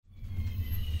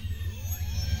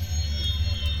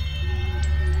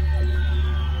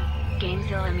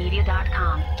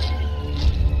GameZillaMedia.com.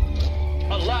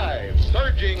 Alive,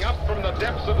 surging up from the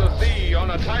depths of the sea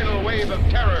on a tidal wave of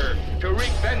terror to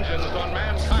wreak vengeance on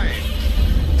mankind.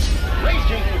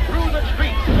 Raging through the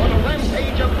streets on a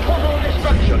rampage of total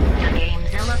destruction. The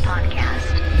GameZilla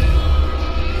Podcast.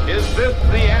 Is this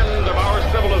the end of our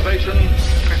civilization?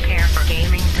 Prepare for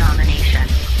gaming domination.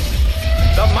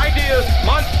 The mightiest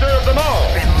monster of them all.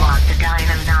 Grimlock, the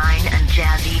Dino 9, and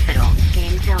Jazzy Fiddle.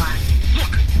 GameZilla.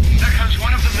 Look, there comes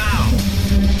one of them now.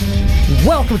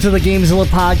 Welcome to the GameZilla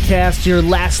Podcast, your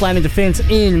last line of defense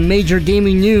in major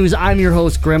gaming news. I'm your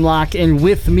host, Grimlock, and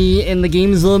with me in the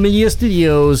GameZilla Media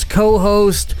Studios,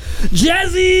 co-host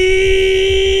Jazzy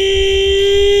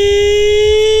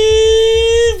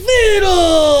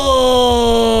Fiddle!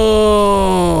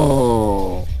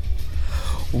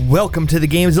 Welcome to the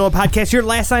GameZilla Podcast, your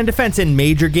last line of defense in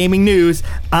major gaming news.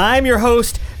 I'm your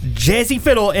host, Jazzy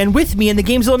Fiddle, and with me in the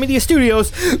GameZilla Media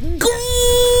Studios, Grimlock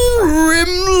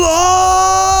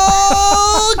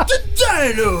the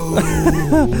Dino.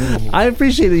 I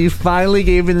appreciate that you finally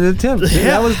gave it an attempt.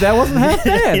 Yeah. That wasn't half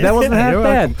bad. That wasn't half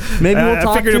bad. Maybe we'll talk.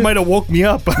 I figured it might have woke me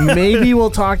up. Maybe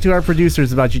we'll talk to our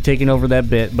producers about you taking over that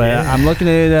bit. But I'm looking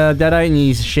at Deadeye and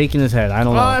he's shaking his head. I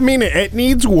don't know. I mean, it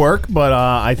needs work, but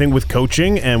I think with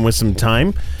coaching and with some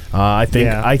time, I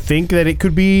think that it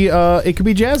could be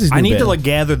Jazzy's. I need to to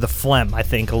gather the phlegm, I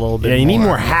think, a little bit. Yeah, you more. need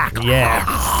more hack. Yeah.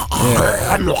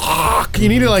 Grimlock. You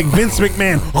need to like Vince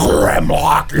McMahon.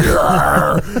 Grimlock,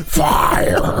 you're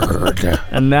fired.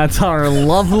 And that's our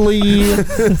lovely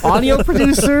audio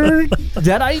producer,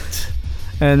 Deadite.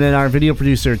 And then our video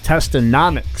producer,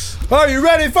 Testonomics. Are you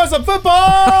ready for some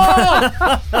football?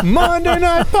 Monday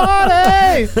Night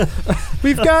Party.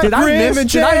 We've got Grim and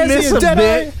Jazzy and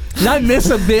Deadeye. Did I miss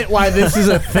a bit why this is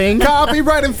a thing?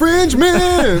 Copyright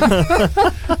infringement.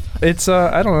 It's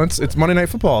I don't know. It's Monday Night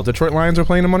Football. Detroit Lions are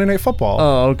playing a Monday Night Football.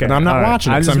 Oh, okay. And I'm not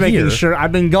watching it. I'm just making here. sure.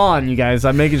 I've been gone, you guys.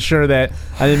 I'm making sure that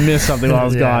I didn't miss something while I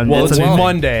was gone. Well, it's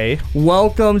Monday.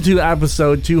 Welcome to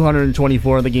episode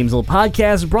 224 of the GameZilla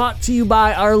Podcast, brought to you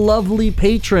by our lovely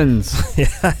patrons.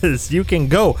 Yes, you can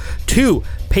go to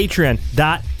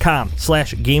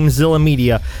patreon.com/GameZilla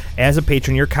Media. As a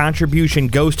patron, your contribution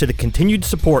goes to the continued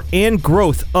support and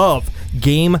growth of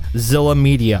GameZilla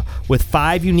Media, with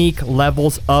 5 unique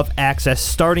levels of access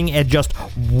starting at just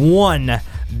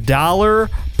 $1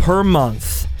 per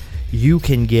month. You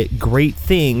can get great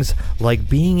things like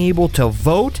being able to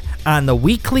vote on the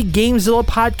weekly GameZilla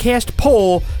Podcast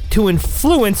poll to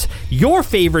influence your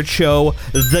favorite show,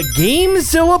 the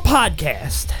GameZilla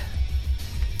Podcast.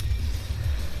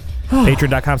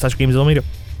 Patreon.com/GameZilla Media.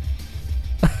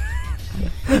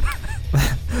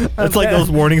 It's like those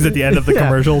warnings at the end of the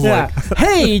commercials. Yeah. Like,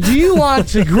 hey, do you want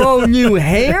to grow new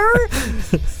hair?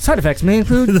 Side effects may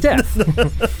include death.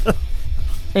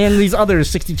 And these other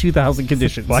 62,000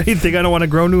 conditions. why do you think I don't want to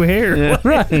grow new hair? Yeah,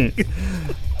 right.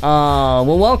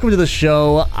 Well, welcome to the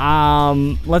show.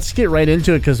 Let's get right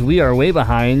into it because we are way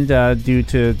behind due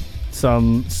to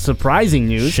some surprising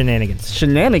news.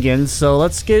 Shenanigans. So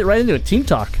let's get right into it. Team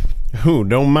talk. Who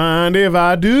don't mind if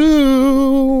I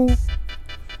do?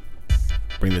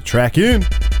 Bring the track in.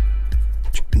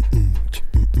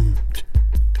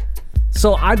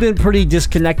 So I've been pretty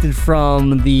disconnected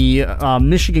from the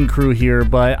Michigan crew here,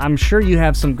 but I'm sure you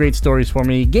have some great stories for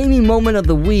me. Gaming moment of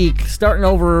the week, starting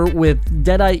over with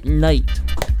Deadite Knight.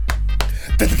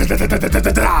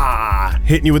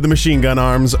 Hitting you with the machine gun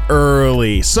arms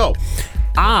early. So,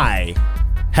 I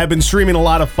have been streaming a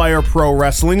lot of Fire Pro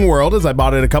Wrestling World, as I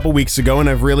bought it a couple weeks ago, and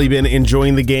I've really been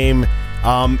enjoying the game,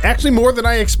 actually more than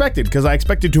I expected, because I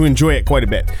expected to enjoy it quite a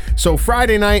bit. So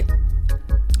Friday night,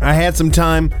 I had some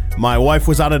time. My wife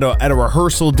was out at a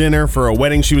rehearsal dinner for a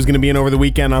wedding she was going to be in over the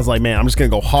weekend. I was like, man, I'm just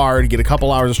going to go hard, get a couple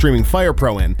hours of streaming Fire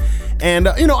Pro in. And,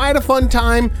 I had a fun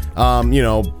time,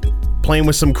 playing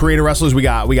with some creator wrestlers. We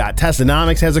got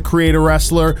Testonomics has a creator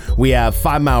wrestler. We have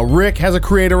 5 Mile Rick has a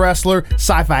creator wrestler.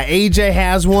 Sci-Fi AJ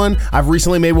has one. I've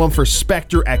recently made one for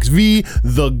Spectre XV.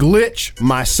 The Glitch,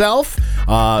 myself.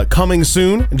 Coming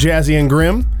soon, Jazzy and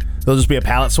Grim. They'll just be a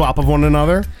palette swap of one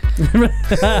another. But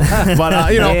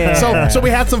so we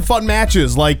had some fun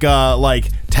matches like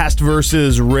Test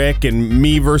versus Rick and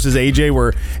me versus AJ,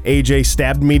 where AJ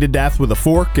stabbed me to death with a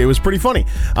fork. It was pretty funny.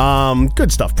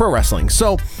 Good stuff. Pro wrestling.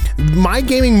 So my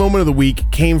gaming moment of the week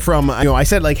came from, I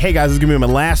said like, hey guys, this is gonna be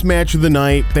my last match of the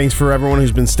night. Thanks for everyone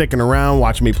who's been sticking around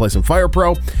watching me play some Fire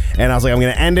Pro. And I was like, I'm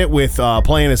gonna end it with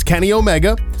playing as Kenny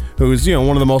Omega, who's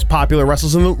one of the most popular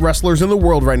wrestlers in the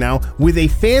world right now, with a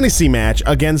fantasy match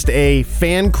against a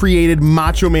fan-created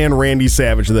Macho Man Randy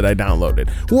Savage that I downloaded.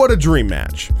 What a dream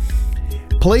match.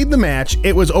 played the match.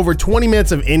 It was over 20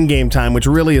 minutes of in-game time, which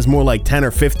really is more like 10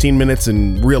 or 15 minutes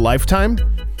in real life time.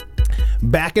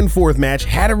 Back and forth match,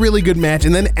 had a really good match,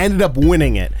 and then ended up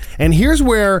winning it. And here's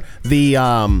where the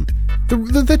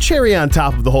cherry on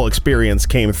top of the whole experience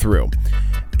came through.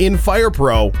 In Fire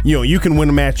Pro, you can win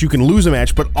a match, you can lose a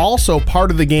match, but also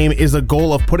part of the game is a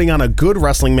goal of putting on a good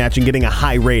wrestling match and getting a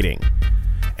high rating.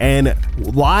 And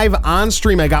live on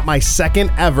stream, I got my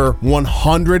second ever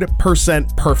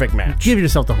 100% perfect match. Give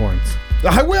yourself the horns.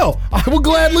 I will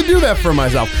gladly do that for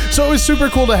myself. So it was super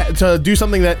cool to do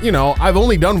something that, I've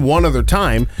only done one other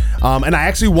time. And I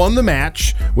actually won the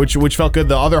match, which felt good.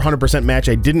 The other 100% match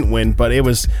I didn't win, but it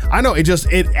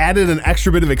added an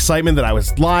extra bit of excitement that I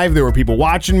was live. There were people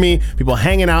watching me, people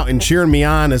hanging out and cheering me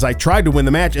on as I tried to win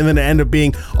the match, and then it ended up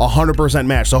being a 100%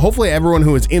 match. So hopefully everyone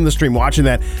who is in the stream watching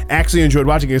that actually enjoyed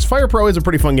watching it, because Fire Pro is a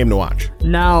pretty fun game to watch.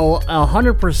 Now,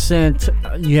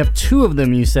 100%, you have 2 of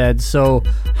them, you said. So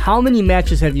how many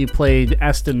matches have you played,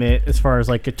 estimate, as far as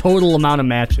like a total amount of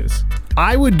matches?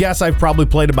 I would guess I've probably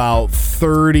played about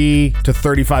 30 to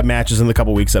 35 matches in the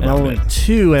couple weeks I've and been only in.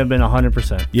 2 have been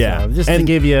 100%. Yeah. So just to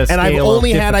give you a scale and I've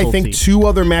only of had, I think, difficulty. 2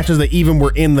 other matches that even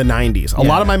were in the 90s. A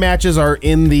lot of my matches are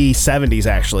in the 70s,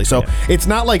 actually. So it's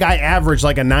not like I average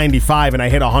like a 95 and I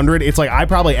hit 100. It's like I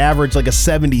probably average like a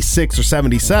 76 or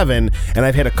 77, and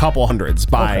I've hit a couple hundreds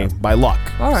by luck.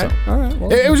 All right.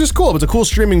 Well, It was just cool. It was a cool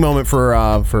streaming moment for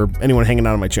anyone hanging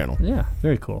out on my channel. yeah,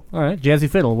 very cool. All right, Jazzy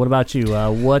Fiddle, what about you?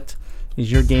 What is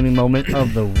your gaming moment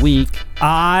of the week?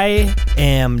 I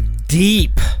am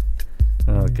deep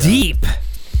Oh, God.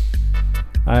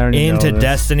 I already know into this.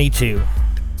 Destiny 2.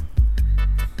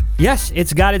 Yes,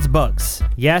 it's got its bugs.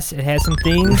 Yes, it has some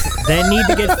things that need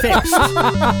to get fixed.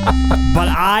 But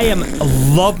I am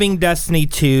loving Destiny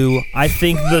 2. I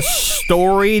think the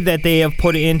story that they have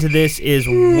put into this is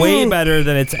way better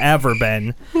than it's ever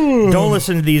been. Don't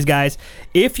listen to these guys.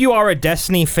 If you are a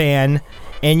Destiny fan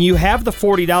and you have the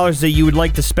 $40 that you would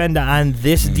like to spend on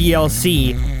this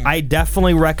DLC, I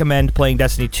definitely recommend playing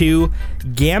Destiny 2.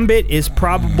 Gambit is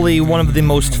probably one of the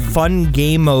most fun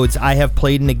game modes I have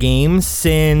played in a game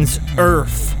since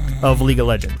Earth of League of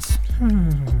Legends.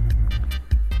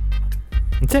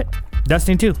 That's it.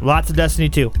 Destiny 2. Lots of Destiny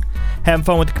 2. Having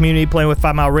fun with the community, playing with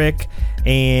 5 Mile Rick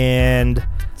and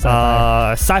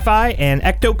Sci-Fi and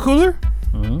Ecto Cooler.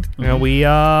 We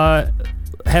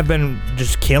have been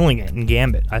just killing it in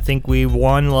Gambit. I think we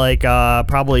won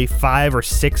probably 5 or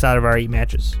 6 out of our 8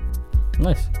 matches.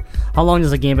 Nice. How long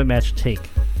does a Gambit match take?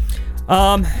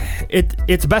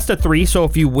 It's best of 3, so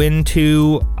if you win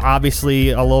 2,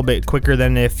 obviously a little bit quicker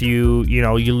than if you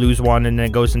lose 1 and then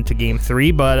it goes into game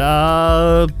 3,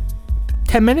 but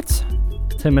 10 minutes?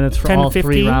 10 minutes for 10 all 15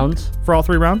 3 rounds? For all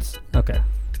 3 rounds? Okay.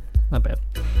 Not bad.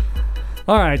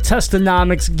 All right,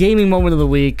 Testonomics gaming moment of the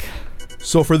week.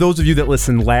 So for those of you that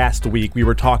listened last week, we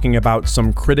were talking about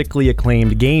some critically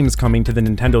acclaimed games coming to the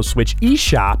Nintendo Switch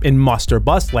eShop in Must or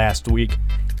Bust last week.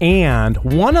 And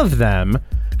one of them,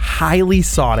 highly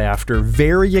sought after,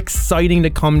 very exciting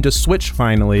to come to Switch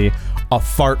finally, A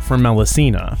Fart from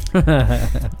Melusina.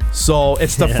 So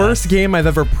it's the first game I've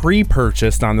ever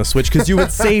pre-purchased on the Switch, because you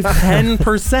would save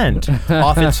 10%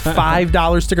 off its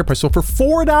 $5 sticker price. So for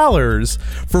 $4,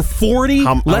 for 40,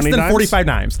 less than 45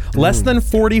 dimes, less than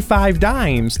 45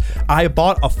 dimes, I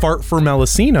bought A Fart for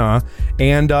Melusina,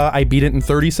 and I beat it in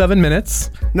 37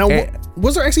 minutes. Now,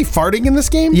 was there actually farting in this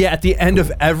game? Yeah, at the end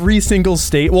of every single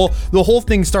state. Well, the whole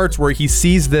thing starts where he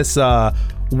sees this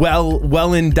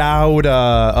well-endowed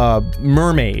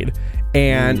mermaid,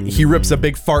 and he rips a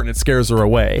big fart and it scares her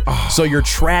away. So you're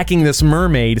tracking this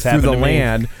mermaid through the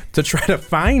land to try to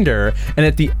find her, and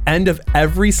at the end of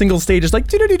every single stage, it's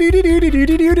like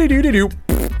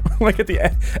like at the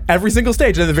every single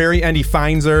stage. And at the very end, he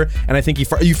finds her, and I think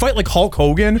you fight like Hulk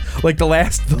Hogan, like the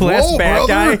last bad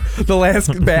guy. The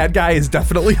last bad guy is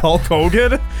definitely Hulk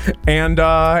Hogan, and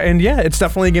yeah, it's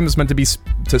definitely a game that's meant to be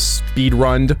speed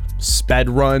run,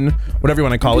 whatever you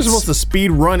want to call it. You're supposed to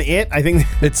speed run it. I think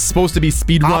it's supposed to be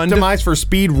speed run, optimized for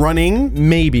speed running.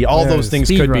 Maybe all those things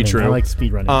could running. be true. I like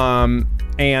speed running.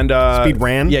 And speed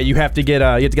ran. Yeah, you have to get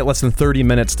less than 30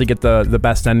 minutes to get the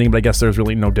best ending, but I guess there's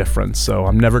really no difference. So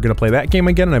I'm never gonna play that game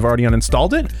again, and I've already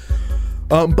uninstalled it.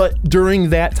 But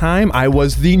during that time, I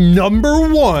was the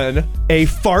 #1 A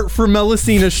Fart for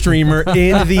Melusina streamer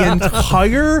in the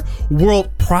entire world,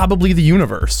 probably the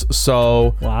universe.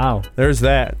 So Wow. there's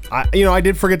that. I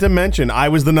did forget to mention I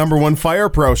was the #1 Fire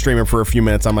Pro streamer for a few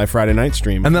minutes on my Friday night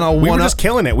stream. And then we were just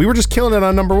killing it. We were just killing it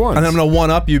on #1. And I'm gonna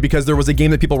one up you because there was a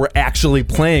game that people were actually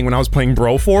playing when I was playing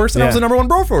Broforce, and I was the #1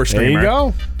 Broforce streamer. There you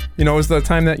go. It was the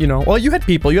time that well, you had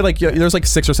people. You had there's like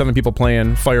 6 or 7 people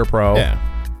playing Fire Pro. Yeah.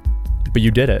 But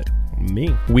you did it.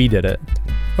 Me. We did it.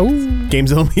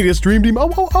 Gamezilla Media Stream Team.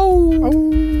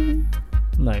 Oh.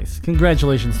 Nice.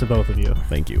 Congratulations to both of you.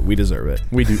 Thank you. We deserve it.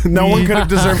 We do. No one could have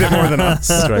deserved it more than us.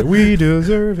 That's right. We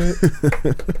deserve it.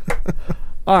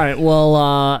 All right,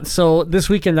 well, so this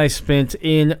weekend I spent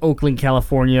in Oakland,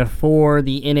 California for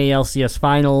the NALCS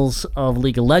Finals of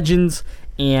League of Legends,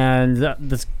 and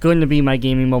that's going to be my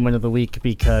gaming moment of the week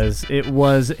because it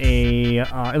was a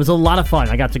lot of fun.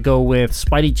 I got to go with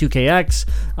Spidey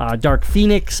 2KX, Dark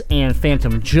Phoenix, and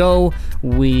Phantom Joe.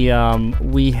 We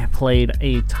played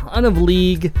a ton of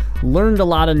League, learned a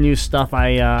lot of new stuff.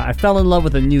 I fell in love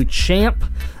with a new champ,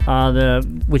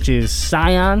 which is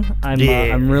Scion.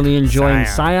 I'm really enjoying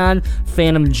Scion.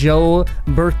 Phantom Joe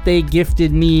birthday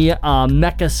gifted me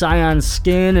Mecha Scion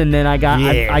skin, and then I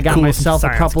got cool myself a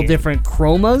Scion couple skin. different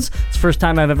chromas. It's the first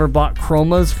time I've ever bought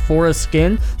chromas for a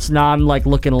skin. So now I'm like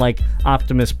looking like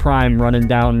Optimus Prime running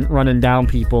down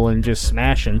people and just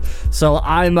smashing. So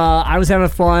I was having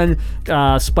fun.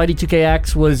 Spidey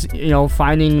 2KX was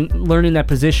learning that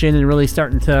position and really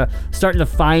starting to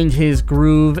find his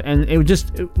groove, and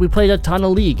we played a ton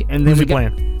of League. And then Who's he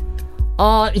playing?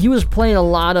 He was playing a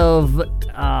lot of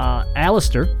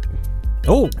Alistair.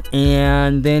 Oh,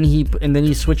 And then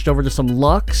he switched over to some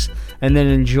Lux, and then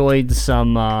enjoyed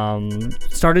some.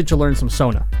 Started to learn some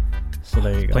Sona. So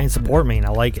there you go. playing support main. I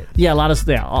like it. Yeah,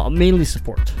 mainly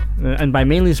support, and by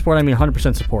mainly support I mean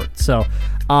 100% support. So,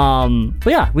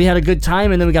 but yeah, we had a good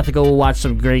time, and then we got to go watch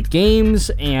some great games,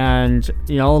 and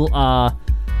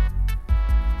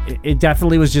it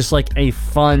definitely was just like a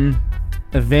fun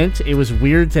event. It was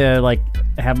weird to like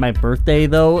have my birthday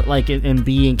though, like and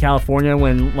be in California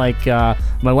when like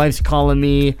my wife's calling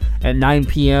me at 9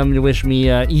 p.m. to wish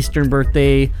me Eastern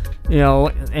birthday,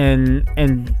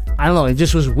 and I don't know, it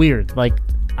just was weird. Like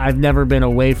I've never been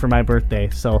away for my birthday,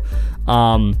 so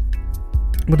but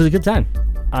it was a good time.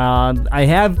 I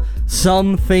have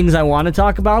some things I want to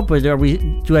talk about, but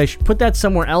do I put that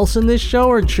somewhere else in this show,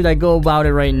 or should I go about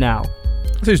it right now?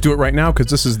 Let's just do it right now because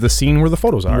this is the scene where the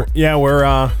photos are. Yeah, we're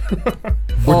yeah,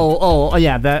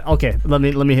 that okay. Let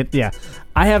me hit. Yeah,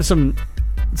 I have some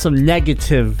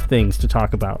negative things to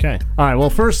talk about. Okay. All right. Well,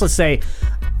 first let's say,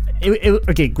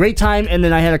 okay, great time, and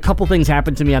then I had a couple things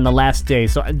happen to me on the last day.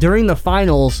 So during the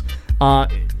finals, for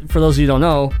those of you who don't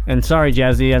know, and sorry,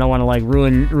 Jazzy, I don't want to like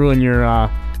ruin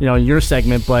your your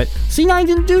segment, but C9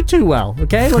 didn't do too well.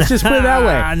 Okay, let's just put it that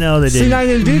way. I know they didn't. C9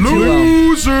 didn't do too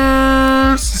well.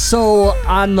 losers. So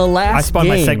on the last I spun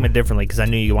game, my segment differently because I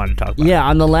knew you wanted to talk about it. yeah,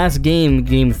 on the last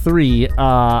game 3,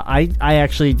 I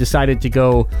actually decided to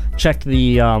go check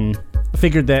the.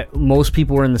 Figured that most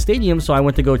people were in the stadium, so I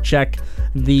went to go check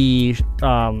the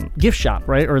gift shop,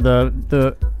 right, or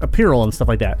the apparel and stuff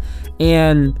like that,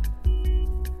 and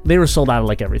they were sold out of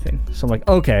like everything. So I'm like,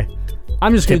 okay,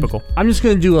 I'm just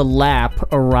gonna do a lap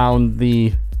around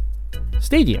the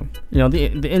stadium,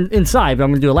 the inside, but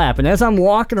I'm gonna do a lap. And as I'm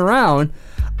walking around,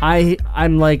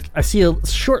 I'm like, I see a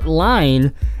short line,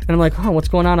 and I'm like, oh, what's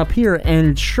going on up here?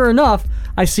 And sure enough,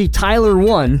 I see Tyler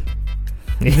 1.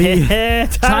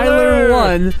 Tyler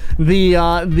 1,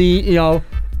 the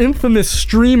infamous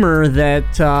streamer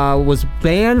that was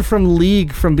banned from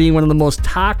League from being one of the most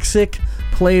toxic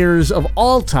players of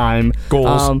all time.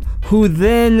 Goals. Who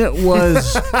then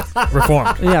was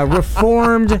Reformed. Yeah,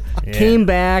 reformed, came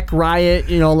back,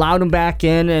 Riot, allowed him back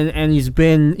in, and he's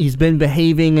been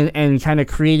behaving and kind of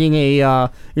creating a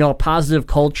positive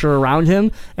culture around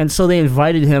him. And so they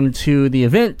invited him to the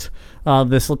event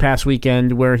this past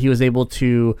weekend, where he was able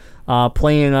to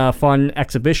play in a fun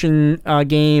exhibition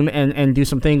game and do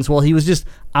some things while he was just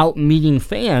out meeting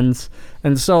fans.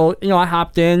 And so I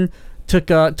hopped in, took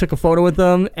a photo with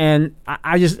him, and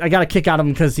I got a kick out of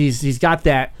him because he's got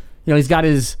that, he's got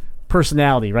his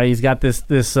personality, right? He's got this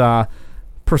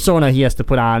persona he has to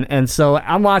put on. And so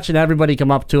I'm watching everybody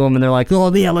come up to him, and they're like,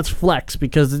 oh yeah, let's flex,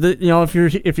 because if you're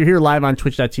here live on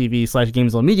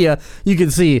twitch.tv/GamesLomedia, you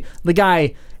can see the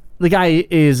guy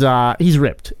is he's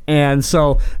ripped, and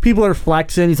so people are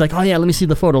flexing. He's like, oh yeah, let me see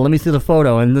the photo, and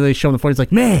then they show him the photo. He's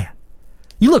like, man,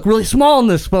 you look really small in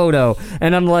this photo.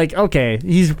 And I'm like, okay,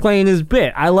 he's playing his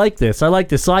bit. I like this. So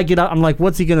I get up, I'm like,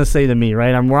 what's he gonna say to me,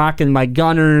 right? I'm rocking my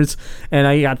Gunners, and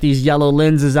I got these yellow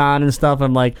lenses on and stuff.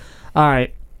 I'm like, all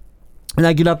right. And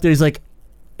I get up there, he's like,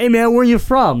 hey man, where are you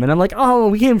from? And I'm like, oh,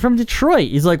 we came from Detroit.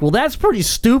 He's like, well, that's pretty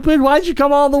stupid. Why'd you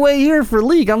come all the way here for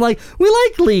League? I'm like, we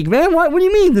like League, man. What do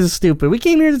you mean this is stupid? We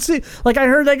came here to see, like, I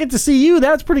heard I get to see you.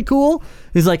 That's pretty cool.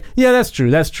 He's like, yeah, that's true.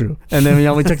 And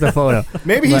then, we took the photo.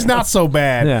 Maybe he's not so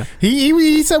bad. Yeah.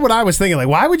 He said what I was thinking. Like,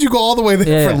 why would you go all the way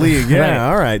there for League? Yeah,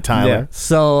 right. All right, Tyler. Yeah.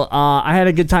 So I had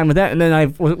a good time with that. And then I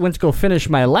went to go finish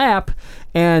my lap,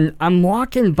 and I'm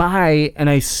walking by,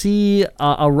 and I see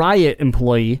a Riot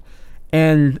employee,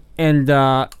 and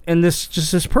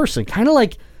this person kind of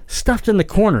like stuffed in the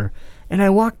corner. And I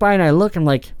walk by and I look, I'm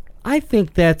like, I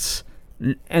think that's,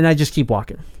 and I just keep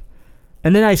walking.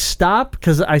 And then I stop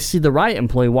because I see the Riot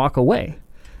employee walk away.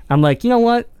 I'm like, you know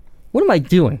what? What am I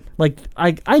doing? Like,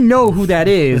 I know who that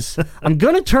is. I'm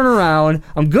going to turn around.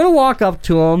 I'm going to walk up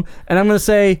to him, and I'm going to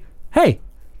say, hey,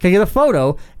 can I get a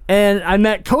photo? And I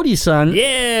met Cody's son.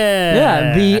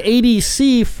 Yeah, the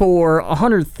ADC for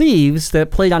 100 Thieves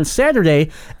that played on Saturday.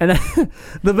 And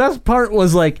the best part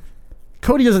was, like,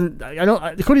 Cody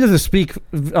doesn't speak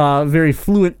very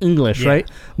fluent English, right?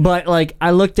 But, like,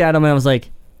 I looked at him and I was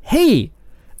like, hey,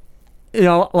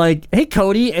 hey,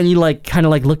 Cody. And he, like, kind of,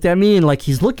 like, looked at me, and, like,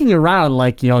 he's looking around,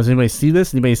 like, does anybody see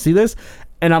this?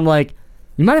 And I'm like,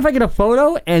 you mind if I get a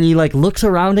photo? And he, like, looks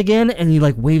around again, and he,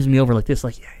 like, waves me over like this,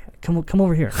 like, yeah, come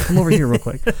over here. Come over here real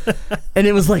quick. And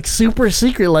it was, like, super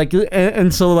secret, like,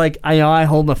 and so, like, I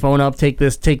hold my phone up, take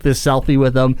this selfie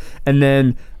with him, and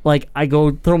then, like, I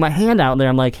go throw my hand out there.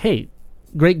 I'm like, hey,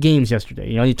 great games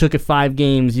yesterday. You took it 5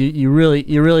 games. You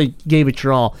really gave it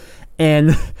your all.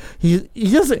 And he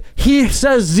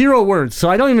says 0 words, so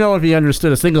I don't even know if he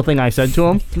understood a single thing I said to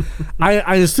him.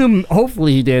 I assume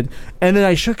hopefully he did. And then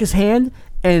I shook his hand,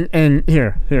 and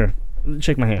here,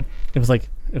 shake my hand. It was like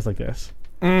this.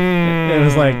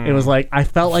 It was like I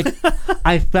felt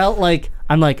like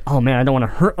I'm like, oh man, I don't want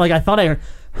to hurt. Like, I thought I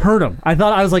hurt him. I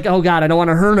was like, oh god, I don't want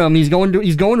to hurt him. He's going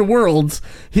to Worlds.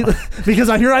 Because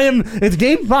here I am. It's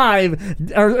game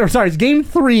 5, or sorry, it's game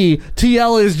 3.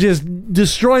 TL is just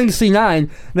destroying C9.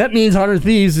 That means 100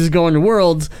 Thieves is going to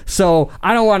Worlds. So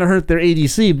I don't want to hurt their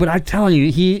ADC. But I'm telling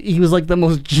you, he was like the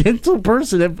most gentle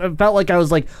person. It felt like I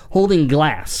was like holding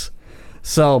glass.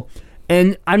 So,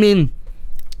 and I mean,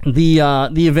 the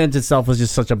event itself was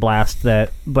just such a blast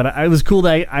but it was cool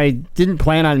that I didn't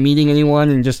plan on meeting anyone,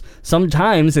 and just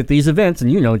sometimes at these events, and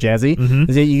Jazzy,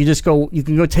 is that you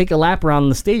can go take a lap around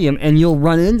the stadium, and you'll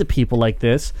run into people like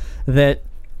this that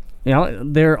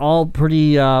they're all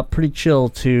pretty chill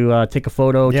to take a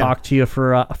photo, talk to you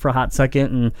for a hot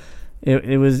second, and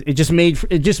it just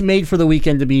made for the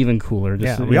weekend to be even cooler.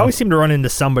 We always seem to run into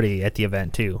somebody at the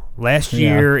event too. Last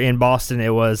year in Boston, it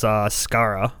was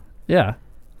Skara. Yeah.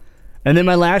 And then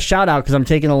my last shout out, because I'm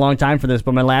taking a long time for this,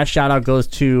 but my last shout out goes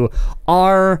to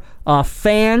our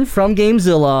fan from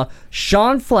Gamezilla,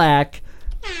 Sean Flack,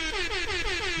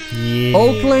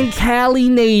 Oakland, Cali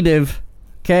native.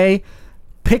 Okay,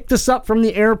 picked us up from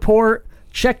the airport,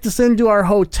 checked us into our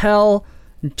hotel,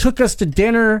 took us to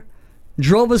dinner,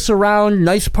 drove us around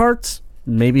nice parts,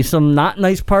 maybe some not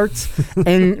nice parts,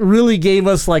 and really gave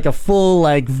us like a full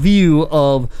like view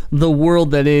of the world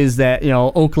that is that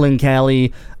Oakland,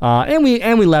 Cali, and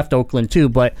we left Oakland too,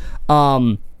 but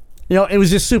it was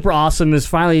just super awesome.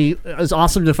 It was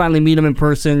awesome to finally meet him in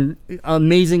person.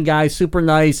 Amazing guy, super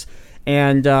nice,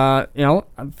 and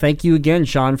thank you again,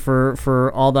 Sean,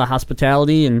 for all the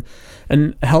hospitality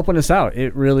and helping us out.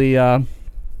 It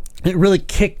really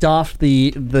kicked off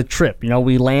the trip.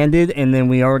 We landed, and then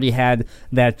we already had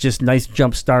that just nice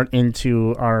jump start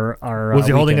into our Was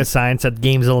he holding a sign that said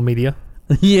Gamezilla Media?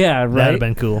 Yeah, right. That'd have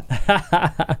been cool.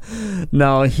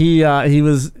 No, he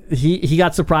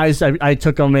got surprised. I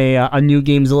took him a new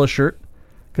Gamezilla shirt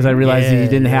because I realized he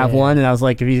didn't have one, and I was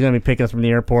like, if he's gonna be picking us from the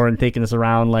airport and taking us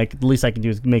around, like the least I can do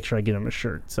is make sure I get him a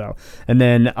shirt. So, and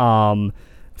then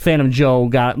Phantom Joe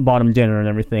bought him dinner and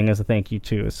everything as a thank you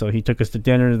too. So he took us to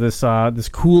dinner to this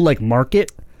cool like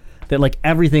market that like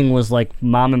everything was like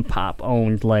mom and pop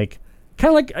owned, like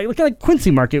kind of like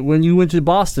Quincy Market when you went to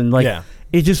Boston. Like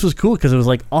it just was cool because it was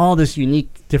like all this unique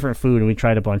different food, and we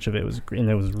tried a bunch of it. It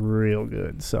was real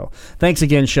good. So thanks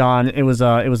again, Sean. It was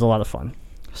a lot of fun.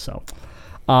 So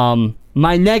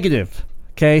my negative.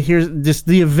 Okay, here's just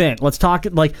the event. Let's talk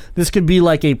like this could be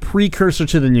like a precursor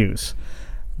to the news.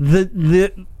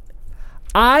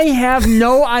 I have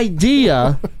no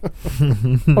idea.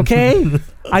 Okay?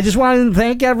 I just wanted to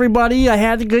thank everybody. I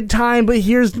had a good time, but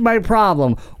here's my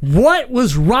problem. What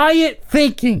was Riot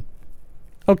thinking?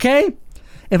 Okay?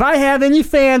 If I have any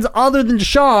fans other than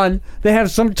Sean that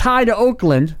have some tie to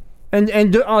Oakland and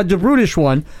the Brutish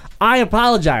one, I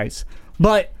apologize.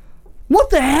 But what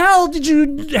the hell did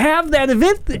you have that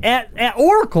event at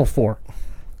Oracle for?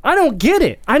 I don't get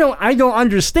it. I don't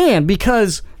understand,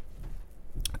 because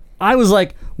I was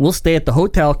like, we'll stay at the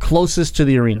hotel closest to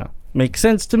the arena. Makes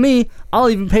sense to me. I'll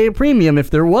even pay a premium if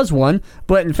there was one.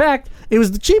 But in fact, it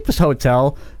was the cheapest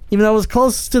hotel, even though it was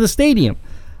closest to the stadium.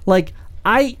 Like,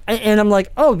 I'm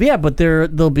like, oh yeah, but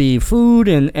there'll be food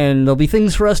and there'll be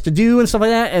things for us to do and stuff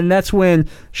like that. And that's when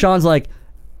Sean's like,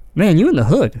 man, you in the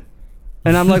hood.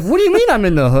 And I'm like, what do you mean I'm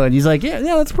in the hood? He's like, yeah,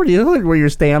 that's pretty hood where you're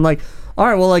staying. I'm like, all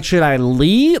right, well, like, should I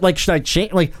leave? Like, should I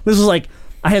change? Like, this was like,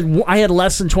 I had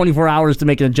less than 24 hours to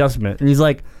make an adjustment. And he's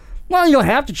like, well, you don't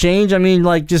have to change. I mean,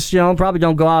 like, just, probably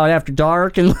don't go out after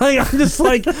dark. And like, I'm just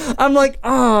like,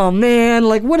 oh man,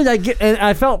 like, what did I get? And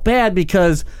I felt bad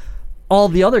because all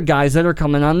the other guys that are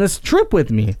coming on this trip with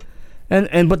me,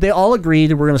 but they all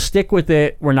agreed we're going to stick with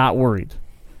it. We're not worried.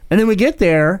 And then we get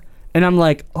there, and I'm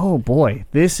like, oh boy,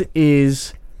 this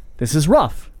is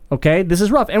rough. Okay, this is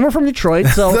rough, and we're from Detroit,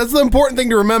 so that's the important thing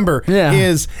to remember. Yeah.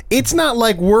 Is it's not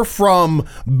like we're from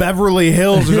Beverly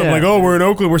Hills or something like, oh, we're in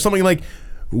Oakland. We're something like,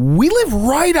 we live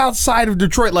right outside of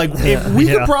Detroit. Like, if we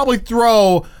could probably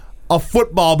throw a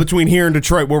football between here and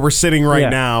Detroit, where we're sitting right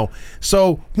now,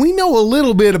 so we know a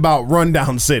little bit about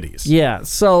rundown cities. Yeah.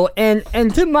 So and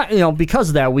to my, because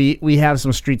of that, we have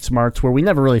some street smarts where we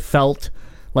never really felt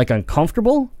like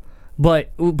uncomfortable.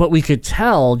 But we could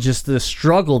tell just the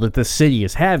struggle that the city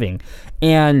is having,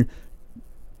 and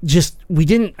just we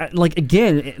didn't like,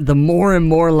 again, the more and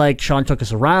more like Sean took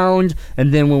us around,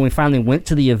 and then when we finally went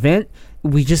to the event,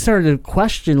 we just started to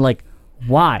question, like,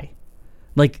 why?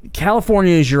 Like,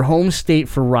 California is your home state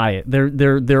for Riot.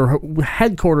 Their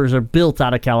headquarters are built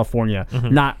out of California,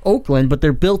 not Oakland, but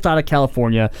they're built out of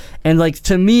California. And like,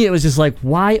 to me, it was just like,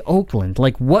 why Oakland?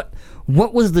 Like, what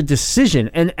was the decision?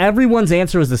 And everyone's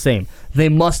answer was the same. They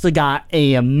must have got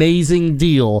an amazing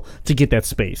deal to get that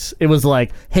space. It was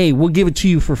like, hey, we'll give it to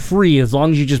you for free as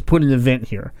long as you just put an event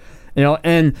here.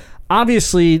 And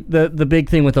obviously the big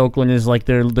thing with Oakland is like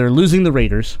they're losing the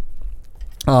Raiders.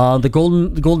 The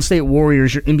Golden State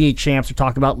Warriors, your NBA champs, are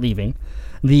talking about leaving.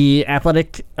 The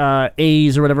Athletic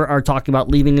A's or whatever are talking about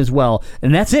leaving as well.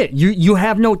 And that's it. You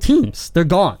have no teams. They're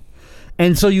gone.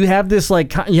 And so you have this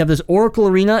Oracle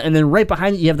Arena, and then right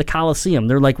behind it you have the Coliseum.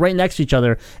 They're like right next to each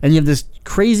other, and you have this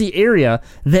crazy area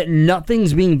that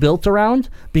nothing's being built around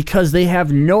because they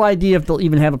have no idea if they'll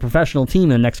even have a professional team in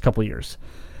the next couple of years.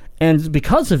 And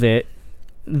because of it,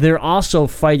 they're also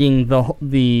fighting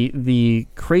the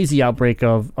crazy outbreak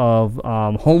of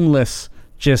homeless,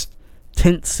 just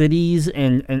tent cities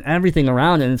and everything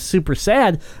around, and it's super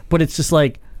sad. But it's just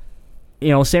like,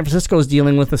 San Francisco is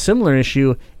dealing with a similar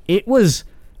issue. It was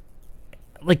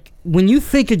like, when you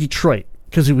think of Detroit,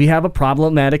 because we have a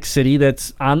problematic city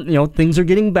that's on, things are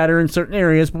getting better in certain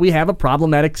areas, but we have a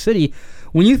problematic city.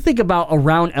 When you think about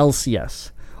around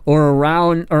LCS or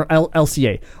around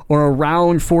LCA or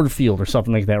around Ford Field or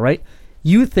something like that, right?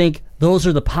 You think those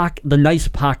are the nice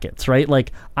pockets, right?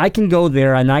 Like, I can go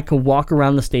there and I can walk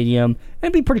around the stadium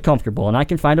and be pretty comfortable, and I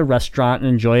can find a restaurant and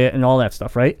enjoy it and all that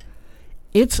stuff, right?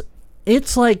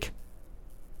 It's like,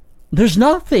 there's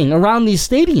nothing around these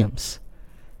stadiums.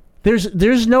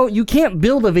 There's no, you can't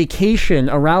build a vacation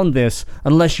around this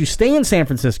unless you stay in San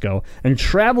Francisco and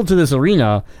travel to this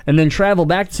arena and then travel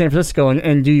back to San Francisco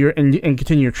and do and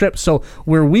continue your trip. So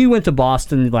where we went to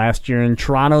Boston last year and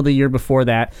Toronto the year before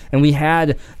that, and we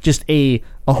had just a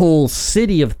whole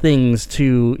city of things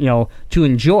to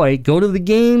enjoy, go to the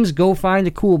games, go find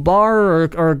a cool bar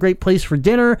or a great place for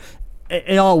dinner.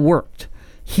 It all worked.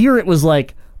 Here it was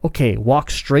like, okay,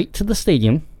 walk straight to the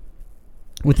stadium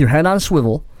with your head on a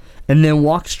swivel, and then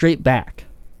walk straight back.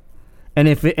 And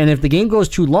if the game goes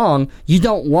too long, you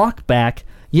don't walk back,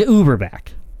 you Uber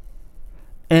back.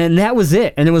 And that was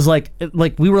it. And it was like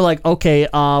we were like, okay,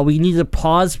 we need to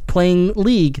pause playing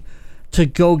League to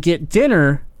go get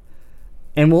dinner,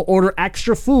 and we'll order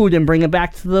extra food and bring it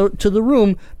back to the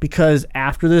room, because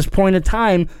after this point of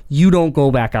time, you don't go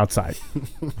back outside.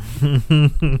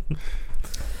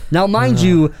 Now, mind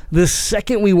you, the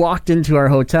second we walked into our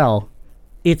hotel,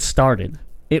 it started.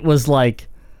 It was like,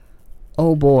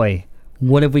 oh boy,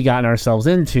 what have we gotten ourselves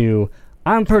into?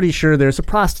 I'm pretty sure there's a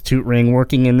prostitute ring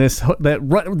working in this that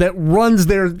runs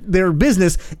their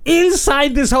business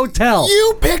inside this hotel.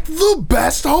 You picked the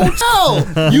best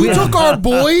hotel. You took our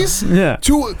boys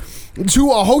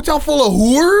to a hotel full of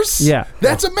whores? Yeah.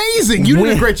 That's amazing. You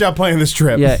did a great job planning this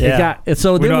trip. Yeah.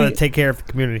 So we know how to take care of the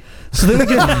community. So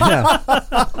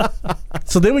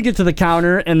then we get to the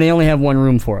counter, and they only have one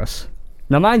room for us.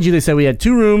 Now, mind you, they said we had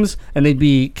 2 rooms, and they'd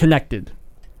be connected.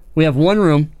 We have 1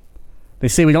 room. They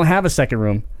say we don't have a second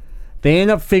room. They end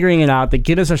up figuring it out. They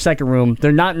get us our second room.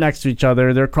 They're not next to each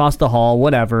other. They're across the hall,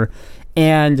 whatever.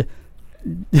 And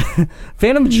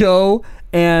Phantom Joe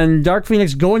and Dark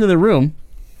Phoenix go into the room.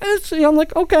 And I'm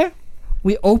like, okay.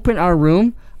 We open our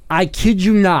room. I kid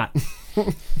you not.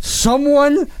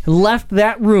 Someone left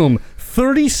that room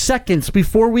 30 seconds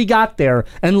before we got there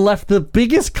and left the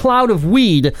biggest cloud of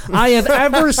weed I have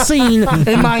ever seen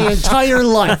in my entire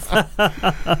life.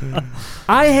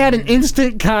 I had an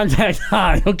instant contact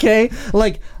high, okay?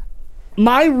 Like,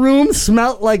 my room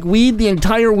smelled like weed the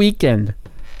entire weekend.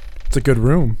 It's a good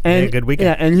room. And, good weekend.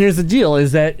 Yeah, and here's the deal,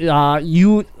 is that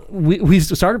we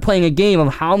started playing a game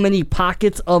of how many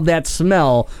pockets of that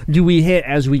smell do we hit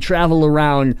as we travel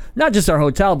around, not just our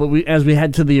hotel, but as we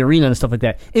head to the arena and stuff like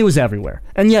that. It was everywhere.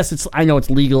 And yes, I know it's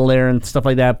legal there and stuff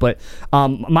like that, but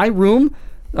my room,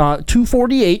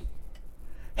 248,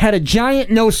 had a giant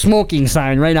no smoking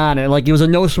sign right on it, like it was a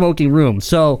no smoking room.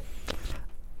 So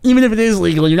even if it is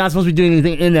legal, you're not supposed to be doing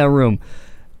anything in that room.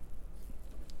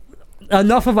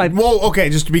 Enough of my... Whoa, okay,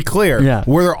 just to be clear. Yeah.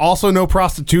 Were there also no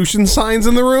prostitution signs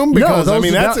in the room? Because, no, I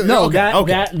mean, that's...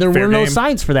 there Fair were no game.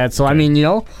 signs for that. So, I mean,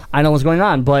 I know what's going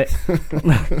on. But...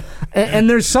 and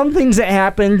there's some things that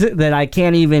happened that I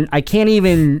can't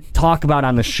even talk about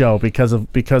on the show because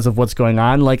of what's going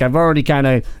on. Like, I've already kind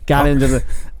of got into the...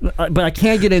 but I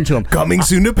can't get into them. Coming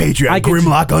soon to Patreon,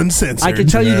 Grimlock Uncensored. I can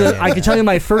tell you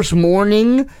my first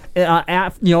morning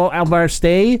of our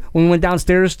stay when we went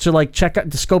downstairs to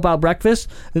scope out breakfast.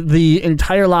 The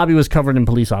entire lobby was covered in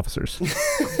police officers.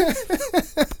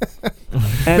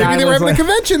 Maybe they were having a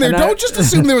convention there. Don't just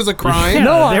assume there was a crime.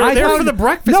 No, they were there for the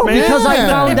breakfast, no, man. because I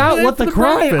found out what the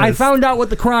crime. breakfast. I found out what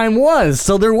the crime was.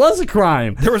 So there was a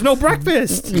crime. There was no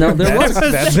breakfast. No, there was.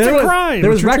 That's there a was, crime. There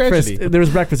was True breakfast. tragedy. There was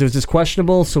breakfast. It was just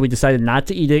questionable, so we decided not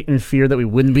to eat it in fear that we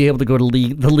wouldn't be able to go to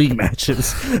the league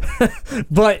matches.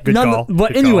 But Good call.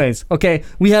 Good anyways, okay,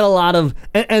 we had a lot of,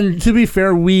 and to be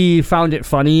fair, we found it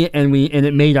funny, and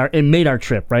it made our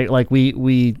trip, right? Like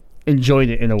we enjoyed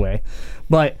it in a way.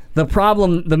 But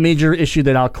the major issue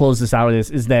that I'll close this out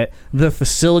is that the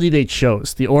facility they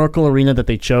chose, the Oracle Arena that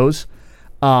they chose,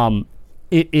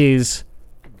 it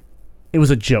was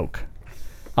a joke.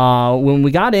 When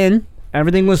we got in,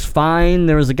 everything was fine.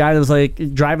 There was a guy that was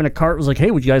like driving a cart, was like,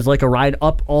 hey, would you guys like a ride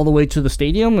up all the way to the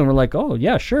stadium? And we're like, oh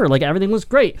yeah, sure. Like, everything was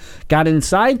great. Got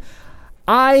inside.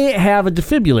 I have a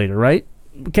defibrillator, right?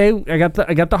 Okay, I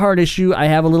got the heart issue. I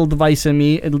have a little device in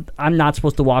me. I'm not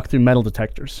supposed to walk through metal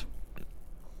detectors.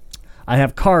 I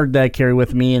have card that I carry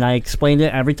with me, and I explained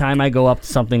it every time I go up to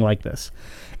something like this.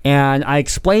 And I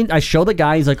show the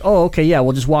guy, he's like, oh, okay, yeah,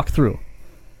 we'll just walk through.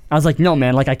 I was like, no,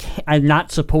 man, like I'm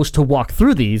not supposed to walk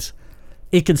through these.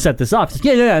 It can set this off. He's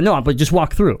like, yeah, no, but just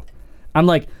walk through. I'm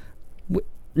like,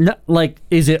 no, like,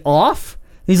 is it off?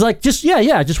 He's like,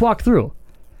 just walk through.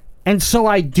 And so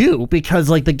I do, because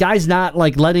like the guy's not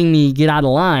like letting me get out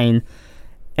of line,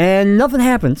 and nothing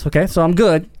happens. Okay, so I'm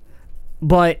good.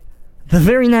 But the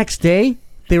very next day,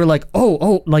 they were like,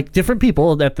 oh, like different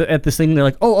people at this thing. They're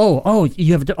like, oh,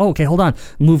 you have to. Oh, okay, hold on.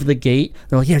 Move the gate.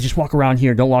 They're like, yeah, just walk around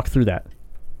here. Don't walk through that.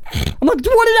 I'm like, what did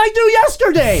I do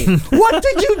yesterday? What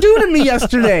did you do to me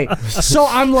yesterday? So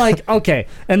I'm like, okay,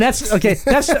 and that's okay.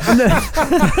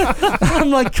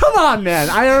 I'm like, come on, man.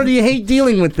 I already hate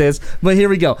dealing with this, but here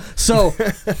we go. So,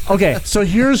 okay, so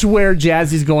here's where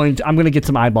Jazzy's going. I'm going to get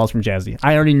some eyeballs from Jazzy.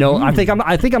 I already know. I think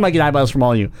I might get eyeballs from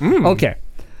all of you. Okay,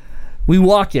 we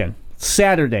walk in.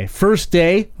 Saturday, first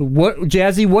day.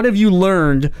 Jazzy, what have you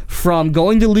learned from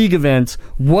going to league events?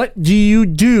 What do you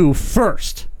do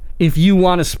first if you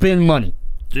want to spend money?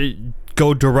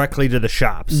 Go directly to the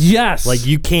shops. Yes. Like,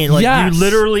 you can't, like, Yes. you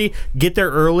literally get there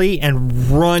early and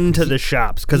run to the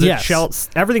shops, because Yes.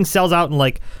 everything sells out in,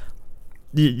 like,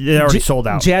 it already sold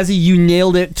out. Jazzy, you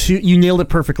nailed it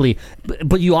perfectly.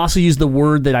 But you also used the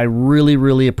word that I really,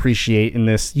 really appreciate in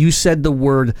this. You said the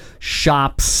word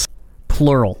shops,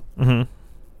 plural. Mm-hmm.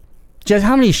 Jazz,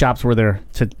 how many shops were there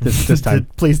this time?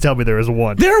 Please tell me there was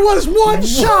one. There was one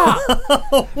shop.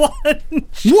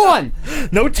 One.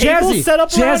 No table Jazzy, set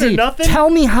up around or Jazzy, nothing? tell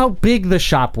me how big the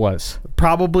shop was.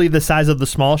 Probably the size of the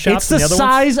small shops. It's the and other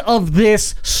size of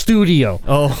this studio.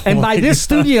 Oh, and by my this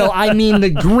studio, I mean the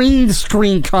green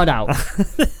screen cutout.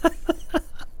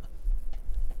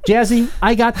 Jazzy,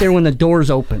 I got there when the doors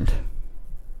opened.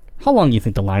 How long do you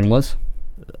think the line was?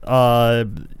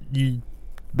 You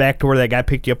back to where that guy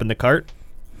picked you up in the cart?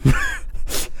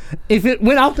 If it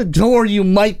went out the door, you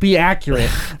might be accurate.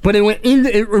 But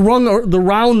it rung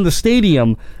around the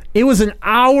stadium. It was an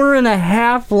hour and a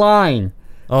half line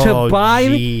to buy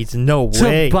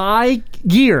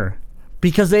gear,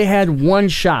 because they had one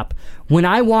shop. When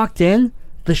I walked in,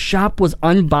 the shop was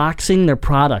unboxing their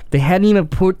product. They hadn't even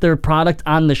put their product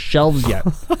on the shelves yet.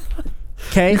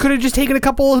 Okay, You could have just taken a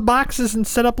couple of boxes and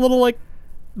set up little, like,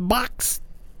 box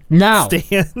Now,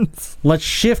 stands. let's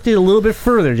shift it a little bit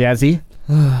further, Jazzy.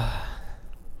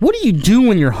 What do you do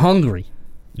when you're hungry?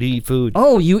 You eat food.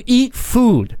 Oh, you eat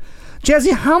food.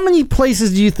 Jazzy, how many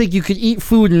places do you think you could eat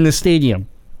food in the stadium?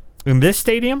 In this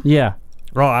stadium? Yeah.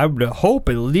 Oh, I would hope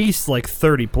at least like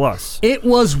 30 plus. It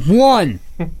was one.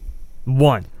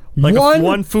 One. Like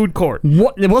one food court.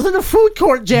 It wasn't a food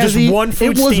court, Jazzy. Just one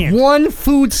food stand. stand. It was one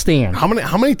food stand.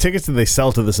 How many tickets did they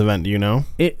sell to this event? Do you know?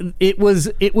 It was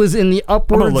in the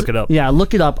upwards. I'm gonna look it up. Yeah,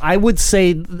 look it up. I would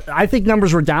say I think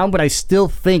numbers were down, but I still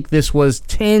think this was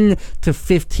 10 to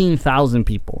 15,000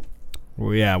 people.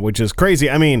 Well, yeah, which is crazy.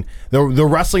 I mean, the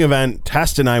wrestling event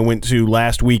Test and I went to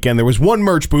last weekend, there was one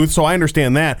merch booth, so I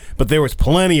understand that, but there was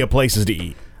plenty of places to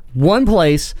eat. One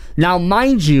place. Now,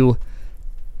 mind you,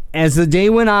 as the day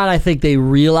went on, I think they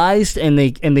realized and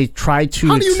they tried to.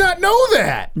 How do you not know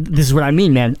that? This is what I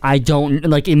mean, man. I don't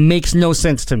like. It makes no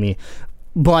sense to me,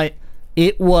 but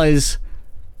it was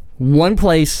one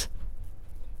place,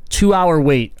 2-hour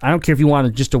wait. I don't care if you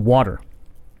wanted just a water.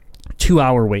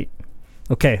 2-hour wait.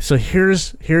 Okay, so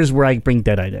here's where I bring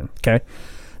Deadite in. Okay,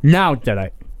 now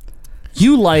Deadite,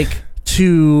 you like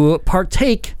to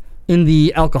partake in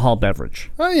the alcohol beverage.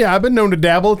 Oh, yeah, I've been known to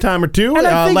dabble a time or two. And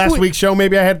I think last week's show,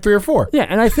 maybe I had 3 or 4. Yeah,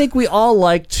 and I think we all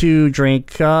like to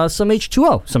drink some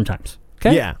H2O sometimes.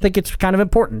 Okay? Yeah. I think it's kind of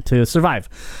important to survive.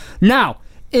 Now,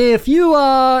 if you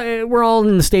we're all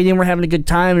in the stadium, we're having a good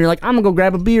time, and you're like, I'm gonna go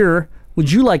grab a beer. Would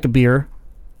you like a beer?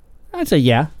 I'd say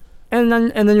yeah. And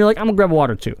then you're like, I'm gonna grab a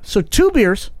water too. So 2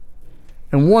 beers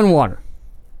and 1 water.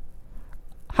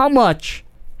 How much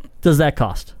does that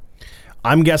cost?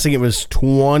 I'm guessing it was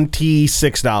 $26.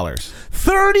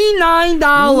 $39.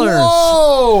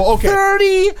 Whoa! Okay.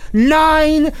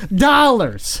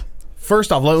 $39.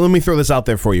 First off, let me throw this out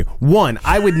there for you. 1,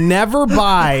 I would never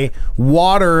buy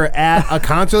water at a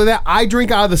concert like that. I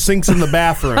drink out of the sinks in the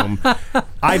bathroom.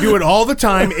 I do it all the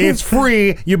time. It's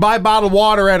free. You buy bottled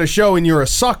water at a show and you're a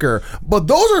sucker. But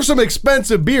those are some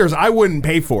expensive beers. I wouldn't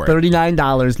pay for it.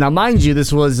 $39. Now, mind you,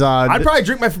 this was... I'd probably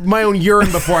drink my own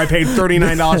urine before I paid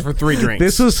 $39 for 3 drinks.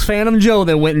 This was Phantom Joe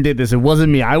that went and did this. It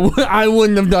wasn't me. I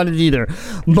wouldn't have done it either.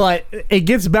 But it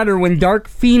gets better when Dark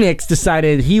Phoenix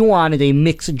decided he wanted a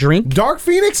mixed drink. Dark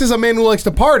Phoenix is a man who likes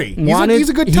to party. He's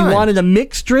a good time. He wanted a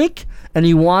mixed drink and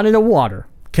he wanted a water.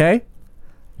 Okay?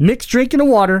 Mixed drink and a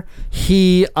water.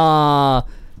 He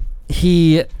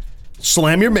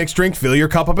slam your mixed drink, fill your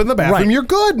cup up in the bathroom. Right. You're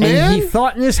good, man. And he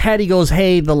thought in his head, he goes,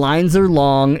 hey, the lines are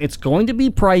long. It's going to be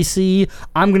pricey.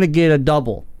 I'm going to get a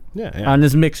double on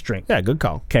this mixed drink. Yeah, good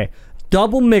call. Okay.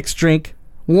 Double mixed drink,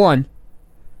 1,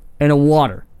 and a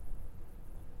water.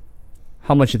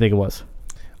 How much do you think it was?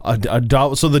 A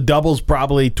double. So the double's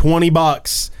probably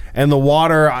 $20, and the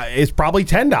water is probably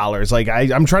 $10. Like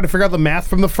I'm trying to figure out the math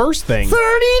from the first thing. $39.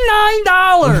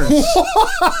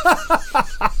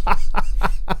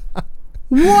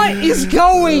 What is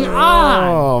going on?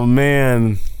 Oh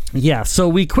man. Yeah, so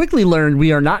we quickly learned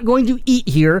we are not going to eat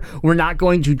here. We're not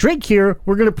going to drink here.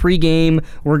 We're going to pregame.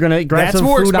 We're going to grab some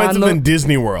food on the... That's more expensive than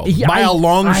Disney World by a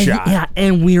long shot. Yeah,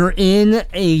 and we're in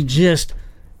a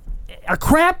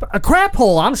crap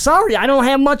hole. I'm sorry. I don't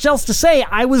have much else to say.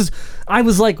 I was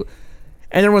like...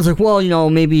 And everyone's like, well,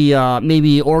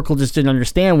 maybe Oracle just didn't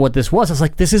understand what this was. I was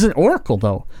like, this isn't Oracle,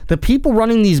 though. The people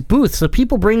running these booths, the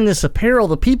people bringing this apparel,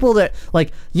 the people that,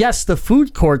 like, yes, the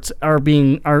food courts are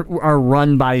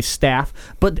run by staff,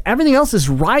 but everything else is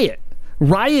Riot.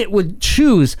 Riot would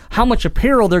choose how much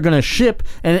apparel they're going to ship,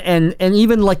 and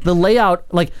even, like, the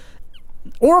layout, like,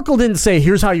 Oracle didn't say,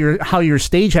 here's how your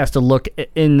stage has to look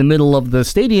in the middle of the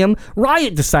stadium.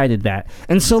 Riot decided that.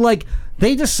 And so, like,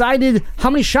 they decided how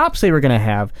many shops they were going to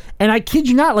have. And I kid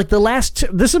you not, like the last two,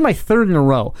 this is my 3rd in a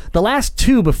row. The last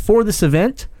 2 before this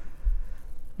event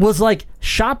was like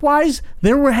shop-wise,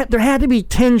 there had to be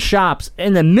 10 shops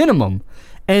in the minimum.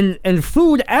 And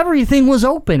food, everything was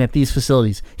open at these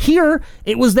facilities. Here,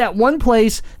 it was that one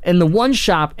place and the one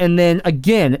shop, and then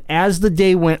again, as the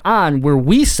day went on, where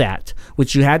we sat,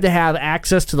 which you had to have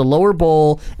access to the lower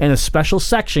bowl and a special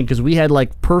section because we had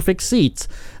like perfect seats.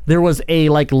 There was a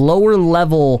like lower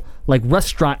level like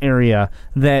restaurant area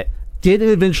that did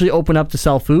eventually open up to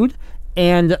sell food,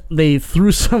 and they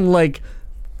threw some like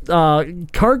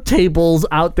card tables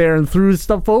out there and threw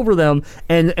stuff over them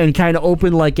and kind of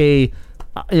opened like a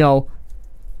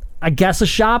I guess a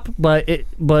shop, but they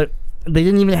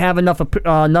didn't even have enough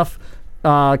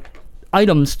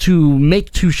items to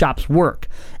make 2 shops work,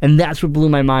 and that's what blew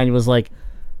my mind. It was like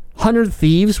 100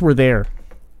 Thieves were there,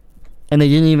 and they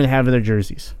didn't even have their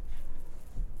jerseys.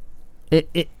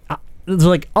 It was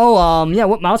like,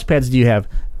 what mouse pads do you have?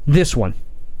 This one.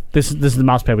 This is the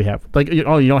mouse pad we have. Like, you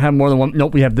don't have more than one?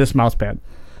 Nope, we have this mouse pad.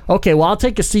 Okay, well, I'll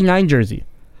take a C9 jersey.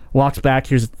 Walks back,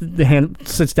 here's the hand,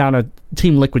 sits down a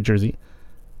Team Liquid jersey.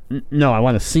 No, I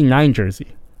want a C9 jersey.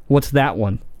 What's that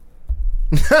one?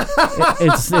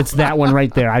 It's that one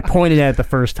right there. I pointed at it the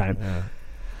first time.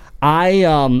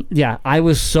 Yeah. I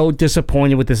was so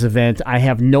disappointed with this event. I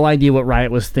have no idea what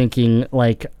Riot was thinking.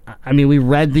 Like, I mean, we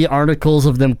read the articles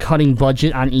of them cutting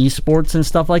budget on esports and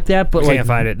stuff like that, but Can't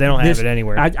find it. They don't have it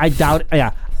anywhere. I doubt.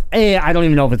 Yeah. I don't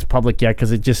even know if it's public yet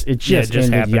because it just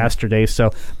ended happened yesterday.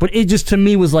 So, but it just to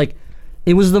me was like,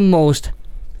 it was the most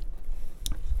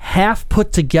half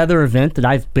put together event that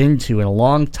I've been to in a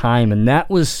long time, and that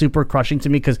was super crushing to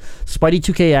me because Spidey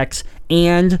 2KX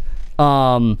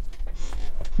and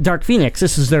Dark Phoenix,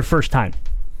 this is their first time,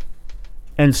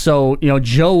 and so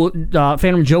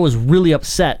Phantom Joe was really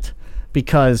upset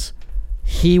because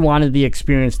he wanted the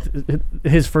experience,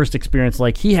 his first experience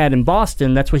like he had in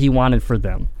Boston. That's what he wanted for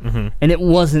them, and it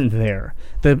wasn't there.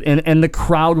 And the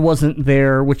crowd wasn't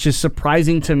there, which is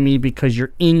surprising to me because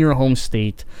you're in your home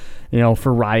state,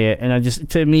 for Riot. And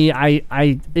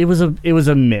it was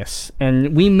a miss.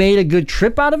 And we made a good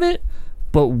trip out of it,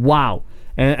 but wow.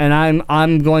 And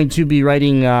I'm going to be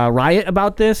writing Riot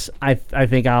about this. I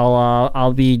think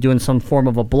I'll be doing some form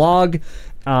of a blog,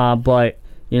 but.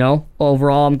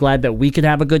 Overall, I'm glad that we could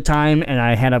have a good time, and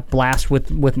I had a blast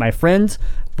with my friends.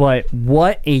 But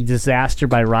what a disaster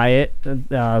by Riot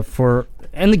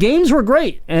and the games were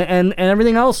great, and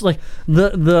everything else. Like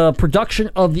the production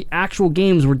of the actual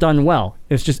games were done well.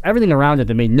 It's just everything around it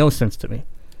that made no sense to me.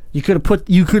 You could have put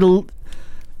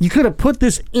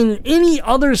this in any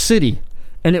other city,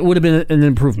 and it would have been an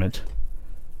improvement.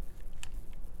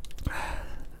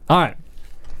 All right.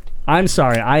 I'm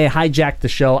sorry. I hijacked the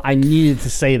show. I needed to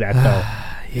say that, though.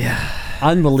 Yeah.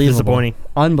 Unbelievable. Disappointing.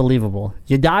 Unbelievable.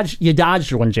 You dodged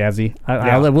one, Jazzy.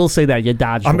 I will say that. You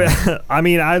dodged one. I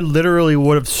mean, I literally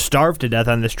would have starved to death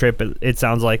on this trip, it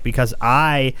sounds like, because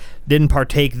I didn't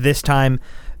partake this time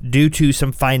due to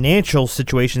some financial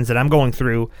situations that I'm going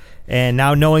through. And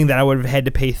now knowing that I would have had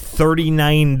to pay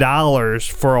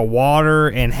 $39 for a water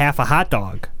and half a hot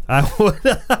dog. I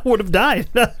would have died.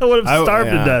 I would have starved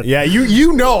to death. Yeah,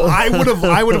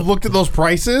 I would have looked at those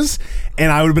prices and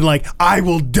I would have been like, I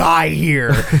will die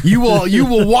here. You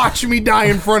will watch me die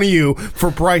in front of you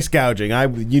for price gouging. I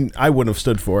wouldn't have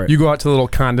stood for it. You go out to the little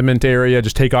condiment area,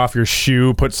 just take off your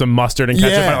shoe, put some mustard and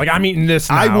ketchup. Yeah. Like, I'm eating this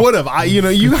now. I would have.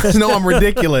 You guys know I'm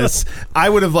ridiculous. I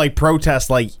would have I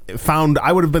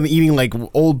would have been eating like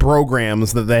old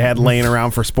programs that they had laying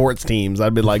around for sports teams.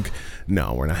 I'd be like,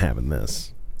 no, we're not having this.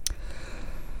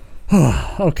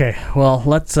 Okay, well,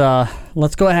 let's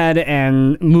go ahead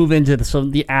and move into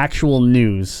the actual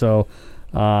news. So,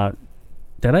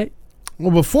 did I?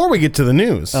 Well, before we get to the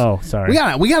news, oh, sorry,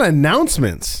 we got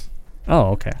announcements. Oh,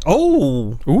 okay.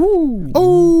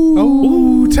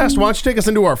 Test, why don't you take us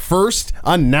into our first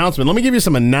announcement? Let me give you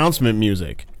some announcement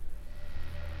music.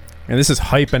 And this is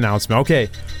hype announcement. Okay,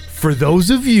 for those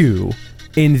of you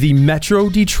in the Metro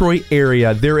Detroit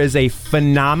area, there is a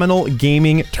phenomenal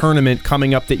gaming tournament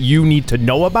coming up that you need to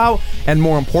know about, and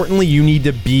more importantly, you need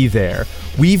to be there.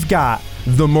 We've got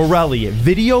the Morelli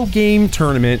Video Game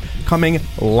Tournament coming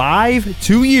live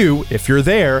to you, if you're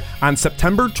there, on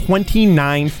September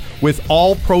 29th, with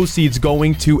all proceeds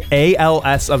going to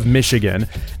ALS of Michigan.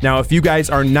 Now, if you guys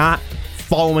are not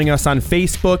following us on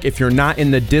Facebook, if you're not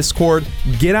in the Discord,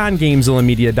 get on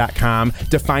GameZillaMedia.com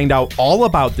to find out all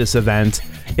about this event.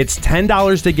 It's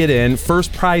 $10 to get in.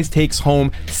 First prize takes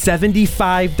home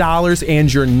 $75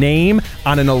 and your name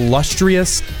on an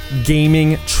illustrious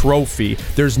gaming trophy.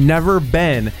 There's never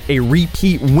been a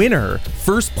repeat winner,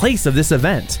 first place of this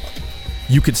event.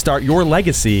 You could start your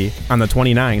legacy on the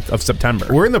 29th of September.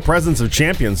 We're in the presence of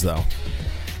champions, though.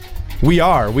 We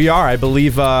are. I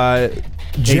believe...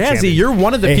 Jazzy, you're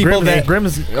one of the people that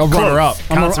Grim's a runner-up.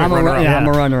 I'm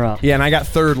a runner-up. Yeah, and I got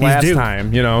third last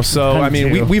time, So, I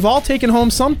mean, we've all taken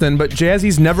home something, but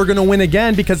Jazzy's never going to win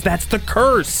again because that's the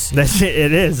curse.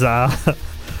 It is. I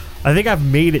think I've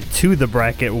made it to the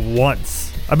bracket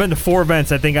once. I've been to 4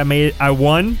 events. I think I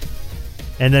won,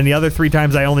 and then the other 3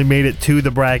 times I only made it to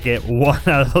the bracket one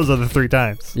out of those other 3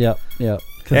 times. Yep.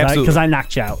 Absolutely. Because I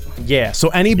knocked you out. Yeah, so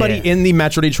anybody in the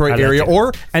Metro Detroit area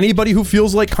or anybody who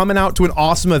feels like coming out to an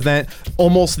awesome event,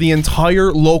 almost the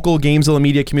entire local GameZilla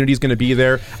Media community is going to be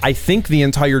there. I think the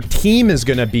entire team is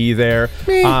going to be there.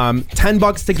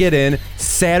 $10 to get in.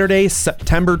 Saturday,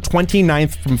 September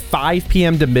 29th from 5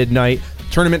 p.m. to midnight.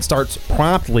 Tournament starts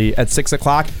promptly at 6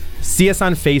 o'clock. See us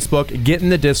on Facebook. Get in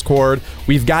the Discord.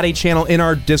 We've got a channel in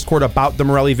our Discord about the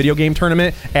Morelli Video Game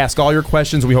Tournament. Ask all your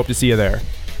questions. We hope to see you there.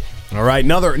 All right,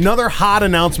 another hot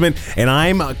announcement, and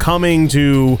I'm coming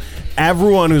to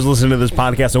everyone who's listening to this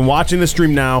podcast and watching the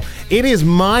stream now. It is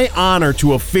my honor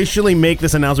to officially make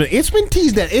this announcement. It's been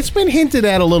teased at, it's been hinted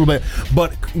at a little bit,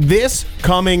 but this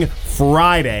coming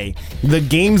Friday, the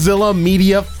Gamezilla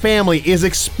Media family is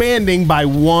expanding by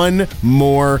one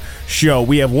more show.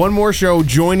 We have one more show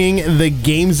joining the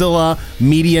Gamezilla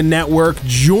Media Network,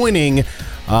 joining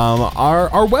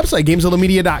our website,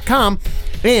 GamezillaMedia.com,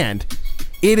 and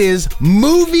it is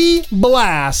Movie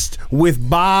Blast with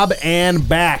Bob and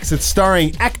Bax. It's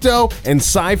starring Ecto and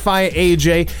Sci-Fi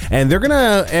AJ, and they're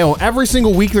gonna, every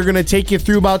single week they're gonna take you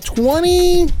through about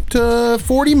 20 to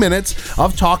 40 minutes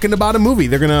of talking about a movie.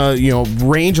 They're gonna,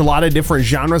 range a lot of different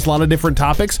genres, a lot of different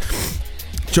topics.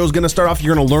 Show's going to start off,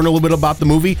 you're going to learn a little bit about the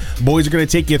movie. Boys are going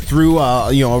to take you through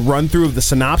a run through of the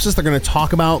synopsis. They're going to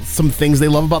talk about some things they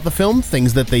love about the film,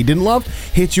 things that they didn't love,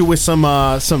 hit you with some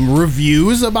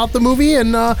reviews about the movie,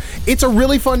 and it's a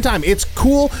really fun time. It's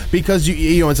cool because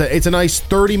it's a nice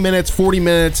 30 minutes, 40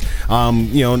 minutes.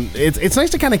 It's nice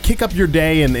to kind of kick up your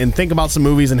day and think about some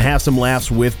movies and have some laughs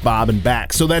with Bob and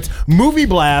Bax. So that's Movie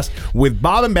Blast with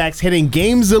Bob and Bax, hitting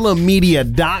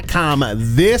GameZillaMedia.com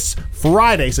this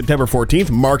Friday, September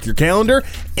 14th. Mark your calendar,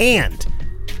 and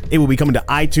it will be coming to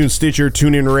iTunes, Stitcher,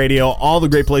 TuneIn Radio, all the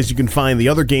great places you can find the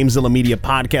other Gamezilla Media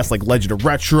podcasts like Legend of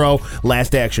Retro,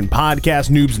 Last Action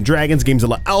Podcast, Noobs and Dragons,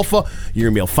 Gamezilla Alpha. You're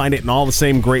going to be able to find it in all the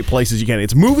same great places you can.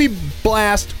 It's Movie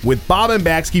Blast with Bob and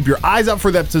Bax. Keep your eyes out for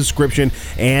that subscription,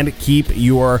 and keep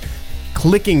your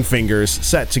clicking fingers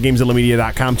set to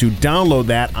GameZillaMedia.com to download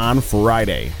that on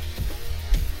Friday.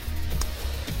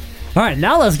 All right,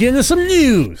 now let's get into some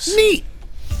news. Neat.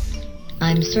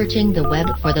 I'm searching the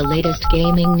web for the latest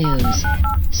gaming news.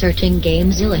 Searching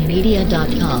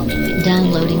GameZillaMedia.com.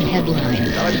 Downloading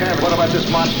headlines. Alexander, what about this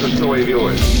monstrous new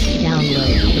viewers?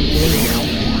 Download complete.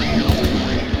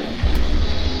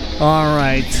 All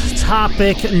right,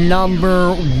 topic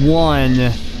number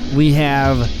 1. We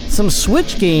have some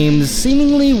Switch games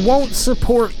seemingly won't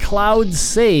support cloud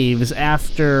saves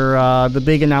after the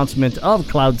big announcement of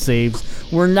cloud saves.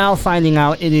 We're now finding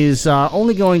out it is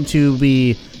only going to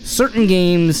be certain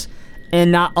games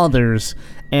and not others.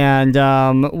 And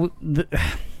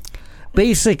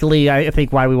basically, I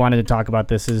think why we wanted to talk about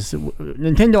this is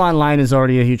Nintendo Online is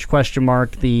already a huge question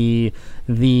mark. The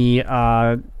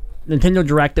Nintendo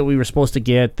Direct that we were supposed to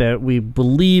get, that we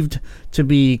believed to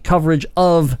be coverage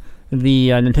of the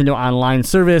Nintendo Online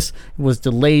service, was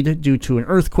delayed due to an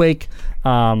earthquake,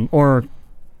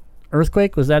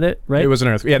 earthquake, was that it, right? It was an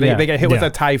earthquake. Yeah, they got hit with a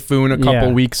typhoon a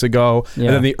couple weeks ago, and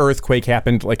then the earthquake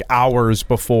happened like hours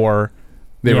before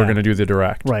they were going to do the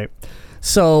Direct. Right.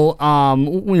 So,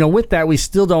 with that, we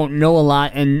still don't know a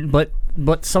lot,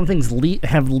 but some things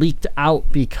have leaked out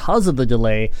because of the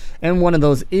delay, and one of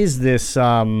those is this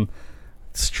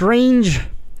strange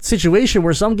situation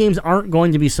where some games aren't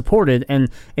going to be supported, and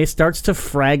it starts to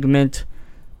fragment.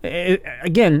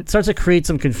 It starts to create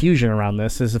some confusion around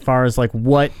this as far as like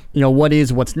what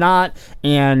is, what's not,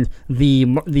 and the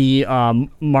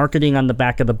marketing on the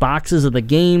back of the boxes of the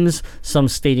games. Some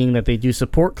stating that they do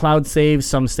support cloud saves,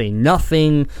 some say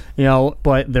nothing,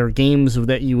 but they're games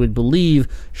that you would believe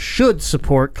should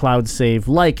support cloud save,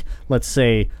 like let's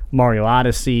say Mario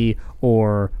Odyssey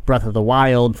or Breath of the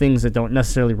Wild, things that don't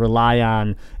necessarily rely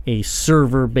on a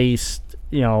server-based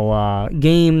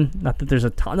game. Not that there's a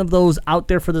ton of those out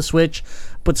there for the Switch,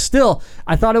 but still,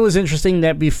 I thought it was interesting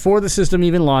that before the system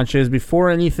even launches, before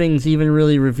anything's even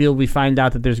really revealed, we find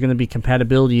out that there's going to be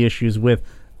compatibility issues with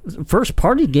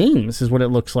first-party games, is what it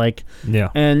looks like. Yeah.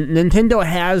 And Nintendo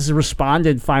has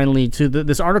responded finally to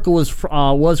this article was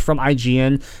from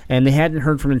IGN, and they hadn't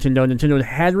heard from Nintendo. Nintendo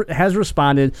has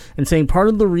responded and saying part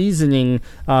of the reasoning,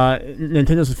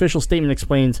 Nintendo's official statement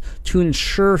explains, to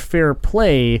ensure fair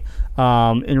play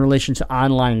in relation to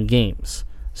online games.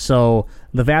 So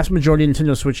the vast majority of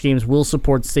Nintendo Switch games will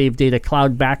support save data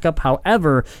cloud backup.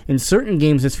 However, in certain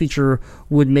games, this feature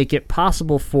would make it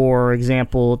possible, for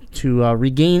example, to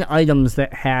regain items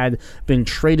that had been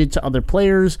traded to other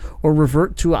players or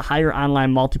revert to a higher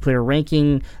online multiplayer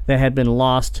ranking that had been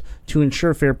lost. To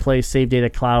ensure fair play, save data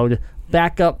cloud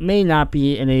backup may not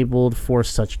be enabled for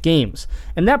such games.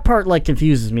 And that part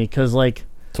confuses me because so it's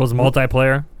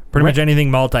multiplayer. Pretty much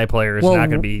anything multiplayer is not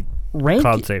going to be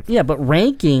cloud safe. Yeah, but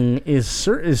ranking is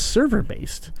server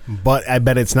based. But I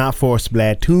bet it's not for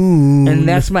Splatoon. And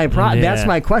that's my that's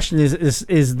my question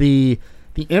is the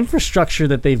infrastructure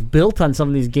that they've built on some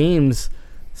of these games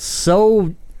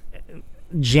so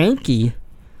janky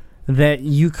that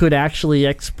you could actually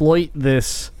exploit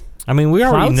this. I mean, we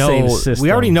already know system.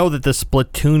 that the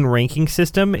Splatoon ranking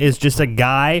system is just a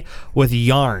guy with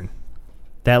yarn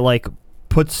that like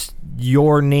puts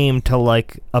your name to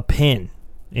like a pin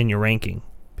in your ranking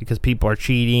because people are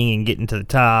cheating and getting to the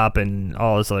top and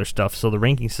all this other stuff. So the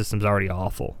ranking system's already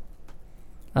awful.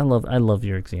 I love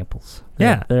your examples.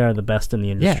 Yeah. They are the best in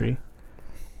the industry.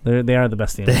 They are the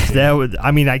best in the industry.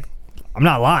 I'm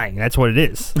not lying. That's what it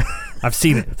is. I've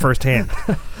seen it firsthand.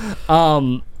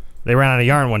 They ran out of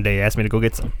yarn one day. Asked me to go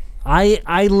get some.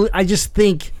 I just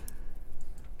think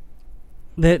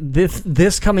that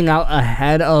this coming out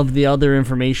ahead of the other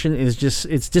information is just,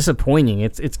 it's disappointing.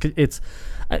 It's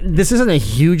this isn't a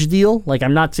huge deal. Like,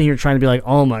 I'm not sitting here trying to be like,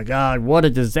 oh my god, what a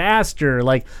disaster.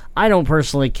 Like, I don't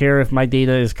personally care if my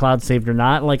data is cloud saved or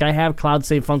not. Like, I have cloud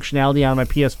save functionality on my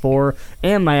PS4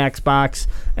 and my Xbox,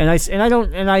 and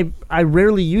I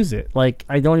rarely use it. Like,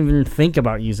 I don't even think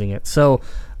about using it. So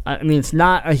I mean, it's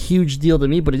not a huge deal to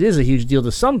me, but it is a huge deal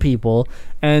to some people.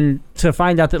 And to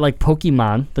find out that, like,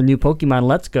 Pokemon, the new Pokemon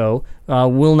Let's Go,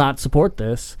 will not support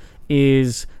this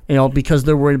is, because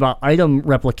they're worried about item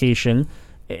replication.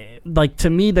 Like, to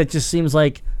me, that just seems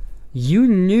like you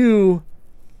knew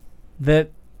that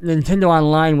Nintendo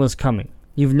Online was coming.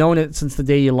 You've known it since the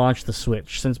day you launched the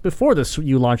Switch, since before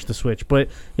you launched the Switch. But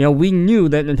we knew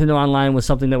that Nintendo Online was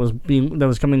something that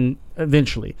was coming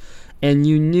eventually, and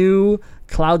you knew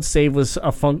Cloud Save was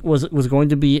going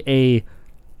to be a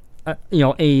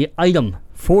item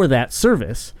for that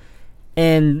service,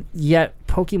 and yet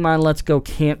Pokemon Let's Go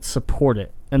can't support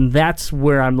it. And that's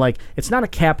where I'm like, it's not a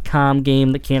Capcom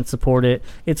game that can't support it.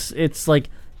 It's like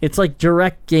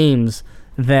direct games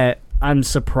that I'm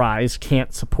surprised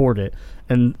can't support it.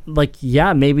 And like,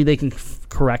 yeah, maybe they can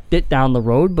correct it down the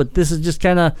road, but this is just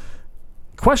kind of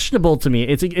questionable to me.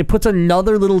 It puts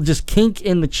another little just kink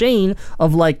in the chain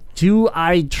of like,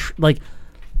 I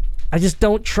just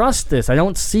don't trust this. I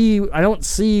don't see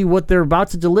what they're about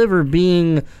to deliver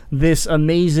being this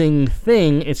amazing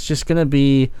thing. It's just gonna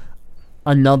be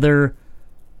another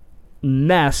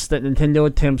mess that Nintendo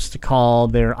attempts to call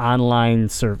their online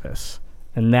service,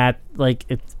 and that, like,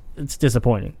 it's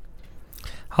disappointing.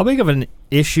 How big of an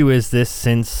issue is this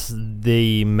since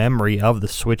the memory of the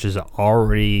Switch is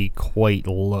already quite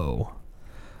low?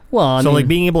 Well, like,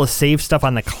 being able to save stuff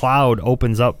on the cloud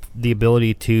opens up the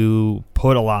ability to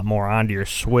put a lot more onto your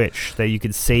Switch that you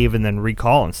could save and then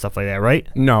recall and stuff like that, right?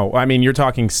 No, I mean, you're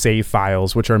talking save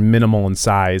files, which are minimal in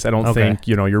size. I don't think,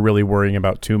 you're really worrying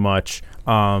about too much.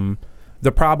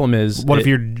 The problem is... What if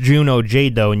you're Juno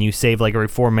Jade, though, and you save, like, every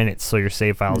 4 minutes, so your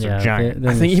save files are giant?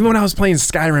 I think even when I was playing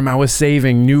Skyrim, I was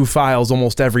saving new files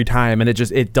almost every time, and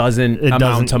it doesn't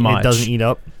amount to much. It doesn't eat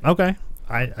up? Okay.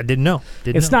 I didn't know.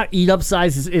 It's not eat up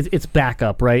size. It's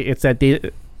backup, right? It's that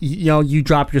data. You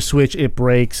drop your Switch, it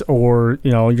breaks, or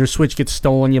your Switch gets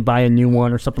stolen, you buy a new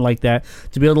one or something like that.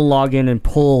 To be able to log in and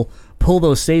pull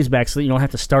those saves back so that you don't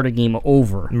have to start a game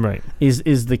over. Right.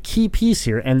 Is the key piece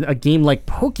here. And a game like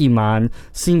Pokemon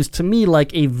seems to me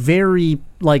like a very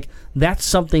that's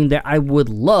something that I would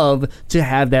love to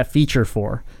have that feature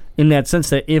for. In that sense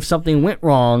that if something went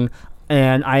wrong,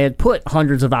 and I had put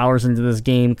hundreds of hours into this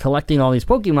game collecting all these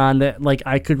Pokemon that, like,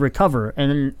 I could recover.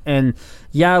 And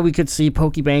yeah, we could see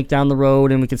Pokebank down the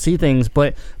road and we could see things,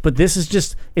 but this is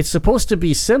just, it's supposed to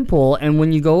be simple. And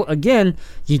when you go, again,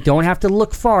 you don't have to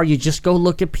look far. You just go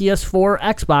look at PS4,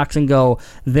 Xbox, and go,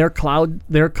 their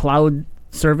cloud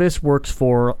service works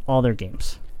for all their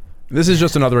games. This is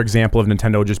just another example of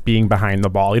Nintendo just being behind the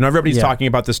ball. Everybody's talking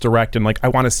about this Direct and, like, I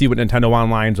want to see what Nintendo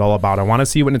Online's all about.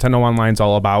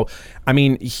 I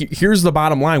mean, here's the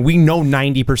bottom line. We know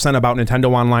 90% about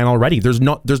Nintendo Online already. There's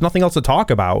nothing else to talk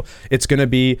about. It's going to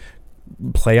be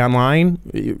play online,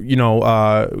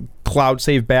 cloud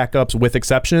save backups with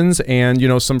exceptions,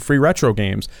 and, some free retro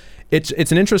games.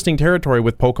 It's an interesting territory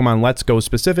with Pokemon Let's Go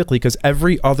specifically because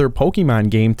every other Pokemon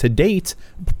game to date,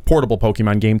 portable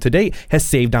Pokemon game to date, has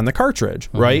saved on the cartridge,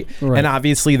 right? And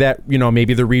obviously that,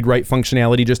 maybe the read-write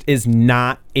functionality just is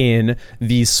not in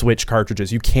these Switch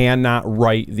cartridges. You cannot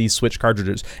write these Switch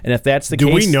cartridges. And if that's the case...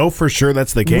 Do we know for sure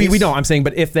that's the case? We don't. I'm saying,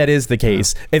 but if that is the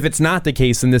case, if it's not the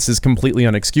case, then this is completely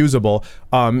unexcusable.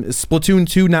 Splatoon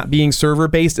 2 not being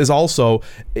server-based is also...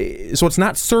 So it's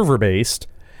not server-based.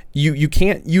 You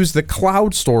can't use the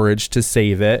cloud storage to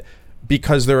save it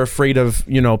because they're afraid of,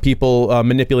 people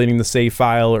manipulating the save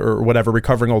file or whatever,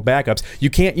 recovering old backups. You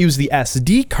can't use the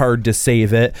SD card to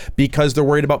save it because they're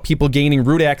worried about people gaining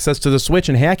root access to the Switch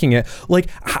and hacking it. Like,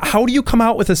 how do you come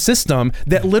out with a system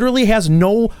that literally has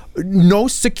no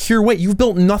secure way? You've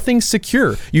built nothing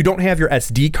secure. You don't have your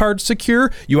SD card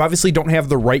secure. You obviously don't have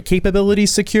the write capability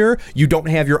secure. You don't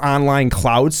have your online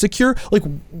cloud secure. Like,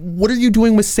 what are you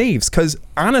doing with saves? Because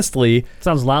honestly...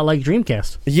 Sounds a lot like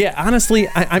Dreamcast. Yeah, honestly,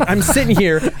 I'm sitting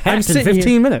here. I'm sitting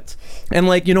 15 minutes. And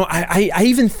like, you know, I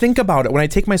even think about it when I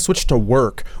take my Switch to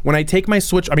work. When I take my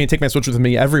Switch, I take my Switch with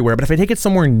me everywhere, but if I take it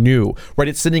somewhere new, right,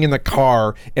 it's sitting in the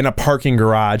car in a parking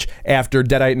garage after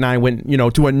Deadite and I went, you know,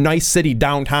 to a nice city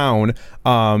downtown,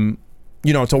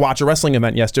 you know, to watch a wrestling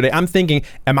event yesterday, I'm thinking,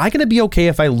 am I going to be okay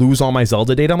if I lose all my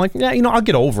Zelda data? I'm like, yeah, you know, I'll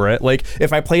get over it. Like,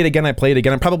 if I play it again, I play it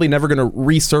again. I'm probably never going to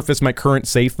resurface my current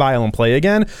save file and play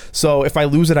again. So if I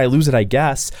lose it, I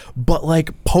guess. But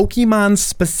like Pokemon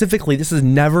specifically, this has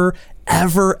never,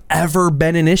 ever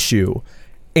been an issue.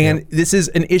 And this is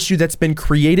an issue that's been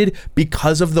created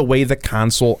because of the way the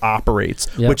console operates,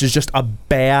 which is just a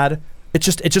bad... It's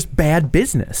just bad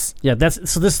business. Yeah, this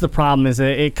is the problem, is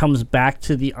that it comes back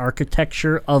to the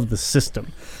architecture of the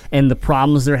system and the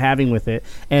problems they're having with it.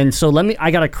 And so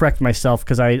I got to correct myself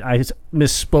because I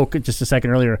misspoke just a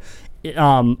second earlier.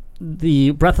 The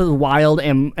Breath of the Wild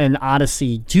and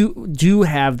Odyssey do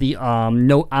have the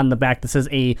note on the back that says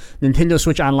a Nintendo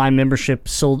Switch Online membership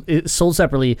sold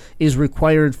separately is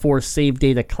required for save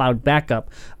data cloud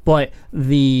backup. But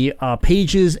the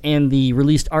pages and the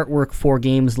released artwork for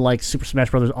games like Super Smash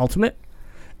Bros. Ultimate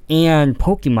and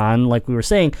Pokemon, like we were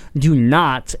saying, do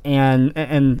not. And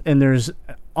there's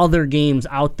other games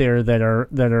out there that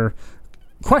are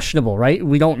questionable, right?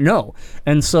 We don't know.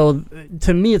 And so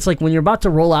to me, it's like when you're about to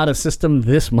roll out a system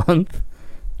this month,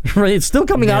 right? It's still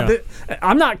coming out.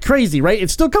 I'm not crazy, right?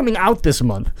 It's still coming out this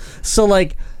month. So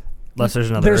like, unless there's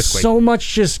another earthquake. So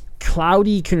much just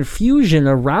cloudy confusion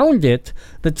around it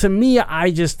that to me, I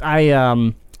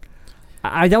don't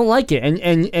like it.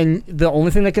 And the only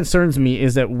thing that concerns me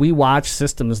is that we watch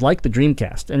systems like the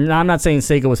Dreamcast. And I'm not saying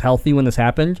Sega was healthy when this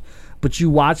happened, but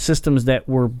you watch systems that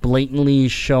were blatantly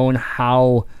shown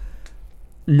how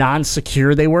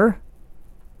non-secure they were,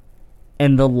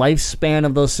 and the lifespan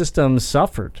of those systems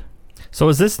suffered. So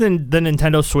is this the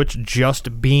Nintendo Switch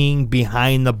just being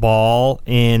behind the ball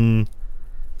in,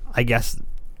 I guess,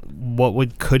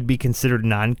 what could be considered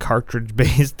non-cartridge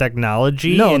based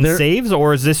technology and saves,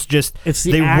 or is this just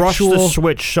they rushed the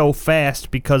Switch so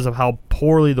fast because of how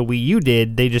poorly the Wii U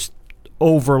did, they just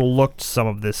overlooked some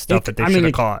of this stuff that they should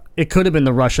have caught? It could have been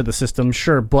the rush of the system,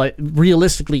 sure, but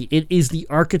realistically, it is the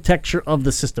architecture of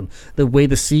the system, the way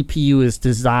the CPU is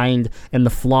designed and the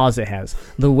flaws it has,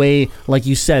 the way, like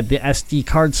you said, the SD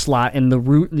card slot and the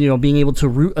root, you know, being able to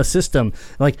root a system,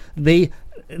 like they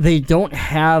don't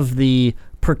have the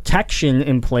protection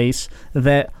in place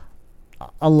that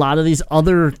a lot of these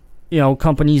other, you know,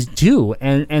 companies do,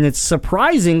 and it's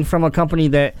surprising from a company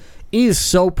that is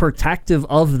so protective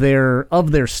of their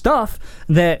stuff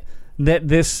that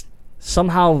this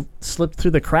somehow slipped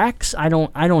through the cracks. I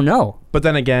don't know. But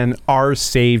then again, our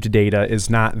saved data is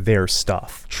not their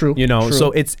stuff. True. You know, true.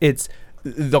 So it's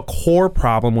the core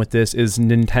problem with this is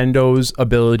Nintendo's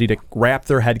ability to wrap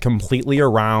their head completely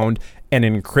around an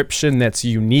encryption that's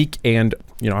unique and,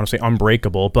 you know, I don't say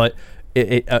unbreakable, but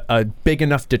a big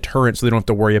enough deterrent so they don't have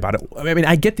to worry about it. I mean,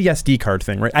 I get the SD card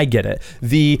thing, right? I get it.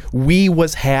 The Wii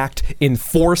was hacked in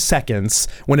 4 seconds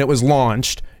when it was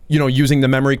launched, you know, using the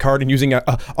memory card and using a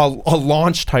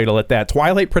launch title at that.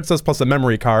 Twilight Princess plus a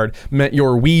memory card meant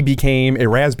your Wii became a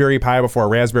Raspberry Pi before a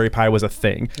Raspberry Pi was a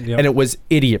thing. Yep. And it was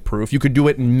idiot-proof. You could do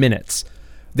it in minutes.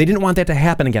 They didn't want that to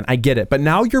happen again. I get it. But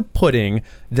now you're putting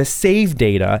the save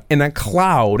data in a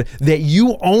cloud that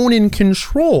you own and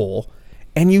control,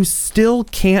 and you still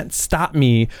can't stop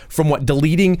me from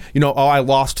deleting, you know, I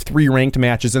lost 3 ranked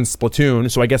matches in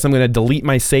Splatoon, so I guess I'm going to delete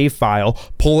my save file,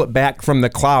 pull it back from the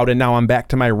cloud, and now I'm back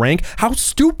to my rank. How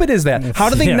stupid is that? How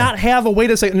do they not have a way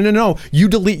to say, no, you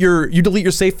delete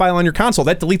your save file on your console,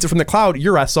 that deletes it from the cloud,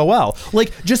 you're SOL.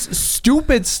 Like, just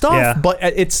stupid stuff, but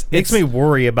it makes me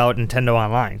worry about Nintendo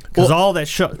Online. Because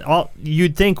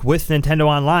you'd think with Nintendo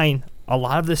Online, a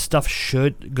lot of this stuff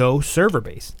should go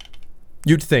server-based.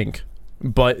 You'd think.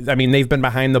 But I mean, they've been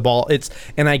behind the ball.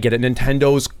 And I get it.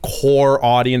 Nintendo's core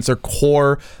audience, their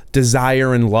core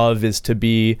desire and love is to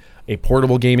be a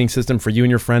portable gaming system for you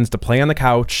and your friends to play on the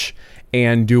couch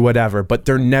and do whatever. But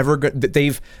they're never good.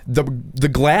 The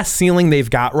glass ceiling they've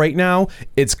got right now,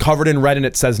 it's covered in red and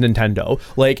it says Nintendo.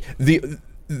 Like the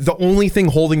only thing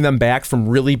holding them back from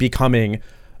really becoming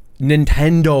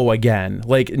Nintendo again,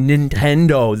 like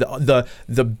Nintendo,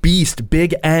 the beast,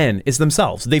 big N, is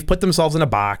themselves. They've put themselves in a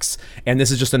box, and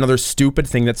this is just another stupid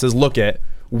thing that says, look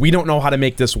we don't know how to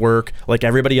make this work like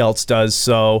everybody else does,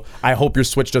 so I hope your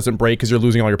Switch doesn't break because you're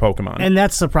losing all your Pokemon. And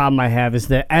that's the problem I have, is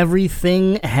that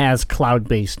everything has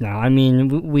cloud-based now. I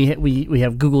mean, we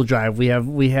have Google Drive, we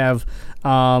have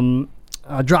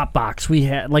Dropbox. We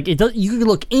had like it. You can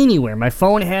look anywhere. My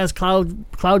phone has cloud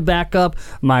backup.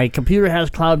 My computer has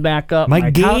cloud backup. My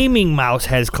gaming mouse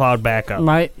has cloud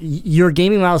backup. Your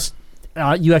gaming mouse.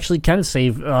 You actually can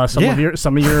save some of your.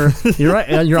 You're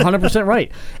right. You're 100% right.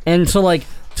 And so, like,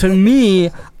 to me,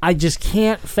 I just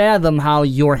can't fathom how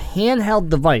your handheld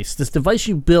device, this device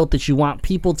you built that you want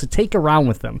people to take around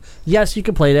with them. Yes, you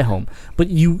can play it at home, but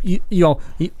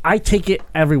I take it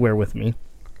everywhere with me.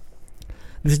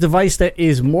 This device that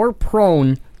is more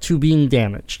prone to being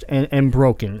damaged and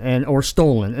broken or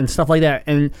stolen and stuff like that,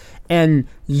 and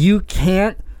you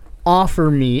can't offer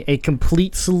me a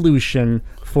complete solution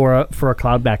for a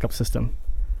cloud backup system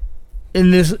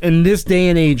in this day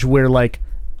and age where like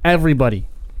everybody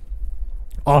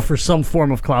offers some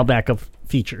form of cloud backup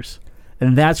features.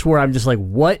 And that's where I'm just like,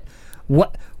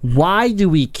 why do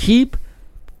we keep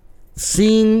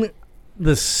seeing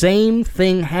the same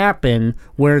thing happen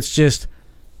where it's just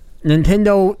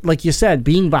Nintendo, like you said,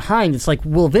 being behind? It's like,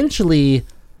 well, eventually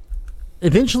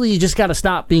you just got to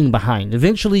stop being behind.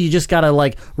 Eventually you just got to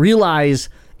like realize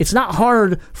it's not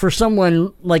hard for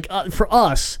someone like for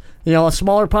us, a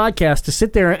smaller podcast, to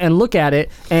sit there and look at it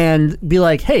and be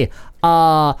like, hey,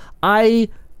 I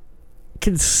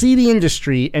can see the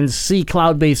industry and see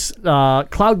cloud-based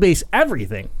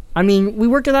everything. I mean, we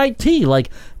work at IT. Like,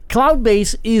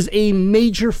 cloud-based is a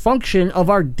major function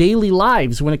of our daily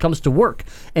lives when it comes to work,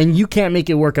 and you can't make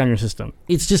it work on your system.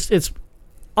 It's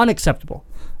unacceptable.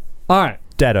 All right,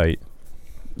 Deadite.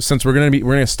 Since we're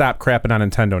gonna stop crapping on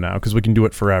Nintendo now because we can do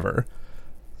it forever.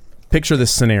 Picture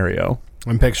this scenario.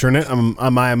 I'm picturing it.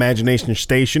 My imagination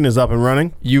station is up and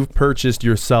running. You've purchased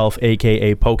yourself,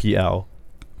 aka Poké-L,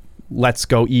 Let's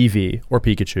Go Eevee or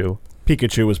Pikachu.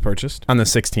 Pikachu was purchased on the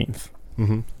 16th.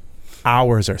 Mm-hmm.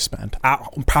 Hours are spent.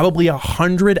 Probably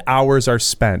 100 hours are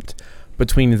spent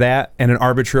between that and an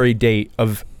arbitrary date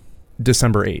of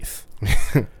December 8th.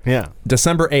 Yeah.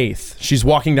 December 8th, she's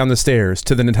walking down the stairs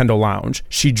to the Nintendo Lounge.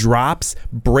 She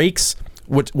breaks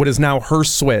what is now her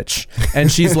Switch,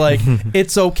 and she's like,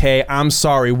 it's okay, I'm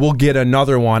sorry, we'll get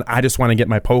another one. I just want to get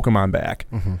my Pokemon back.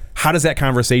 Mm-hmm. How does that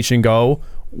conversation go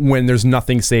when there's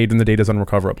nothing saved and the data's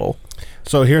unrecoverable?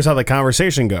 So here's how the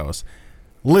conversation goes.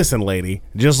 Listen, lady,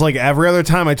 just like every other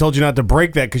time I told you not to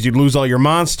break that because you'd lose all your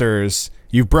monsters,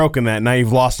 you've broken that. Now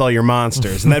you've lost all your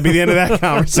monsters. And that'd be the end of that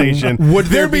conversation. Would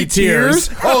there be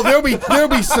tears? Oh, there'll be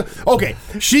okay.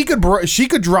 She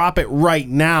could drop it right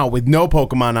now with no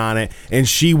Pokemon on it, and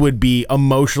she would be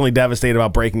emotionally devastated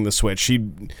about breaking the Switch.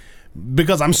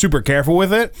 Because I'm super careful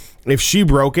with it. If she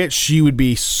broke it, she would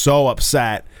be so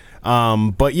upset.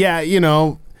 But yeah,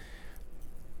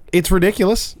 it's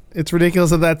ridiculous. It's ridiculous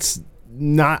that that's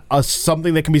not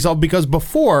something that can be solved, because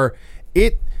before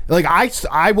it, like,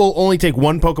 I will only take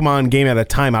one Pokemon game at a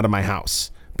time out of my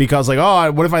house, because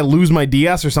like, what if I lose my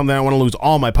DS or something? I want to lose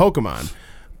all my Pokemon.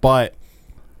 But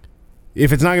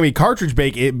if it's not going to be cartridge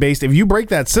based, if you break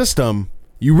that system,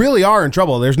 you really are in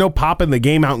trouble. There's no popping the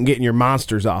game out and getting your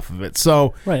monsters off of it.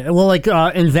 So right, well, like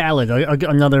Invalid,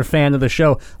 another fan of the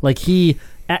show, like he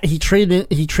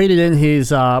traded in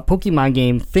his Pokemon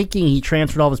game, thinking he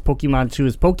transferred all of his Pokemon to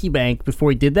his Pokebank. Before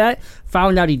he did that,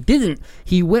 found out he didn't.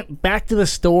 He went back to the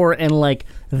store and like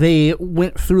they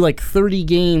went through like 30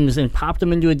 games and popped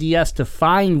them into a DS to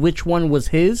find which one was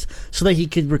his, so that he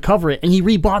could recover it. And he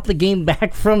rebought the game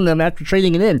back from them after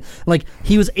trading it in. Like,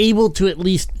 he was able to at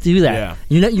least do that.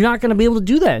 Yeah. You're not going to be able to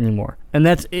do that anymore. And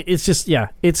it's just, yeah,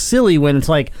 it's silly when it's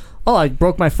like, oh, I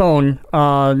broke my phone.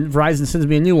 Verizon sends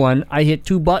me a new one. I hit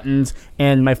 2 buttons,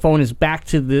 and my phone is back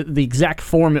to the exact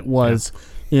form it was,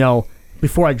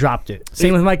 before I dropped it.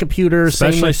 Same with my computer.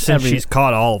 Especially same with since she's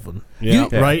caught all of them. Yeah.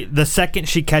 Right? The second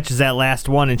she catches that last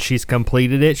one and she's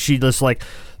completed it, she just like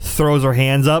throws her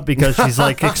hands up because she's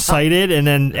like excited, and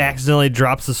then accidentally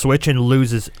drops the Switch and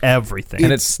loses everything.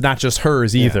 And it's not just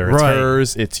hers either. Yeah. It's Right.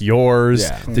 hers. It's yours.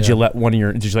 Yeah. Did you let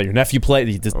your nephew play?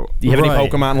 Do you have any Right.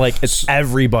 Pokemon? Like, it's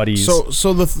everybody's.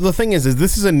 So the thing is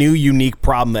this is a new unique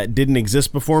problem that didn't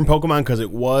exist before in Pokemon, because it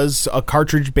was a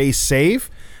cartridge based save.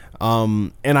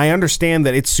 And I understand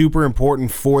that it's super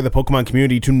important for the Pokemon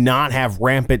community to not have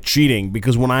rampant cheating,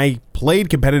 because when I played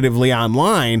competitively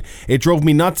online, it drove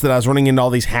me nuts that I was running into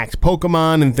all these hacked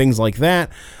Pokemon and things like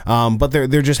that. But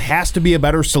there just has to be a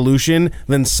better solution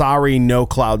than no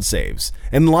cloud saves,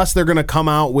 unless they're going to come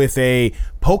out with a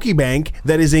Pokebank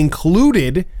that is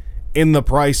included in the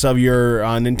price of your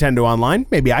Nintendo Online.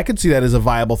 Maybe I could see that as a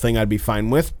viable thing I'd be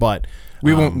fine with, but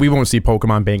we won't see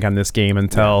Pokemon Bank on this game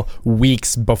until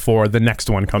weeks before the next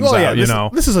one comes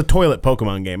out. This is a toilet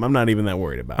Pokemon game. I'm not even that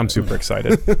worried about. I'm super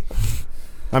excited.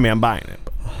 I mean, I'm buying it.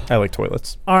 I like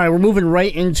toilets. All right, we're moving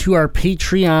right into our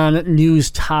Patreon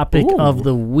news topic of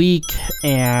the week,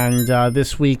 and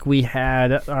this week we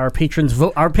had our patrons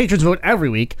vote. Our patrons vote every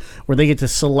week, where they get to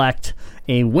select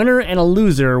a winner and a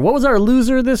loser. What was our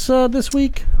loser this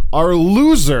week? Our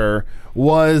loser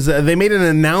was they made an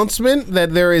announcement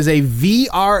that there is a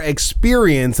VR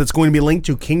experience that's going to be linked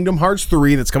to Kingdom Hearts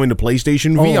 3 that's coming to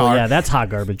PlayStation VR. Oh, yeah, that's hot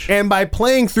garbage. And by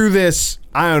playing through this,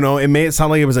 I don't know, it made it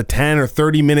sound like it was a 10 or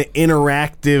 30-minute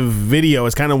interactive video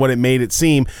is kind of what it made it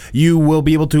seem. You will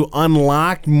be able to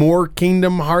unlock more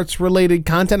Kingdom Hearts-related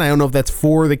content. I don't know if that's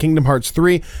for the Kingdom Hearts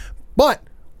 3, but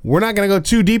we're not going to go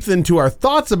too deep into our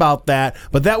thoughts about that,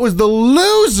 but that was the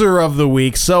loser of the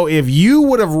week. So if you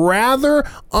would have rather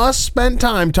us spend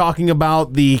time talking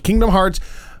about the Kingdom Hearts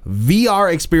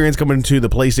VR experience coming to the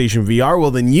PlayStation VR,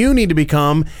 well, then you need to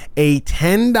become a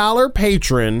 $10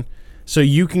 patron so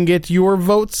you can get your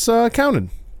votes counted.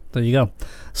 There you go.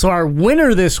 So our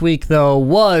winner this week, though,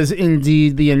 was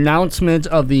indeed the announcement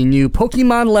of the new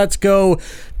Pokemon Let's Go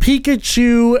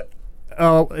Pikachu.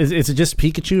 Is it just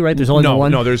Pikachu, right? There's only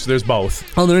one? No, there's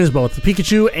both. Oh, there is both. The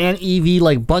Pikachu and Eevee,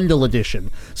 like, bundle edition.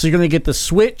 So you're going to get the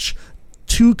Switch,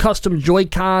 2 custom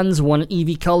Joy-Cons, 1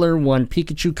 Eevee color, 1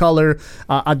 Pikachu color,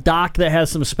 a dock that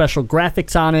has some special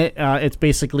graphics on it. It's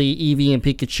basically Eevee and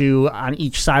Pikachu on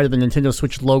each side of the Nintendo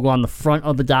Switch logo on the front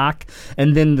of the dock.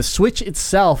 And then the Switch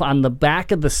itself on the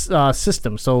back of the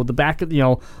system. So the back of,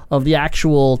 of the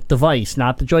actual device,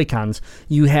 not the Joy-Cons.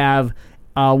 You have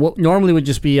what normally would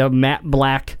just be a matte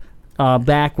black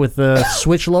back with the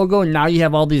Switch logo, and now you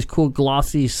have all these cool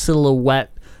glossy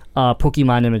silhouette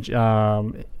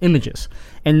Pokemon images,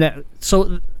 and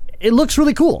so it looks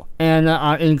really cool, and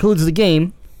it includes the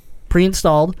game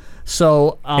pre-installed.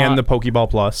 So and the Pokeball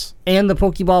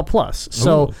Plus.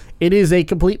 So it is a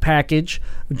complete package.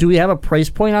 Do we have a price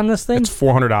point on this thing? It's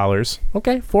 $400.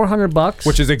 Okay, $400,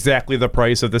 which is exactly the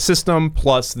price of the system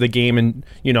plus the game, and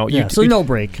so no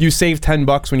break. You save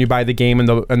 $10 when you buy the game and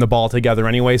the ball together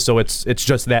anyway. So it's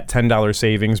just that $10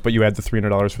 savings, but you add the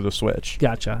 $300 for the Switch.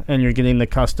 Gotcha. And you're getting the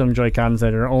custom Joy-Cons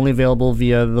that are only available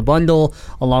via the bundle,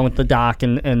 along with the dock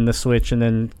and the Switch, and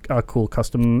then a cool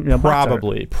custom.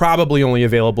 Probably only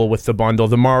available with the bundle.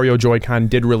 The Mario Joy-Con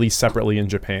did release separately in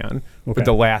Japan with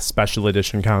the last special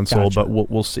edition console, but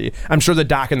we'll see. I'm sure the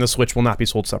dock and the Switch will not be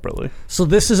sold separately. So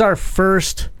this is our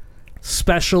first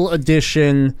special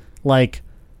edition, like,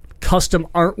 custom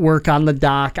artwork on the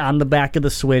dock, on the back of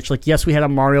the Switch. Like, yes, we had a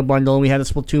Mario bundle and we had a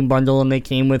Splatoon bundle, and they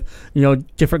came with,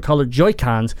 different colored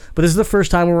Joy-Cons, but this is the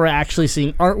first time where we're actually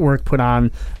seeing artwork put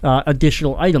on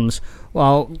additional items.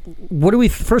 Well,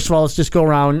 first of all, let's just go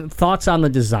around. Thoughts on the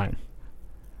design?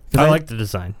 I like the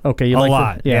design. Okay, you like a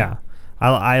lot. Yeah.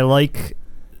 I like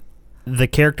the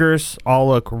characters all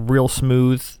look real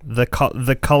smooth.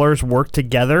 The colors work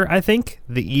together, I think.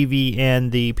 The Eevee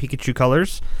and the Pikachu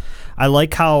colors. I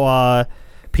like how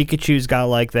Pikachu's got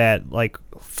like that like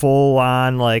full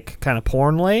on like kind of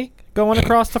porn lay going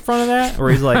across the front of that,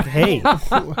 where he's like, "Hey,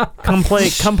 come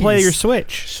play your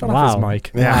Switch." Shut up, his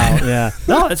mic. Yeah.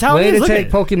 No, that's how Way it is. to take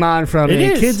Pokemon from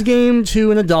a kid's game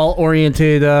to an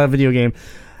adult-oriented video game.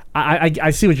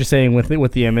 I see what you're saying with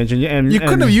the image, and you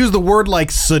couldn't have used the word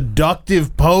like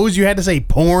seductive pose. You had to say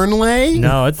porn lay.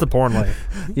 No, it's the porn lay.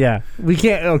 Yeah, we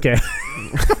can't. Okay.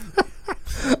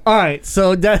 All right,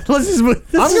 so let's just move.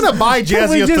 I'm gonna buy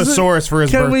Jazzy a thesaurus for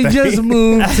his birthday. Can we just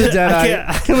move to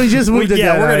Deadeye? Can we just move to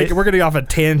Deadeye? We're gonna go off a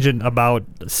tangent about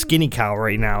Skinny Cow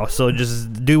right now. So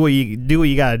just do what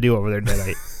you gotta do over there,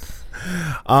 Deadeye.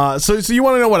 So you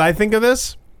want to know what I think of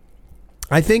this?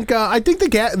 I think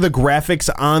the graphics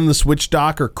on the Switch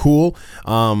dock are cool,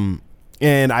 and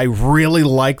I really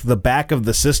like the back of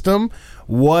the system.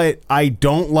 What I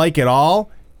don't like at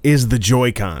all is the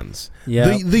Joy-Cons.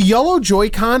 Yeah. The yellow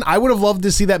Joy-Con, I would have loved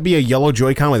to see that be a yellow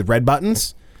Joy-Con with red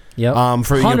buttons. Yep.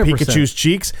 For Pikachu's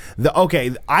cheeks.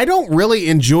 I don't really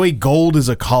enjoy gold as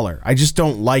a color. I just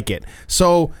don't like it.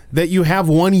 So that you have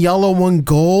one yellow, one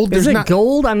gold. Is it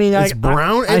gold? I mean, it's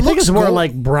brown. I think it's more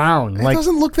like brown. It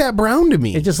doesn't look that brown to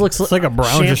me. It just looks like a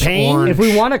brown champagne. Orange. If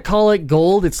we want to call it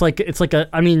gold, it's like a.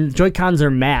 I mean, Joy-Cons are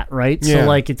matte, right? Yeah. So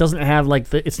like it doesn't have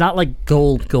like it's not like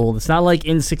gold. It's not like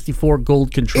N64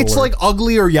 gold controller. It's like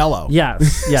ugly or yellow.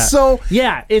 Yes. Yeah. So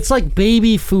yeah, it's like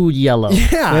baby food yellow.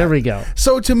 Yeah. There we go.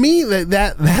 So to me,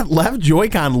 that left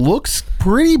Joy-Con looks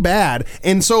pretty bad,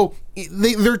 and so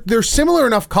they're similar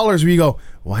enough colors where you go,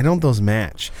 why don't those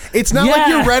match? It's not like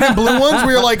your red and blue ones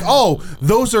where you're like, oh,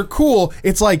 those are cool.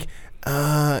 It's like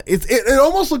It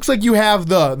almost looks like you have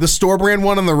the store brand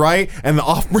one on the right and the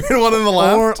off brand one on the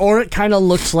left. Or it kind of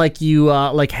looks like you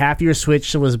like half your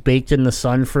Switch was baked in the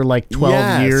sun for like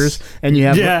 12 years, and you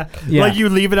have like you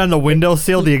leave it on the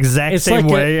windowsill the exact same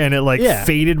like way, and it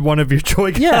faded one of your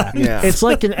Joy-Cons. Yeah, it's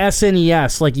like an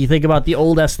SNES. Like you think about the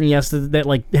old SNES that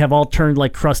like have all turned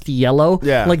like crusty yellow.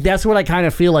 Yeah, like that's what I kind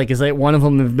of feel like is that one of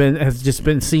them has just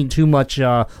been seeing too much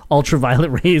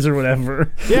ultraviolet rays or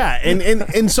whatever. Yeah,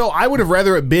 and so I would have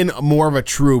rather it been more of a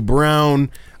true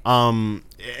brown.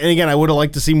 And again, I would have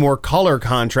liked to see more color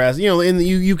contrast. You know, and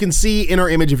you can see in our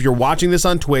image, if you're watching this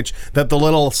on Twitch, that the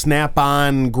little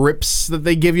snap-on grips that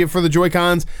they give you for the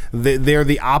Joy-Cons, they're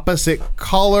the opposite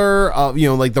color. You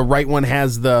know, like the right one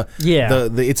has the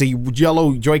it's a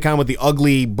yellow Joy-Con with the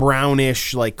ugly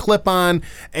brownish like clip-on,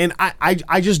 and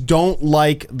I just don't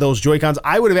like those Joy-Cons.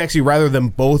 I would have actually rather them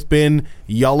both been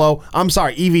yellow. I'm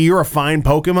sorry, Eevee, you're a fine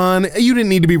Pokemon. You didn't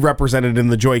need to be represented in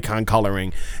the Joy-Con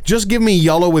coloring. Just give me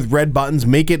yellow with red buttons.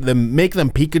 Make them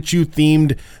Pikachu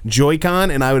themed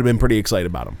Joy-Con, and I would have been pretty excited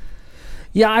about them.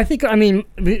 Yeah, I mean,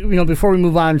 you know, before we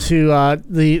move on to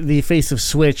the face of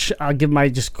Switch, I'll give my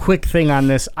just quick thing on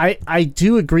this. I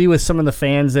do agree with some of the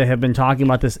fans that have been talking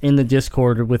about this in the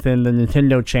Discord within the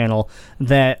Nintendo channel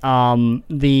that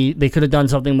they could have done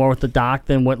something more with the dock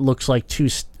than what looks like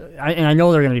and I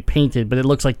know they're going to be painted, but it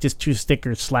looks like just 2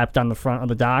 stickers slapped on the front of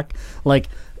the dock. Like,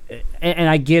 and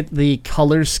I get the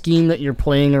color scheme that you're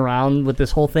playing around with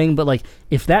this whole thing, but like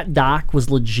if that dock was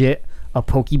legit a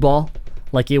Pokeball,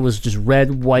 like it was just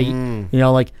red, white, you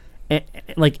know, like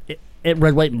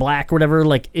red, white, and black or whatever.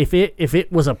 Like if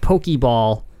it was a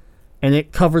Pokeball and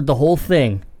it covered the whole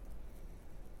thing,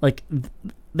 like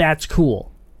that's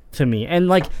cool to me. And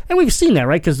we've seen that,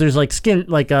 right? Because there's like skin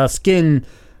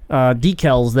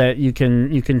decals that you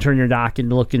can turn your dock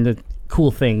and look into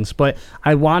cool things, but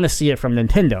I want to see it from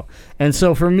Nintendo. And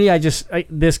so for me,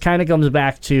 this kind of comes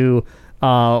back to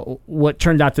what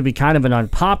turned out to be kind of an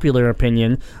unpopular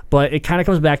opinion, but it kind of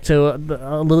comes back to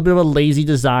a little bit of a lazy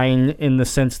design in the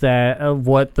sense that of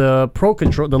what the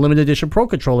limited edition Pro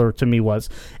Controller to me was.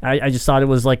 I just thought it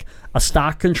was like a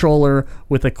stock controller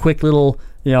with a quick little,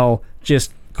 you know,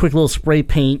 just quick little spray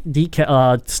paint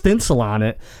stencil on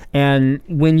it. And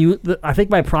I think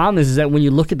my problem is that when you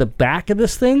look at the back of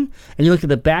this thing and you look at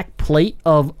the back plate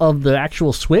of the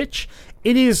actual Switch,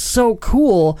 it is so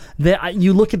cool that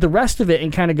you look at the rest of it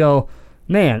and kind of go,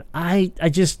 man, I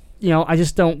just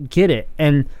don't get it.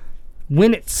 And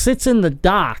when it sits in the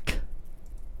dock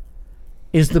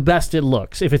is the best it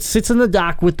looks. If it sits in the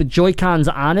dock with the Joy-Cons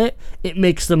on it, it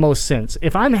makes the most sense.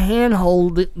 If I'm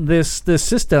handhold this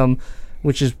system,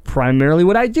 which is primarily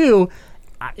what I do,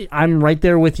 I'm right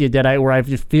there with you, Deadeye, where I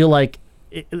just feel like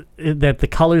that the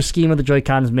color scheme of the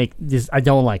Joy-Cons I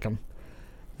don't like them.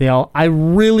 You know, I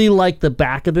really like the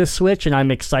back of this Switch, and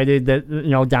I'm excited that, you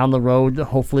know, down the road,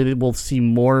 hopefully we'll see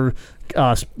more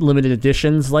limited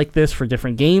editions like this for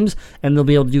different games, and they'll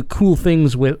be able to do cool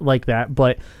things with like that.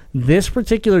 But this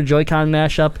particular Joy-Con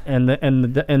mashup and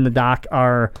the dock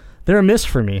they're a miss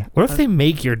for me. What if they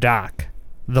make your dock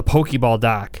the Pokeball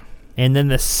dock? And then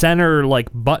the center like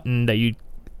button that you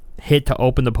hit to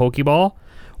open the Pokeball,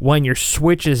 when your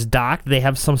Switch is docked, they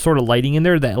have some sort of lighting in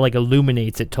there that like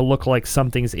illuminates it to look like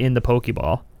something's in the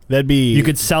Pokeball. You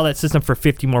could sell that system for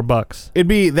 $50 more.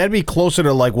 That'd be closer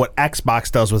to like what Xbox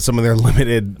does with some of their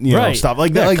limited stuff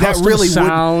like that. Like that really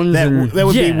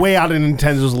would be way out of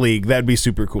Nintendo's league. That'd be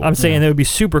super cool. I'm saying that would be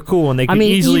super cool, and they could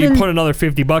easily put another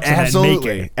 $50 in that and make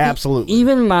it. Absolutely.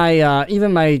 Even my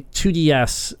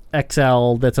 2DS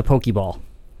XL that's a Pokeball.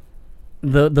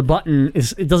 The button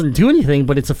it doesn't do anything,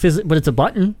 but it's a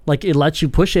button. Like it lets you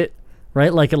push it.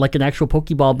 Right, like an actual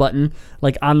Pokeball button,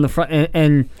 like on the front,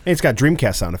 and it's got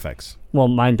Dreamcast sound effects. Well,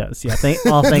 mine does. Yeah,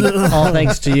 all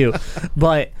thanks to you.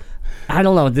 But I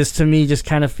don't know. This to me just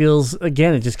kind of feels.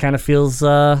 Again, it just kind of feels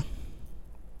half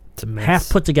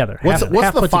put together. What's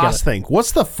the FOSS thing?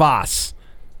 What's the FOSS?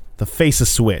 The face of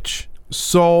Switch.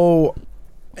 So,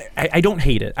 I don't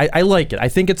hate it. I like it. I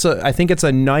think it's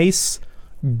a nice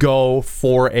go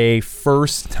for a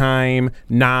first time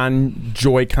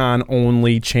non-Joy-Con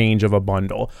only change of a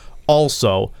bundle.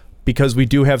 Also, because we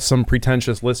do have some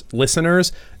pretentious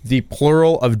listeners, the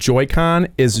plural of Joy-Con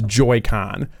is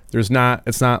Joy-Con. It's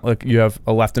not like you have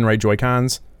a left and right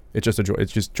Joy-Cons. It's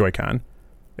just Joy-Con.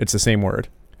 It's the same word.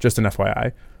 Just an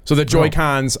FYI. So the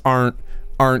Joy-Cons aren't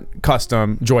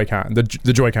custom Joy-Con.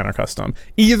 The Joy-Con are custom.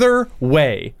 Either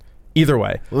way.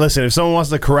 Listen, if someone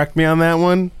wants to correct me on that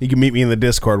one, you can meet me in the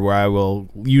Discord where I will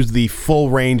use the full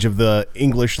range of the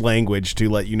English language to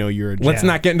let you know you're a Let's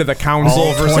not get into the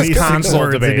console versus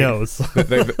console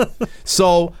debate.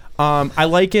 So, I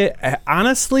like it.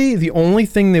 Honestly, the only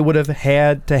thing they would have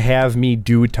had to have me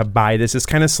do to buy this is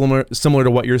kind of similar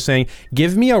to what you're saying.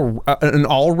 Give me an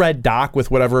all red dock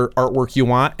with whatever artwork you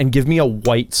want, and give me a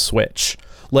white Switch.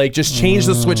 Like, just change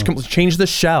the Switch, change the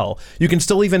shell. You can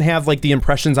still even have, like, the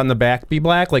impressions on the back be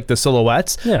black, like the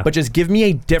silhouettes. Yeah. But just give me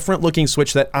a different looking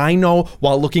Switch that I know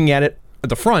while looking at it at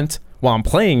the front, while I'm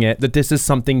playing it, that this is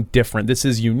something different. This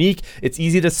is unique. It's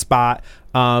easy to spot.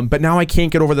 But now I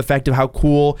can't get over the fact of how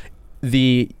cool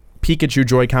the Pikachu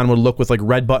Joy-Con would look with like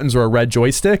red buttons or a red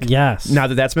joystick. Yes. Now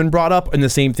that that's been brought up, and the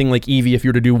same thing like Eevee, if you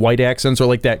were to do white accents or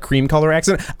like that cream color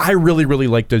accent, I really, really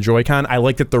like the Joy-Con. I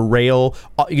like that the rail,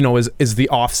 is the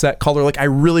offset color. Like, I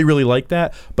really, really like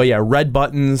that. But yeah, red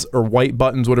buttons or white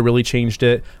buttons would have really changed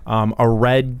it. A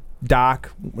red dock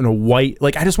and a white,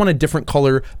 like, I just want a different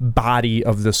color body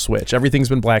of the Switch. Everything's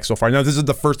been black so far. Now this is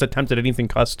the first attempt at anything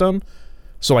custom,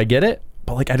 so I get it.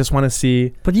 But like, I just want to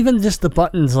see. But even just the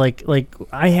buttons, like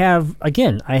I have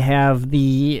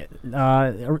the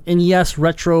NES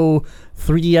Retro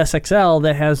 3DS XL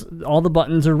that has all the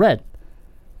buttons are red.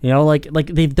 Like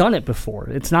they've done it before.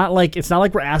 It's not like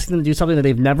we're asking them to do something that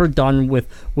they've never done with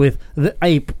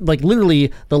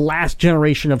literally the last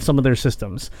generation of some of their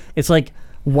systems. It's like,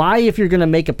 why, if you're gonna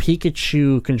make a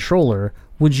Pikachu controller,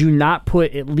 would you not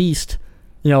put at least,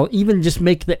 even just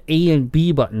make the A and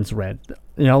B buttons red?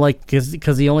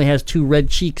 Because he only has 2 red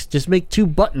cheeks, just make 2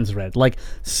 buttons red. Like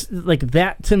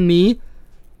that to me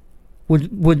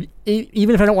would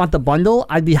even if I don't want the bundle,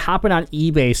 I'd be hopping on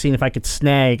eBay seeing if I could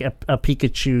snag a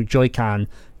Pikachu Joy-Con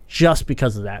just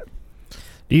because of that.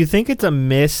 Do you think it's a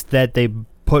miss that they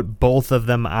put both of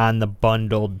them on the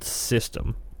bundled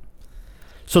system?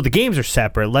 So the games are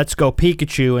separate. Let's Go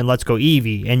Pikachu and Let's Go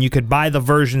Eevee, and you could buy the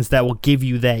versions that will give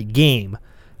you that game.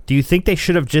 Do you think they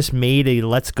should have just made a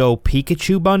Let's Go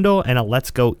Pikachu bundle and a Let's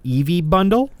Go Eevee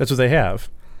bundle? That's what they have.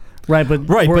 Right, but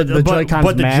the Joy-Cons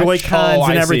but the Joy-Cons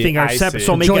and everything are separate.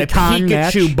 So make a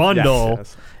Pikachu bundle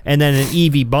and then an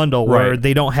Eevee bundle where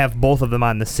they don't have both of them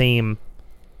on the same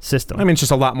system. I mean, it's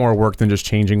just a lot more work than just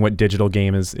changing what digital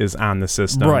game is on the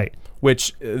system. Right.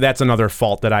 Which, that's another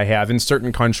fault that I have. In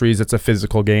certain countries, it's a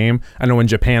physical game. I know in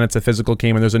Japan, it's a physical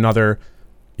game, and there's another,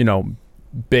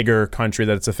 bigger country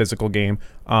that it's a physical game,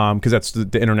 because that's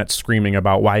the internet screaming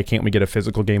about why can't we get a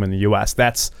physical game in the U.S.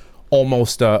 That's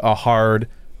almost a hard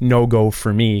no-go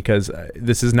for me, because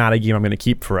this is not a game I'm going to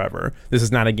keep forever. This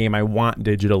is not a game I want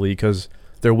digitally, because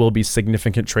there will be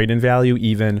significant trade-in value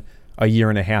even a year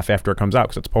and a half after it comes out,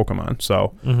 because it's Pokemon.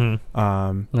 So,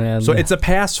 so it's a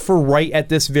pass for right at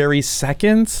this very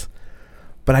second.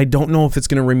 But I don't know if it's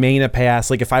going to remain a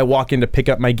pass. Like, if I walk in to pick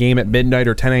up my game at midnight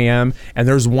or 10 a.m. and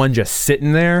there's one just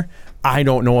sitting there, I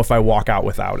don't know if I walk out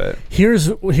without it. Here's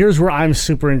where I'm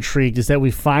super intrigued, is that we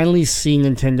finally see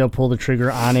Nintendo pull the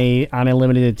trigger on a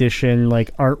limited edition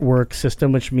like artwork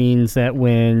system, which means that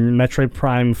when Metroid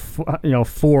Prime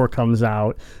 4 comes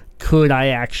out, could I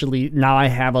actually, now I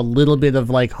have a little bit of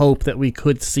like hope that we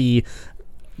could see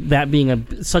that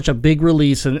being such a big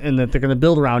release and that they're going to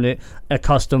build around it a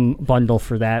custom bundle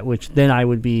for that, which then I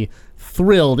would be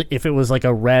thrilled if it was like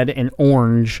a red and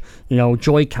orange,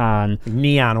 Joy-Con.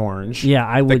 Neon orange. Yeah,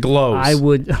 I would. That glows. I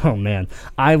would, oh man.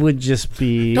 I would just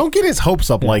be... Don't get his hopes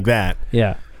up like that.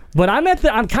 Yeah. But I'm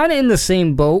kind of in the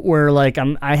same boat where like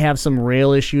I have some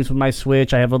rail issues with my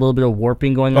Switch. I have a little bit of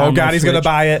warping going on. Oh God, he's gonna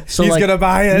buy it. So he's gonna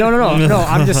buy it. No.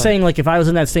 I'm just saying, like, if I was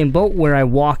in that same boat where I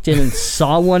walked in and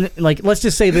saw one, like, let's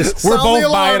just say this: we're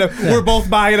both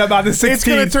buying them on the 16th. It's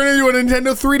gonna turn into a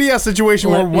Nintendo 3DS situation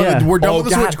where we're done with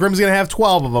the Switch. Grim's gonna have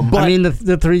 12 of them. But, I mean, the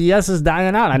 3DS is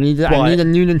dying out. I need a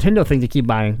new Nintendo thing to keep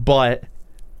buying. But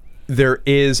there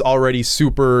is already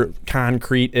super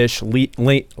concrete-ish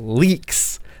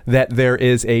leaks that there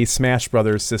is a Smash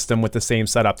Brothers system with the same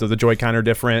setup. So the Joy-Con are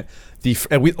different.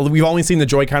 We've only seen the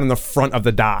Joy-Con in the front of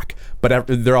the dock, but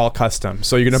they're all custom.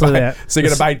 So you're gonna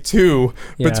buy 2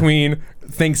 between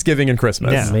Thanksgiving and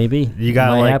Christmas. Yeah, maybe you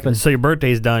got so your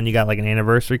birthday's done. You got like an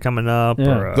anniversary coming up.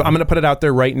 Yeah. Or so I'm gonna put it out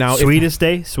there right now. Sweetest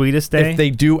day. If they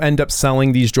do end up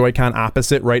selling these Joy-Con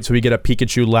opposite, right? So we get a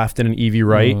Pikachu left and an Eevee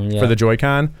right for the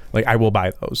Joy-Con. Like, I will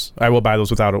buy those. I will buy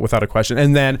those without a question.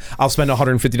 And then I'll spend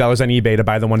 $150 on eBay to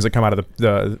buy the ones that come out of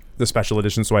the special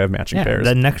edition, so I have matching pairs.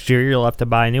 Then next year you'll have to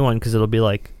buy a new one because it'll be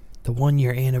like the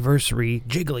 1-year anniversary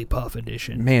Jigglypuff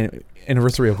edition. Man,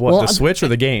 anniversary of what? The Switch or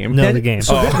the game? No, the game.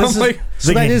 So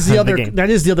that is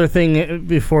the other thing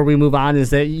before we move on, is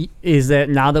that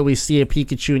now that we see a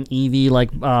Pikachu and Eevee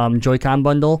like Joy-Con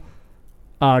bundle,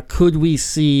 could we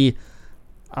see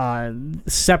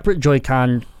separate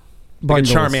Joy-Con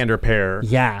bundles. Like a Charmander pair.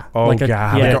 Yeah. Oh, like a,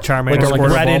 God. Yeah. Like a Charmander Like a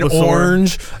Squirtle red and Bulbasaur.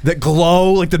 orange that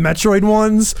glow like the Metroid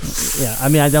ones. Yeah. I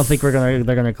mean, I don't think they're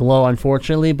gonna glow,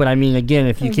 unfortunately. But I mean, again,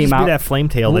 if you Just came be out, that flame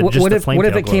tail. That what just the if flame what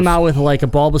if tail it came glows. out with like a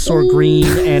Bulbasaur green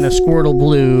and a Squirtle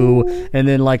blue, and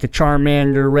then like a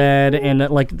Charmander red, and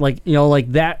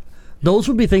like that? Those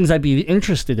would be things I'd be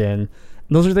interested in.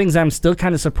 Those are things I'm still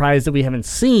kind of surprised that we haven't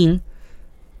seen.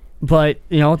 But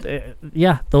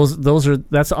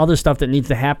that's other stuff that needs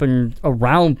to happen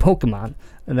around Pokemon,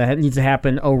 and that needs to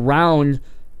happen around.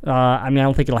 I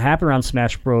don't think it'll happen around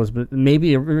Smash Bros, but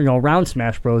maybe around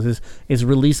Smash Bros is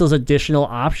release those additional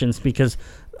options because,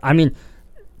 I mean,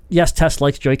 yes, Tess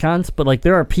likes Joy-Cons, but like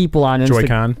there are people on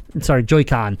Joy-Con.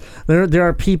 Joy-Con. There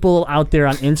are people out there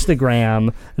on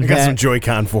Instagram. I got some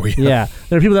Joy-Con for you. Yeah,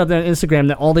 there are people out there on Instagram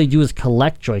that all they do is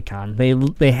collect Joy-Con.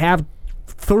 They have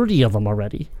 30 of them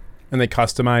already. And they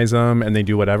customize them and they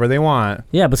do whatever they want.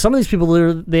 Yeah, but some of these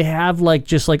people, they have like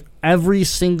just like every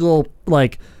single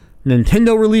like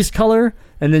Nintendo release color,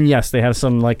 and then yes, they have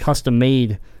some like custom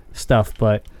made stuff.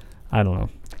 But I don't know.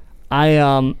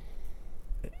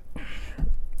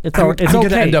 It's I'm okay.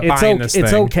 gonna end up buying this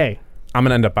It's thing. okay. I'm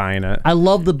gonna end up buying it. I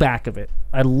love the back of it.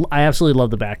 I absolutely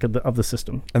love the back of the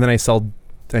system. And then I sell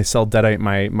Deadite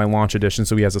my launch edition,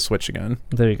 so he has a Switch again.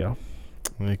 There you go.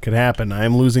 It could happen. I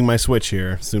am losing my Switch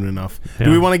here soon enough. Yeah.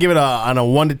 Do we want to give it on a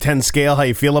 1 to 10 scale? How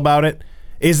you feel about it?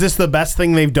 Is this the best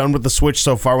thing they've done with the Switch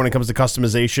so far when it comes to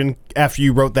customization? After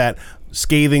you wrote that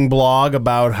scathing blog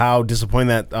about how disappointing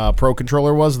that Pro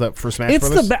controller was that for Smash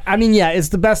Brothers? It's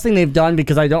the best thing they've done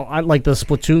because I like the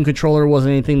Splatoon controller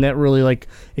wasn't anything that really like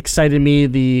excited me.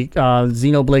 The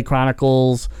Xenoblade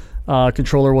Chronicles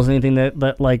controller wasn't anything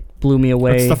that like blew me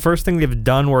away. It's the first thing they've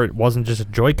done where it wasn't just a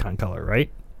Joy-Con color, right?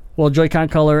 Well, Joy-Con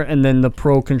color, and then the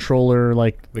Pro controller,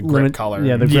 like the grip color.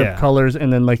 Yeah, the grip colors,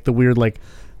 and then like the weird like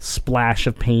splash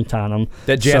of paint on them.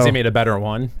 That Jazzy made a better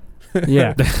one.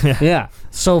 Yeah, yeah.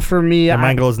 So for me,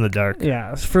 mine glows in the dark.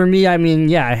 Yeah, for me, I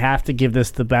mean, I have to give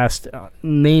this the best,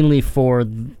 mainly for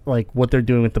like what they're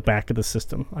doing with the back of the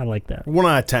system. I like that. 1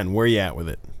 out of 10. Where are you at with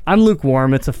it? I'm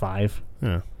lukewarm. It's a 5.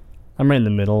 Yeah, I'm right in the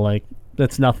middle. Like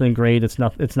that's nothing great. It's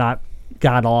not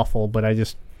god awful, but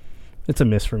it's a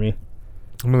miss for me.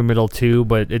 I'm in the middle too,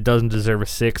 but it doesn't deserve a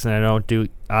 6, and I don't do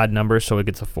odd numbers, so it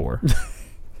gets a 4.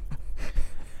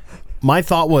 My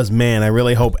thought was, man, I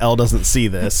really hope Elle doesn't see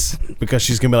this because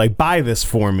she's going to be like, buy this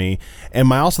for me. And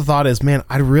my also thought is, man,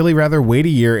 I'd really rather wait a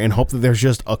year and hope that there's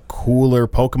just a cooler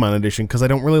Pokemon edition because I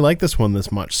don't really like this one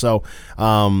this much. So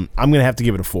I'm going to have to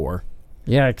give it a 4.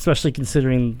 Yeah, especially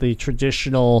considering the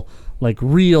traditional, like,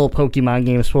 real Pokemon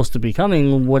game is supposed to be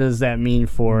coming. What does that mean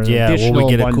for will additional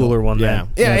we get bundle? a cooler one Yeah, then?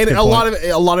 yeah, that's and a a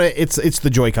good lot of it's the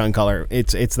Joy-Con color.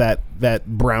 It's that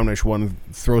brownish one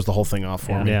throws the whole thing off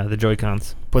for me. Yeah, the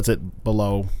Joy-Cons. Puts it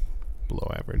below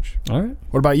average. All right.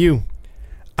 What about you?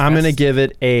 I'm going to give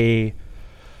it a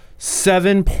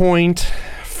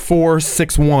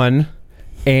 7.461,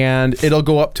 and it'll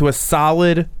go up to a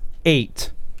solid 8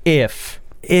 if,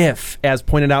 as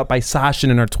pointed out by Sasha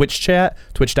in our Twitch chat,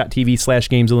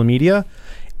 twitch.tv/GamesZillaMedia,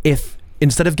 if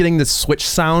instead of getting the Switch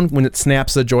sound when it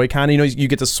snaps the Joy-Con, you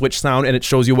get the Switch sound and it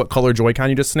shows you what color Joy-Con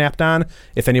you just snapped on.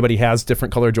 If anybody has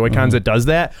different color Joy-Cons, it does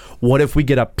that. What if we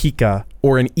get a Pika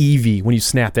or an Eevee when you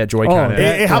snap that Joy-Con in?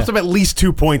 It helps up at least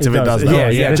 2 points if it does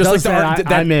that. Yeah, just just like like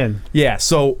that, I'm in. Yeah,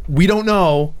 so we don't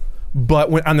know,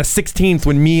 but on the 16th,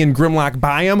 when me and Grimlock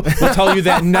buy them, we'll tell you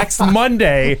that next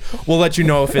Monday. We'll let you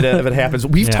know if it happens.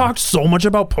 We've talked so much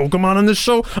about Pokemon on this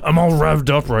show. I'm all revved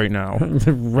up right now.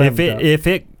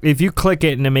 If you click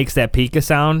it and it makes that Pika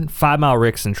sound, 5 Mile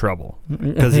Rick's in trouble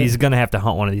because he's gonna have to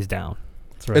hunt one of these down.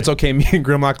 Right. It's okay. Me and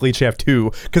Grimlock Leech have 2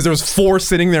 because there was 4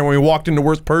 sitting there when we walked into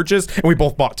Worst Purchase, and we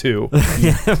both bought 2.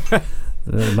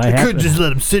 Could just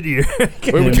let him sit here.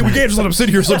 we can't just let him sit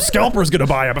here. Some scalper's gonna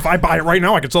buy him. If I buy it right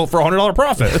now, I could sell it for $100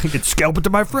 profit. You could scalp it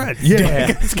to my friend.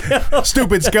 Yeah.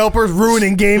 Stupid scalpers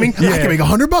ruining gaming. I can make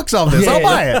 $100 off this. I'll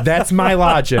buy it. That's my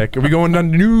logic. Are we going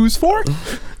on to news 4?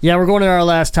 Yeah, we're going to our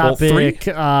last Well, topic.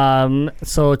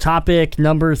 So topic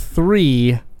number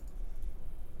 3.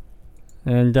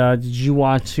 And did you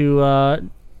want to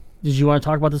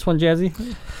talk about this one,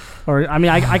 Jazzy? Or I mean,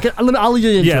 I'll lead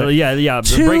you into it. Yeah.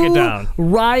 Two Break it down.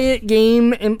 Riot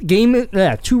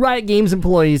two Riot Games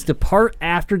employees depart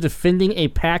after defending a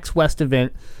PAX West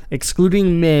event,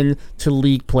 excluding men to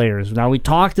League players. Now we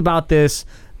talked about this,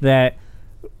 that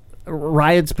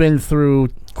Riot's been through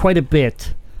quite a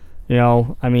bit.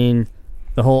 I mean,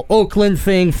 the whole Oakland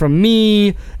thing from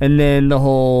me, and then the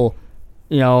whole,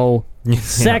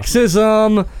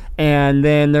 sexism, And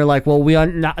then they're like, well,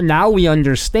 now we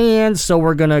understand, so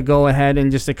we're going to go ahead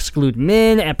and just exclude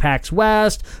men at PAX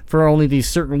West for only these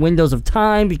certain windows of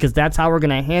time because that's how we're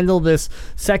going to handle this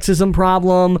sexism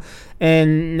problem.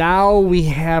 And now we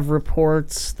have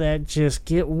reports that just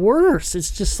get worse. It's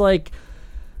just like,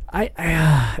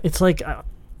 it's like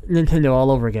Nintendo all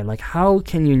over again. Like, how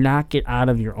can you not get out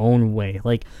of your own way?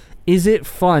 Like, is it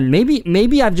fun?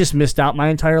 Maybe I've just missed out my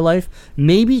entire life.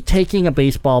 Maybe taking a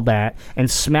baseball bat and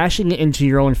smashing it into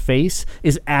your own face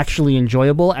is actually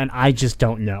enjoyable, and I just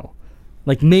don't know.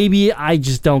 Like, maybe I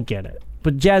just don't get it.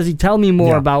 But Jazzy, tell me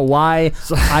more about why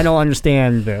I don't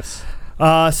understand this.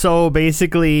 So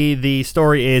basically, the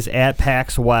story is at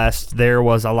PAX West, there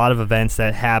was a lot of events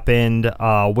that happened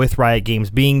with Riot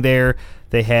Games being there.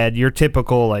 They had your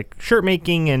typical like shirt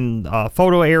making and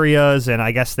photo areas, and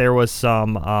I guess there was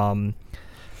some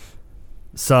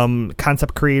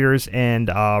concept creators and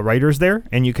writers there,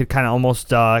 and you could kind of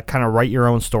almost kind of write your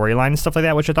own storyline and stuff like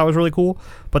that, which I thought was really cool.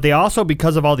 But they also,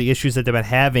 because of all the issues that they've been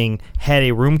having, had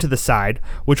a room to the side,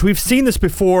 which we've seen this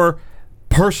before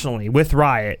personally with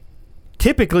Riot.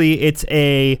 Typically, it's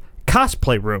a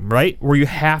cosplay room, right, where you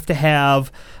have to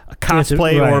have a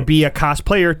cosplay or be a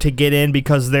cosplayer to get in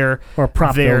because they're or a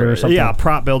prop builder or something. Yeah,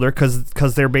 prop builder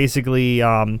because they're basically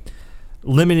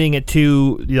limiting it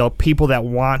to people that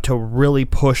want to really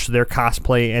push their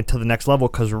cosplay into the next level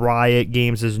because Riot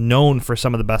Games is known for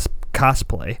some of the best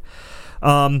cosplay.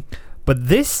 But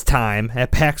this time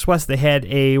at PAX West, they had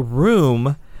a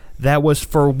room that was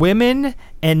for women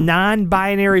and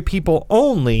non-binary people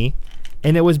only.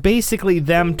 And it was basically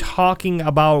them talking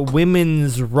about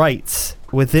women's rights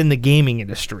within the gaming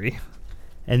industry.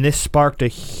 And this sparked a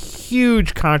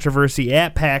huge controversy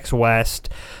at PAX West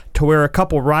to where a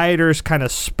couple rioters kind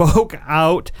of spoke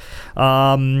out,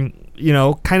 kind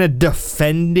of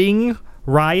defending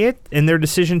Riot and their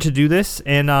decision to do this.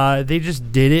 And they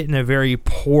just did it in a very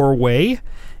poor way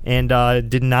and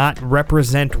did not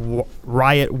represent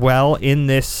Riot well in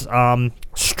this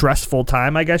stressful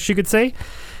time, I guess you could say.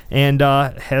 And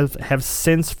have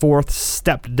since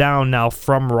stepped down now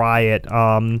from Riot.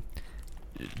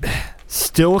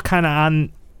 Still kind of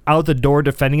out the door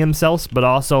defending themselves, but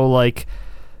also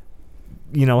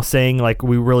saying like,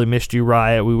 we really missed you,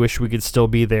 Riot. We wish we could still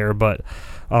be there. But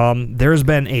there's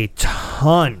been a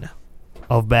ton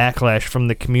of backlash from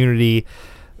the community.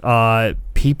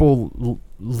 People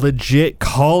legit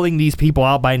calling these people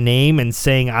out by name and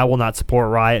saying, I will not support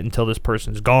Riot until this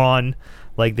person's gone.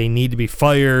 Like, they need to be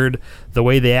fired. The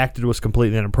way they acted was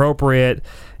completely inappropriate.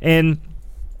 And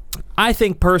I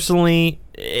think, personally,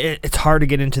 it's hard to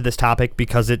get into this topic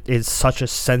because it is such a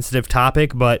sensitive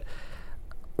topic, but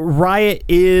Riot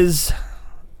is...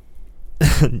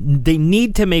 they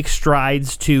need to make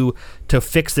strides to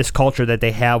fix this culture that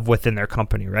they have within their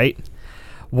company, right?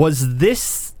 Was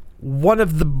this one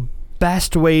of the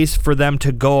best ways for them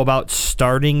to go about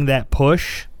starting that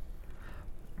push?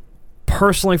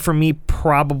 Personally, for me,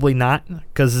 probably not,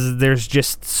 because there's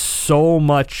just so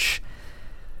much,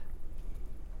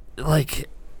 I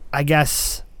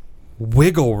guess,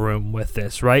 wiggle room with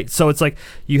this, right? So it's like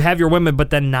you have your women, but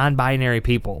then non-binary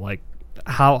people. Like,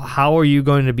 how are you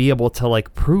going to be able to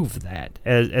prove that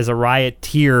as a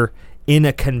Rioteer in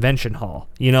a convention hall?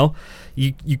 You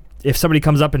if somebody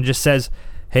comes up and just says,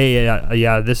 "Hey,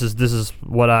 this is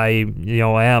what I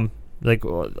am." Like,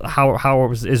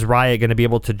 how is Riot going to be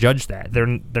able to judge that? They're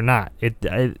not.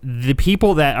 The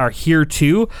people that are here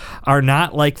too are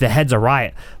not like the heads of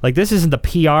Riot. Like, this isn't the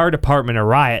PR department of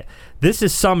Riot. This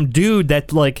is some dude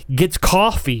that gets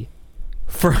coffee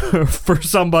for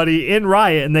somebody in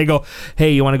Riot, and they go,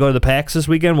 "Hey, you want to go to the PAX this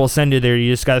weekend? We'll send you there.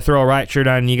 You just got to throw a Riot shirt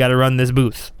on and you got to run this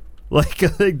booth." Like,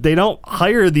 they don't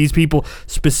hire these people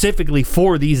specifically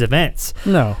for these events.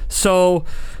 No. So.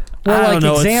 Well, I don't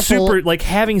know. It's super,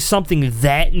 having something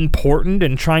that important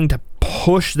and trying to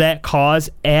push that cause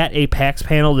at a PAX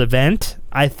paneled event,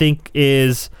 I think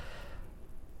is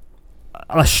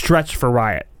a stretch for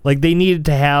Riot. They needed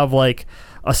to have a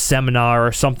seminar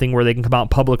or something where they can come out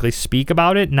and publicly speak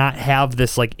about it, not have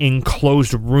this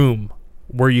enclosed room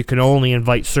where you can only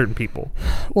invite certain people.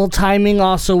 Well, timing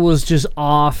also was just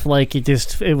off.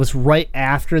 It was right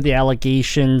after the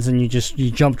allegations, and you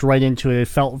jumped right into it. It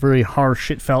felt very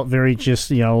harsh. It felt very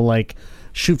just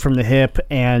shoot from the hip.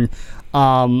 And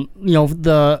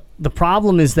the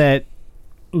problem is that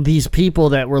these people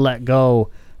that were let go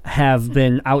have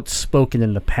been outspoken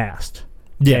in the past.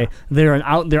 Okay? They're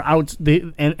out,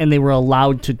 and they were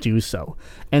allowed to do so.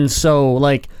 And so,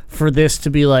 like, for this to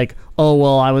be like, oh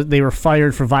well, they were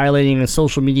fired for violating a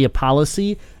social media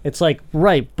policy. It's like,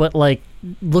 right, but like,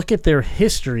 look at their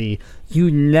history. You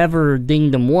never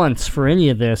dinged them once for any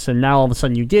of this, and now all of a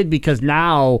sudden you did, because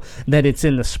now that it's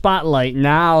in the spotlight,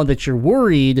 now that you're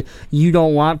worried, you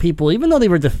don't want people, even though they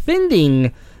were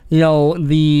defending,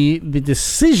 the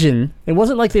decision. It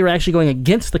wasn't like they were actually going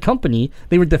against the company.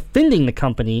 They were defending the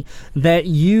company, that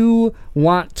you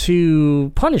want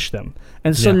to punish them.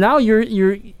 And so now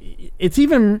it's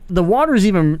even, the water is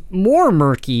even more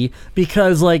murky,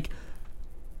 because like,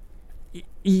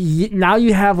 now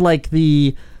you have like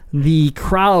the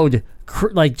crowd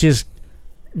like just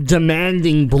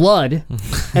demanding blood,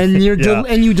 and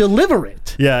and you deliver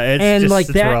it. Yeah,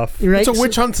 it's rough. Right? It's a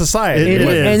witch hunt society. It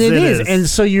is. And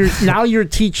so you're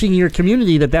teaching your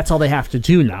community that that's all they have to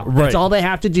do now. Right. That's all they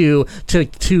have to do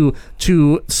to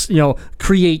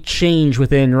create change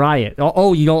within Riot.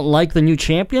 Oh, you don't like the new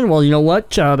champion? Well, you know what?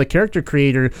 The character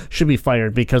creator should be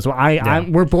fired, because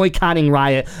we're boycotting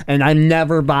Riot, and I'm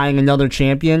never buying another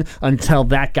champion until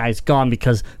that guy's gone,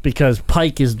 because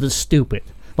Pyke is the stupid.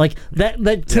 Like that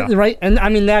right? And I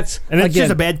mean, it's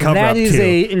just a bad cover up. That is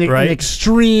an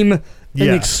extreme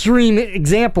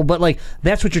example, but like,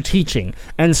 that's what you're teaching.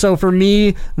 And so for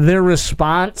me, their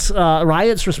response,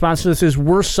 Riot's response to this is,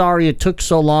 we're sorry it took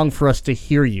so long for us to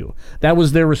hear you. That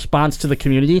was their response to the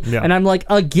community. Yeah. And I'm like,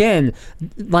 again,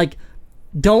 like,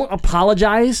 don't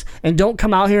apologize, and don't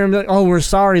come out here and be like, oh, we're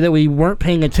sorry that we weren't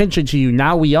paying attention to you.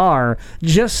 Now we are,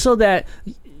 just so that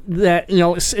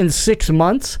in 6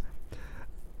 months,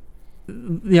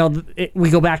 we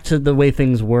go back to the way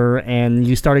things were, and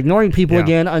you start ignoring people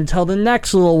again until the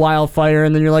next little wildfire,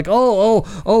 and then you're like,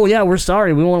 oh yeah, we're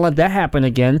sorry, we won't let that happen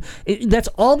again. That's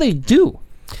all they do.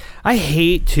 I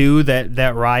hate too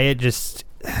that Riot just,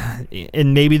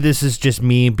 and maybe this is just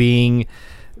me being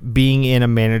in a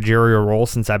managerial role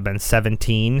since I've been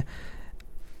 17,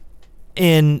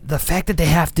 and the fact that they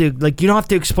have to, like, you don't have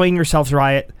to explain yourself,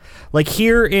 Riot. Like,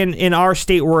 here in our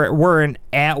state, we're an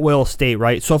at-will state,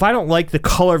 right? So if I don't like the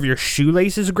color of your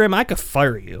shoelaces, Grim, I could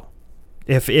fire you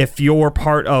if you're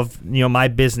part of my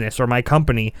business or my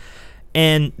company.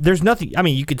 And there's nothing, I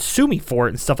mean, you could sue me for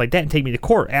it and stuff like that and take me to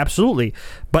court, absolutely.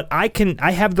 But I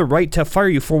have the right to fire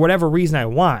you for whatever reason I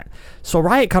want. So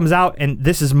Riot comes out, and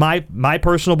this is my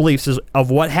personal beliefs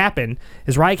of what happened,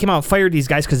 is Riot came out and fired these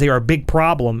guys because they are a big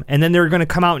problem. And then they're going to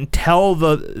come out and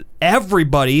tell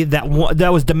everybody that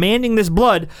was demanding this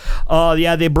blood,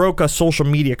 they broke a social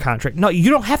media contract. No, you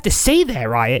don't have to say that,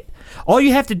 Riot. All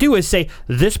you have to do is say,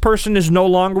 this person is no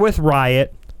longer with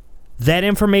Riot. That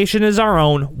information is our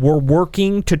own. We're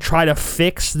working to try to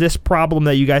fix this problem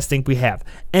that you guys think we have.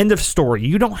 End of story.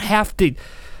 You don't have to...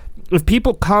 If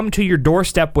people come to your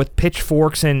doorstep with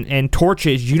pitchforks and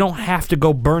torches, you don't have to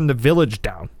go burn the village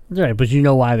down. Right, but you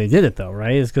know why they did it, though,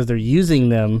 right? It's because they're using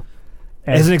them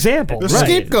as an example. They're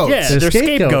scapegoats. Yeah, they're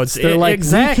scapegoats. They're like,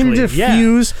 exactly.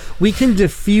 We can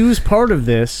diffuse part of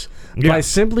this by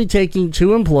simply taking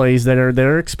 2 employees that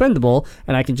are expendable,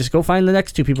 and I can just go find the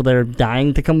next 2 people that are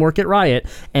dying to come work at Riot,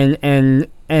 and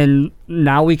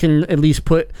now we can at least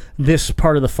put this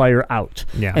part of the fire out.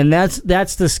 Yeah. And that's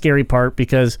the scary part,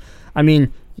 because I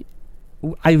mean,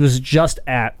 I was just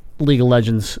at League of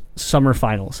Legends Summer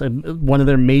Finals, one of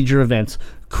their major events.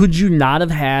 Could you not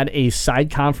have had a side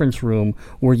conference room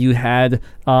where you had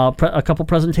a couple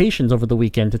presentations over the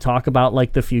weekend to talk about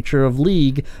like the future of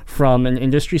League from an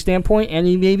industry standpoint and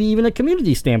maybe even a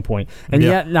community standpoint? And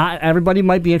yet not everybody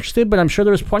might be interested, but I'm sure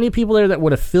there was plenty of people there that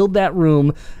would have filled that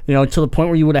room, to the point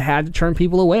where you would have had to turn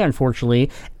people away, unfortunately,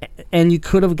 and you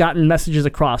could have gotten messages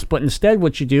across. But instead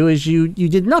what you do is you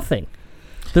did nothing.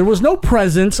 There was no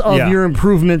presence of your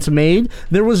improvements made.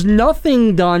 There was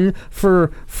nothing done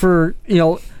for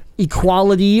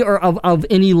equality or of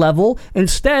any level.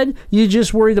 Instead, you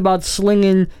just worried about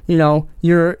slinging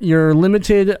your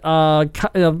limited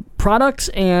products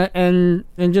and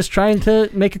just trying to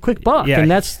make a quick buck. Yeah.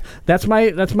 And that's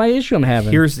my issue I'm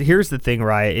having. Here's the thing,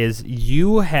 Riot, is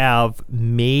you have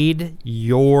made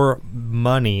your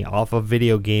money off a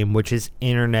video game which is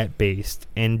internet based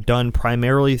and done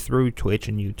primarily through Twitch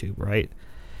and YouTube, right?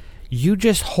 You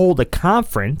just hold a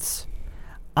conference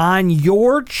on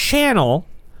your channel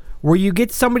where you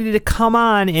get somebody to come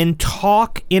on and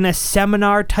talk in a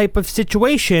seminar type of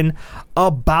situation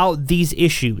about these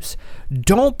issues.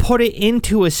 Don't put it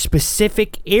into a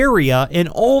specific area and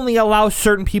only allow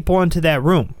certain people into that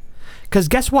room. Because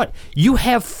guess what? You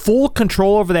have full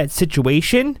control over that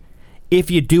situation, if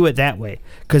you do it that way.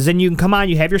 Because then you can come on,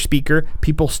 you have your speaker,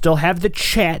 people still have the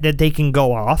chat that they can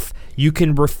go off. You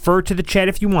can refer to the chat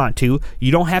if you want to.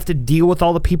 You don't have to deal with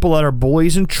all the people that are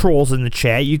bullies and trolls in the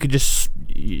chat. You could just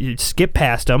skip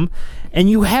past them. And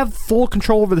you have full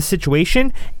control over the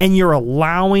situation, and you're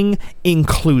allowing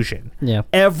inclusion. Yeah.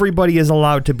 Everybody is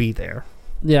allowed to be there.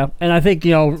 Yeah, and I think,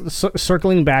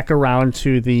 circling back around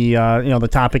to the the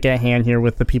topic at hand here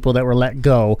with the people that were let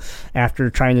go after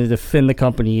trying to defend the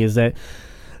company is that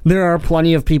there are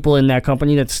plenty of people in that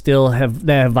company that still have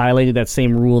violated that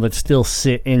same rule, that still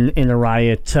sit in a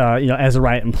Riot as a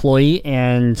Riot employee,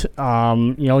 and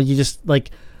you just like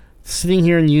sitting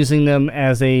here and using them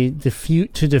as to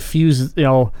defuse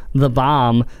the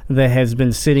bomb that has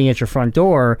been sitting at your front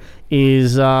door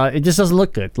is it just doesn't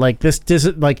look good. Like, this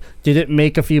doesn't, like, did it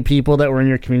make a few people that were in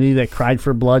your community that cried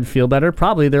for blood feel better?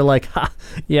 Probably. They're like,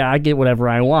 yeah, I get whatever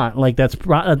I want. Like, that's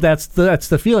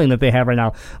the feeling that they have right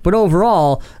now. But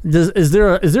overall, is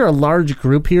there a large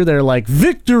group here that are like,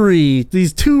 victory,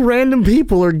 these 2 random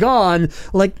people are gone?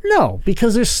 Like, no,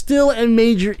 because there's still a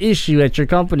major issue at your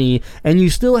company, and you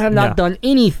still have not done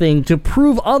anything to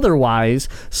prove otherwise.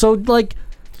 So, like,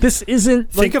 this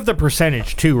isn't... Think of the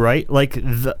percentage, too, right? Like,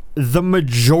 the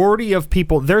majority of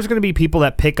people... There's going to be people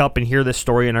that pick up and hear this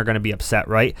story and are going to be upset,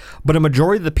 right? But a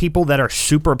majority of the people that are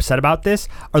super upset about this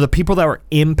are the people that were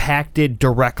impacted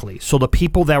directly. So the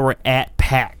people that were at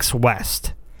PAX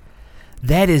West.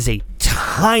 That is a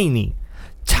tiny,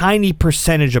 tiny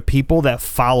percentage of people that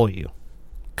follow you.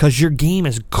 Because your game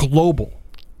is global.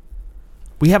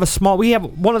 We have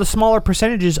one of the smaller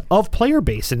percentages of player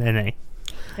base in NA.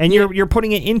 And you're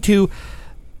putting it into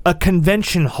a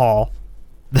convention hall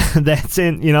that's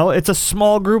in, it's a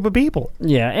small group of people.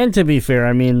 Yeah, and to be fair,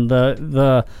 I mean,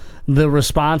 the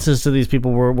responses to these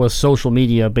people was social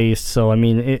media based, so I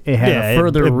mean, it had a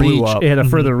further reach. It had a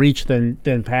further reach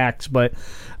than PAX, but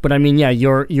I mean, yeah,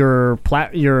 your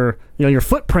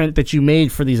footprint that you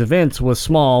made for these events was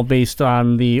small based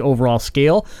on the overall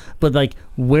scale, but like,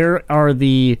 where are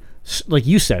like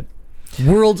you said,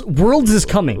 Worlds is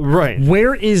coming. Right.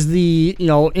 Where is the,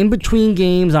 in between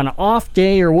games on an off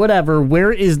day or whatever,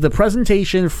 where is the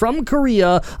presentation from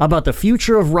Korea about the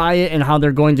future of Riot and how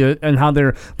they're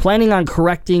planning on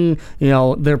correcting,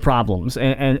 their problems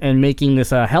and making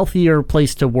this a healthier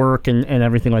place to work and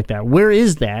everything like that? Where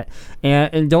is that?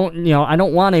 And don't, I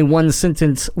don't want a one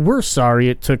sentence, we're sorry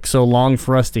it took so long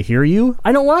for us to hear you.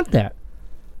 I don't want that.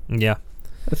 Yeah.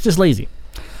 It's just lazy.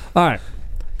 All right.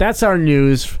 That's our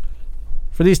news.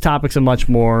 For these topics and much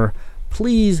more,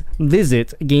 please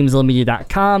visit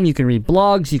GameZillaMedia.com. You can read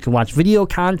blogs, you can watch video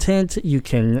content, you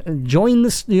can join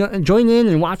in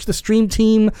and watch the stream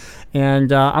team,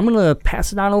 and I'm going to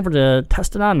pass it on over to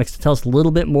Testonomics to tell us a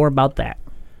little bit more about that.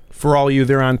 For all you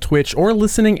there on Twitch or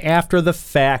listening after the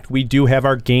fact, we do have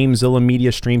our GameZilla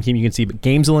Media stream team. You can see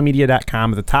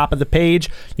GameZillaMedia.com at the top of the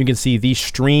page. You can see the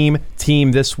stream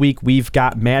team this week. We've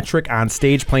got Matrick on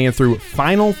stage playing through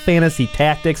Final Fantasy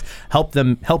Tactics. Help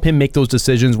him make those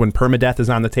decisions when permadeath is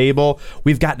on the table.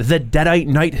 We've got the Deadite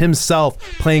Knight himself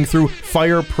playing through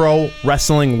Fire Pro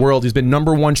Wrestling World. He's been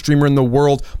 #1 streamer in the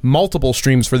world, multiple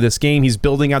streams for this game. He's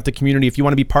building out the community. If you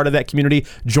want to be part of that community,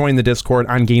 join the Discord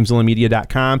on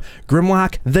GameZillaMedia.com.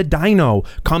 Grimlock the Dino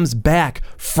comes back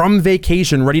from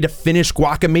vacation, ready to finish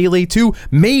Guacamelee 2.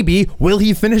 Maybe will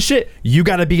he finish it? You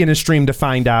got to be in his stream to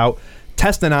find out.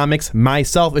 Testonomics,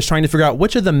 myself, is trying to figure out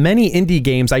which of the many indie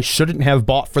games I shouldn't have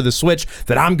bought for the Switch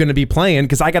that I'm going to be playing,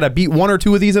 because I got to beat 1 or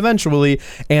 2 of these eventually.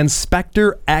 And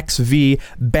Spectre XV,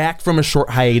 back from a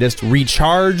short hiatus,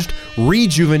 recharged,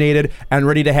 rejuvenated, and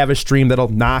ready to have a stream that'll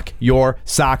knock your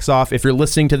socks off. If you're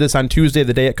listening to this on Tuesday,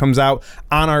 the day it comes out,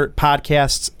 on our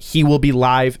podcasts, he will be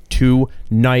live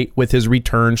tonight with his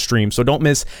return stream. So don't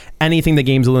miss anything the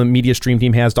GameZilla Media stream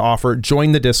team has to offer.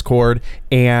 Join the Discord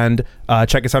and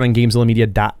check us out on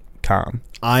GameZillaMedia.com.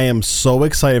 I am so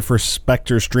excited for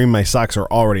Spectre stream. My socks are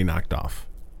already knocked off.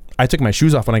 I took my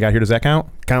shoes off when I got here. Does that count?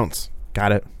 Counts.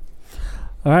 Got it.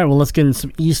 All right, well, let's get into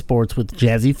some esports with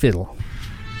Jazzy Fiddle.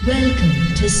 Welcome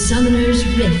to Summoner's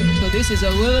Rift. So this is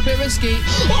a little bit risky.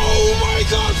 Oh my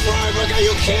God, Freiburg, are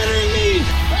you kidding me?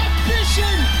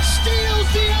 Ambition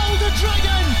steals the Elder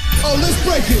Dragon. Oh, let's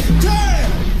break it.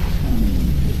 Damn!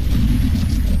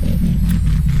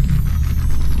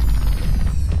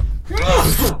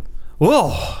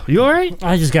 Whoa, you all right?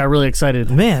 I just got really excited.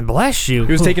 Man, bless you.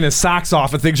 He was taking his socks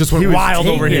off and things just went wild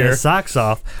over here. His socks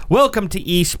off. Welcome to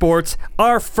esports.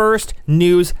 Our first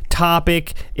news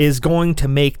topic is going to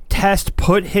make Test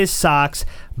put his socks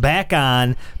back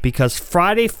on because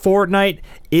Friday Fortnite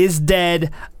is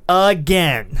dead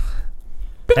again.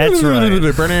 That's right.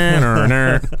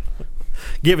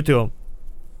 Give it to him.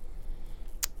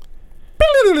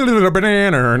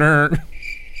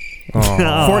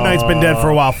 Fortnite's been dead for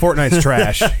a while. Fortnite's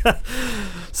trash.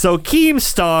 So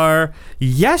Keemstar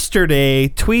yesterday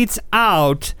tweets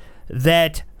out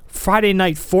that Friday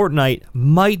Night Fortnite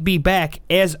might be back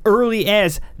as early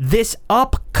as this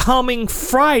upcoming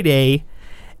Friday.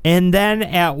 And then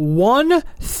at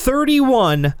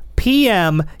 1:31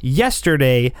 p.m.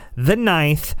 yesterday, the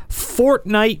 9th,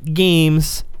 Fortnite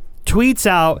Games tweets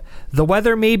out, the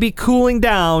weather may be cooling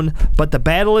down, but the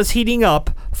battle is heating up.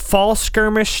 Fall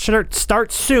skirmish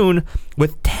starts soon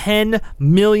with $10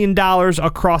 million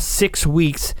across 6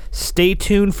 weeks. Stay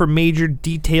tuned for major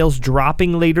details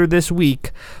dropping later this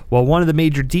week. Well, one of the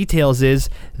major details is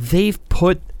they've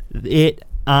put it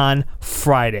on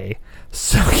Friday.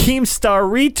 So Keemstar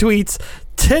retweets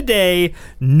today,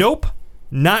 nope,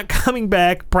 not coming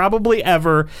back, probably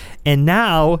ever. And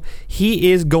now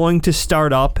he is going to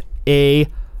start up a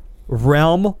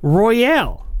Realm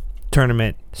Royale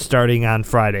tournament starting on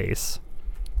Fridays.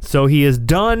 So he is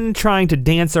done trying to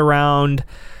dance around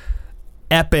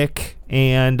Epic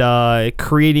and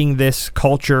creating this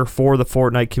culture for the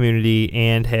Fortnite community,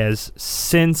 and has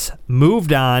since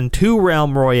moved on to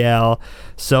Realm Royale.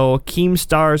 So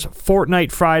Keemstar's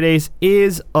Fortnite Fridays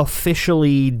is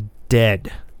officially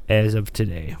dead as of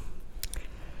today.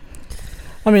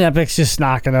 I mean, Epic's just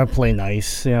not going to play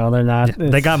nice. You know, they're not.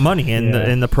 They got money, and,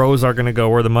 yeah. the pros are going to go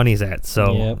where the money's at.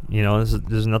 So, Yep. you know,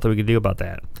 there's nothing we can do about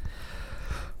that.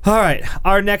 All right,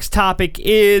 our next topic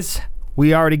is,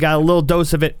 we already got a little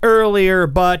dose of it earlier,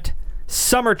 but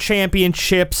Summer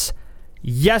Championships.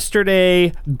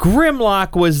 Yesterday,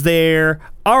 Grimlock was there.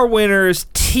 Our winners,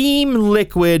 Team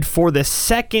Liquid, for the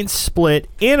second split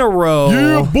in a row.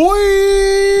 Yeah,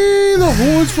 boy! The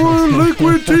horns for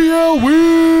Liquid TL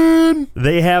win!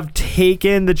 They have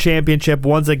taken the championship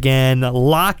once again,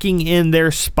 locking in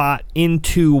their spot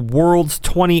into Worlds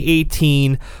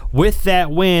 2018 with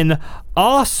that win.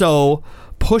 Also,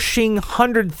 pushing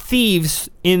 100 Thieves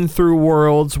in through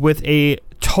Worlds with a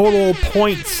total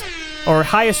points or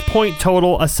highest point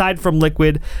total aside from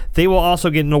Liquid. They will also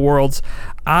get into Worlds.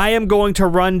 I am going to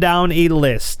run down a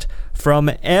list from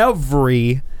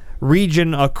every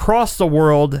region across the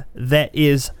world that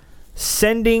is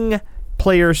sending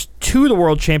players to the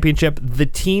World Championship, the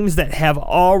teams that have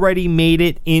already made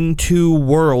it into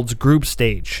Worlds group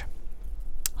stage.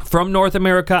 From North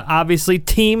America, obviously,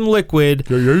 Team Liquid,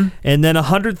 and then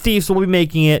 100 Thieves will be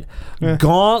making it.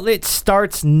 Gauntlet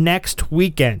starts next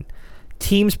weekend.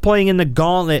 Teams playing in the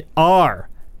Gauntlet are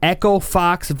Echo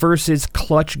Fox versus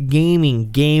Clutch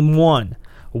Gaming, Game 1.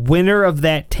 Winner of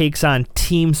that takes on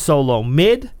Team Solo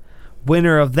Mid.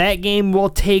 Winner of that game will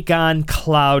take on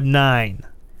Cloud9.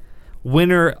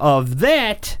 Winner of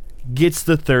that gets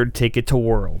the third ticket to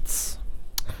Worlds.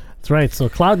 That's right. So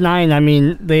Cloud9, I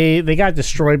mean, they got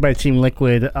destroyed by Team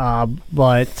Liquid,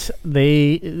 but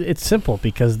it's simple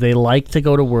because they like to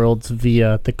go to Worlds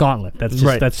via the Gauntlet.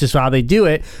 That's just how they do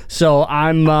it. So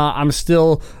I'm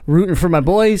still rooting for my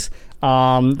boys. They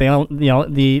don't,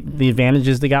 the advantage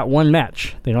is they got one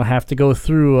match. They don't have to go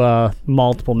through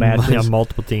multiple matches. Yeah,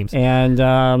 multiple teams. And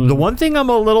the one thing I'm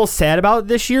a little sad about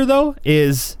this year, though,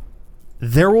 is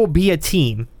there will be a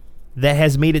team that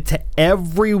has made it to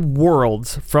every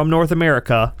Worlds from North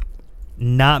America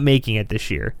not making it this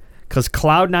year. Because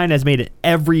Cloud9 has made it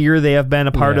every year they have been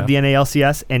a part of the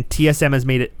NALCS, and TSM has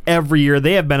made it every year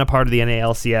they have been a part of the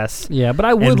NALCS. Yeah,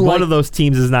 but one of those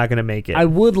teams is not going to make it. I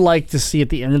would like to see at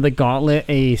the end of the Gauntlet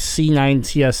a C9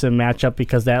 TSM matchup,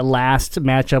 because that last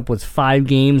matchup was 5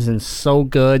 games and so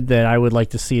good that I would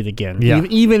like to see it again. Yeah.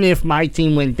 Even if my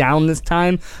team went down this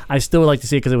time, I still would like to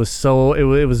see it because it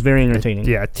was very entertaining.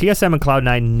 Yeah, TSM and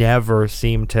Cloud9 never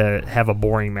seem to have a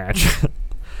boring match.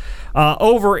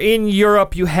 Over in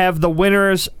Europe, you have the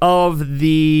winners of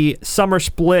the summer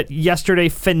split yesterday,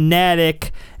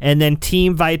 Fnatic, and then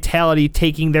Team Vitality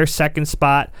taking their second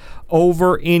spot.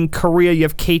 Over in Korea, you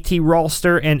have KT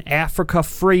Rolster and Africa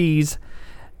Freeze.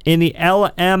 In the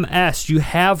LMS, you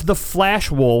have the Flash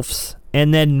Wolves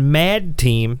and then Mad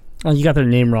Team. Oh, you got their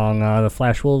name wrong. The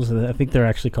Flash Wolves, I think they're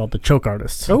actually called the Choke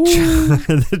Artists. Oh,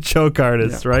 the Choke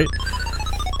Artists, right?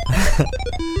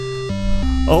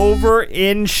 Over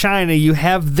in China, you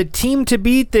have the team to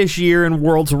beat this year in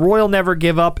Worlds, Royal Never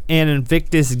Give Up and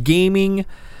Invictus Gaming.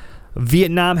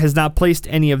 Vietnam has not placed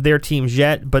any of their teams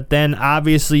yet, but then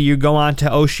obviously you go on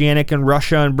to Oceanic and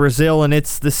Russia and Brazil, and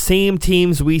it's the same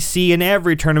teams we see in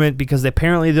every tournament because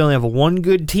apparently they only have one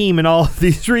good team in all of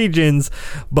these regions.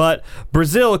 But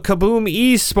Brazil, Kaboom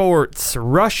Esports,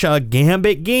 Russia,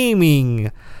 Gambit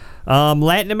Gaming,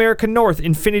 Latin America North,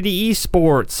 Infinity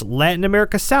Esports, Latin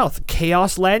America South,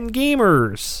 Chaos Latin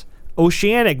Gamers,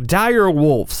 Oceanic, Dire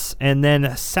Wolves. And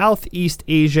then Southeast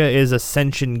Asia is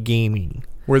Ascension Gaming.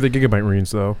 Where are the Gigabyte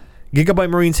Marines, though? Gigabyte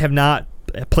Marines have not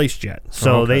placed yet,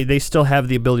 so they still have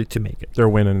the ability to make it. They're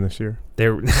winning this year.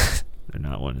 They're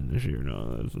not winning this year.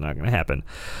 No, that's not going to happen.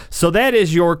 So that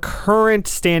is your current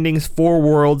standings for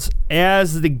Worlds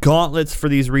as the gauntlets for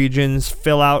these regions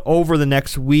fill out over the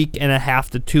next week and a half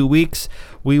to 2 weeks.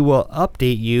 We will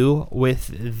update you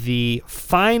with the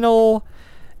final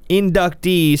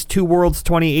inductees to Worlds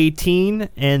 2018,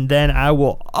 and then I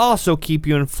will also keep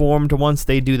you informed once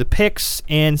they do the picks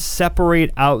and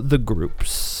separate out the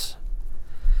groups.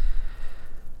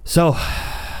 So,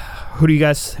 who do you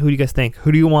guys think?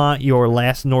 Who do you want your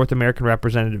last North American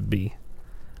representative to be?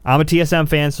 I'm a TSM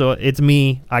fan, so it's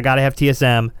me. I gotta have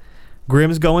TSM.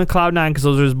 Grimm's going Cloud9 because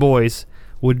those are his boys.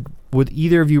 Would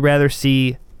either of you rather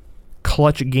see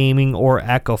Clutch Gaming or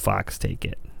Echo Fox take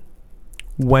it?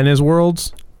 When is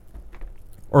Worlds?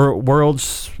 Or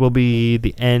Worlds will be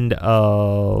the end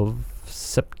of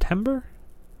September?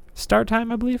 Start time,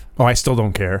 I believe. Oh, I still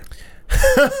don't care.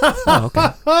 Oh, okay.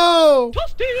 Oh!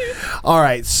 All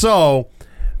right, so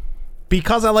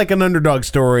because I like an underdog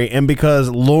story and because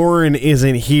Lauren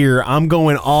isn't here, I'm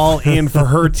going all in for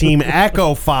her team,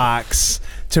 Echo Fox,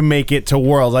 to make it to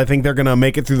Worlds. I think they're going to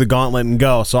make it through the gauntlet and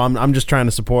go, so I'm just trying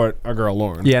to support our girl,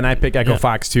 Lauren. Yeah, and I pick Echo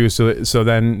Fox, too, so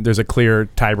then there's a clear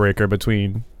tiebreaker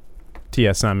between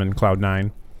TSM and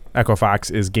Cloud9. Echo Fox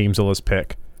is Gamezilla's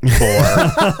pick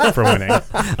for winning.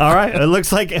 All right, it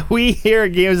looks like we here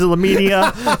at Gamezilla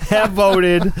Media have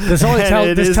voted. This only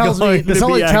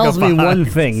tells me one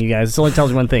thing, you guys. This only tells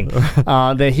me one thing.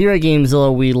 That here at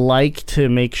Gamezilla, we like to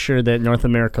make sure that North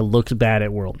America looks bad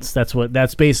at Worlds.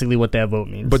 That's basically what that vote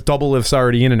means. But Double Lift's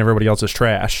already in and everybody else is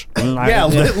trash.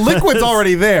 Liquid's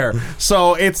already there.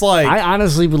 So it's like... I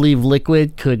honestly believe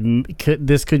Liquid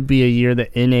this could be a year that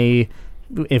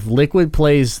if Liquid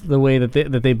plays the way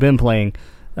that they've been playing,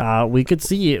 we could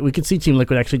see it. We could see Team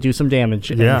Liquid actually do some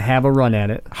damage and have a run at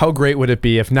it. How great would it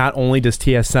be if not only does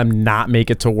TSM not make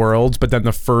it to Worlds, but then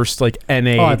the first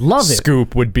NA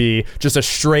scoop would be just a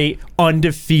straight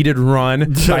undefeated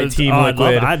run by Team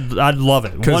Liquid. I'd love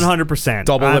it. 100%.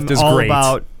 Double Lift is great.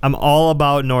 I'm all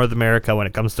about North America when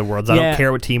it comes to Worlds. I don't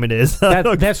care what team it is.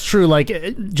 That's true. Like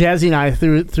Jazzy and I,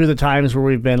 through the times where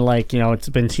we've been it's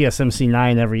been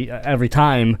TSMC9 every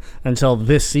time until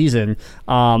this season.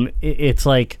 It's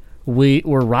like we're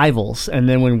rivals, and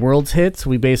then when Worlds hits,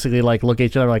 we basically look at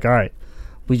each other like, all right,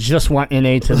 we just want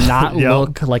NA to not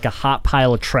look like a hot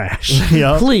pile of trash.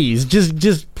 Please,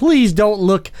 just please don't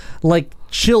look like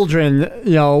children,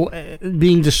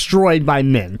 being destroyed by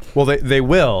men. Well, they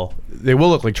will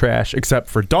look like trash, except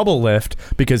for Double Lift,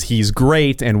 because he's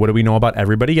great. And what do we know about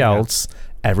everybody else? Yeah.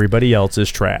 Everybody else is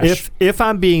trash. If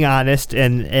I'm being honest,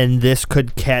 and this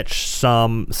could catch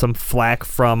some flack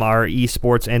from our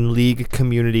esports and league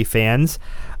community fans,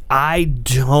 I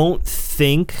don't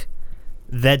think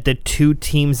that the two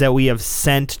teams that we have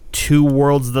sent to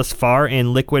Worlds thus far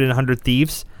in Liquid and 100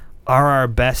 Thieves are our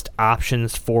best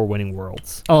options for winning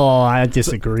Worlds. Oh, I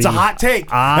disagree. It's a hot take.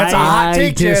 That's a hot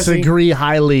take, I disagree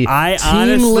highly.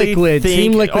 Team Liquid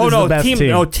is the best team.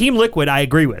 No, Team Liquid I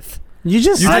agree with. You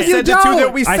just said the two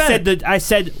that we sent. I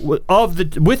said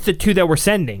with the two that we're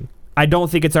sending, I don't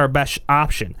think it's our best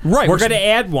option. Right. We're going to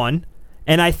add one,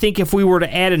 and I think if we were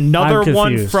to add another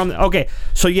one from... Okay,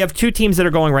 so you have two teams that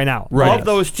are going right now. Right. Of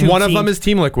those two One of them is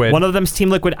Team Liquid. One of them's Team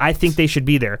Liquid. I think they should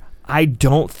be there. I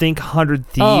don't think 100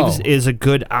 Thieves is a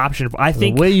good option. I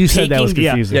think the way you said that was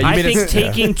confusing. I think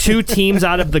taking two teams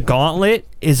out of the gauntlet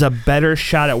is a better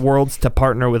shot at Worlds to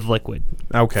partner with Liquid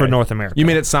for North America. You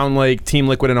made it sound like Team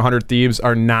Liquid and 100 Thieves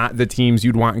are not the teams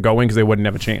you'd want going because they wouldn't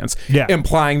have a chance. Yeah.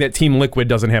 Implying that Team Liquid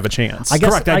doesn't have a chance.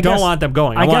 Correct. I don't want them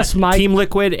going. I guess Team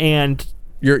Liquid and...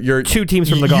 You're two teams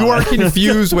from the gauntlet. You are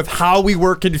confused with how we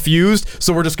were confused,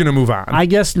 so we're just going to move on. I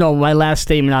guess my last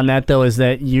statement on that though is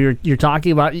that you're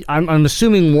talking about. I'm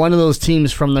assuming one of those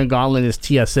teams from the gauntlet is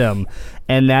TSM,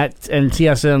 and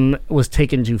TSM was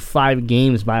taken to 5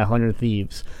 games by 100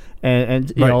 Thieves, and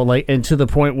to the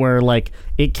point where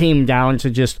it came down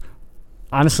to just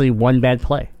honestly one bad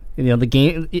play.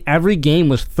 Every game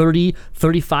was 30,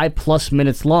 35 plus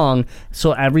minutes long,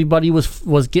 so everybody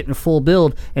was getting full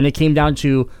build, and it came down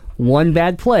to one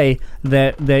bad play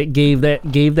that gave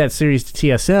that series to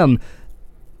TSM.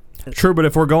 True, but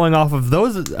if we're going off of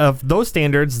those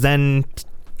standards, then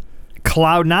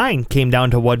Cloud9 came down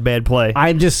to one bad play.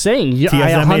 I'm just saying,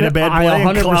 TSM made a bad play,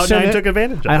 and Cloud9 took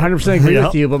advantage of it. I 100% agree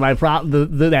with you, but my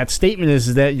that statement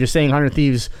is that you're saying 100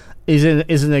 Thieves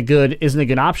isn't a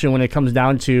good option when it comes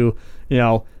down to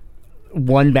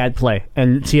one bad play,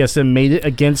 and TSM made it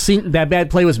against that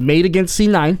bad play was made against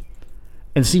C9,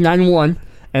 and C9 won.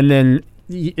 And then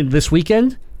this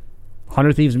weekend,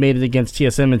 100 Thieves made it against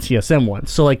TSM, and TSM won.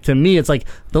 So, like, to me, it's like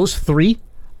those three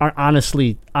are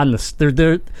honestly on the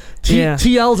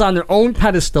TL's on their own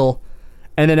pedestal,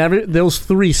 and then those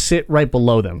three sit right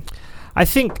below them. I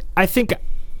think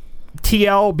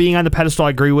TL being on the pedestal,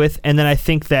 I agree with, and then I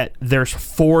think that there's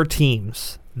 4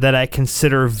 teams that I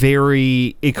consider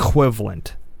very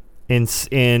equivalent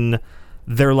in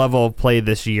their level of play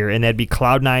this year, and that'd be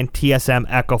Cloud9, TSM,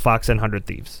 Echo Fox, and 100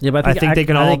 Thieves. Yeah, but I think they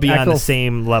can all be on the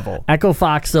same level. Echo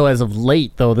Fox, though, as of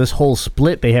late, though, this whole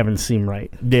split, they haven't seemed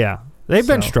right. Yeah. They've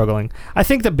been struggling. I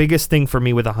think the biggest thing for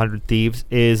me with 100 Thieves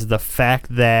is the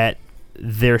fact that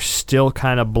they're still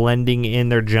kind of blending in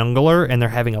their jungler, and they're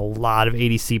having a lot of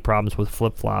ADC problems with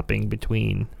flip-flopping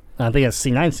between. I think that's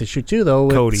C9's issue, too, though.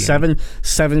 With Cody.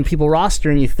 seven people roster,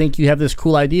 and you think you have this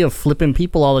cool idea of flipping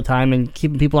people all the time and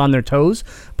keeping people on their toes,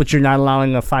 but you're not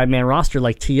allowing a 5-man roster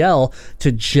like TL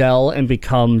to gel and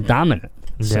become dominant.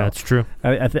 So yeah, that's true.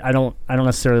 I don't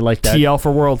necessarily like that. TL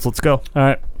for Worlds. Let's go. All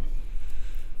right.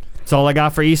 That's all I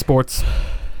got for esports.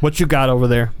 What you got over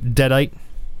there, Deadite?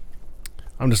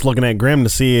 I'm just looking at Grim to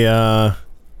see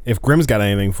if Grim's got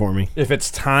anything for me. If it's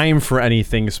time for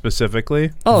anything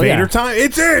specifically. Oh, Vader time?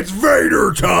 It's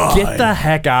Vader time! Get the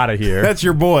heck out of here. That's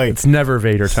your boy. It's never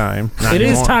Vader time. It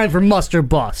is time for Must or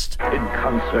Bust. In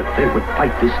concert, they would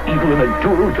fight this evil in a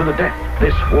duel to the death.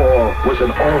 This war was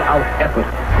an all-out effort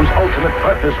whose ultimate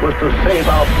purpose was to save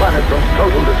our planet from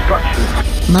total destruction.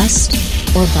 Must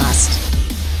or Bust.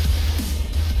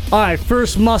 All right,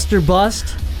 first Must or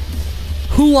Bust.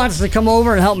 Who wants to come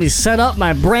over and help me set up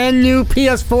my brand new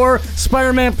PS4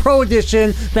 Spider-Man Pro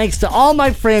Edition? Thanks to all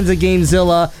my friends at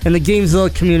GameZilla and the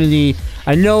GameZilla community.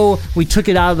 I know we took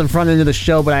it out of the front end of the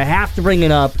show, but I have to bring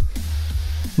it up.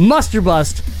 Must or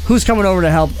Bust. Who's coming over to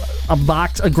help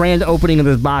a grand opening of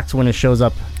this box when it shows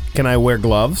up? Can I wear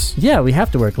gloves? Yeah, we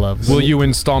have to wear gloves. Will you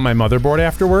install my motherboard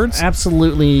afterwards?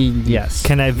 Absolutely, yes.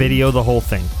 Can I video the whole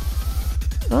thing?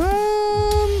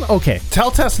 Okay.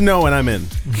 Tell Tess no and I'm in.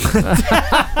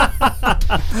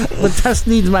 But Tess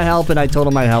needs my help, and I told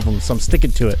him I'd help him, so I'm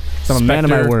sticking to it. So I'm a man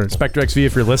of my word. Spectre XV,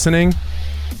 if you're listening,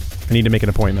 I need to make an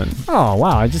appointment. Oh,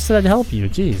 wow. I just said I'd help you.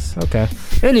 Jeez. Okay.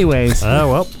 Anyways.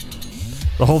 Well.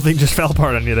 The whole thing just fell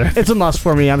apart on you there. It's a must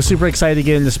for me. I'm super excited to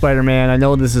get into Spider-Man. I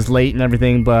know this is late and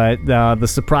everything, but the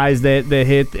surprise that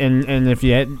hit, and if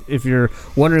you're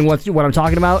wondering what I'm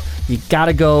talking about, you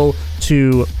gotta go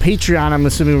to Patreon. I'm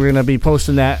assuming we're gonna be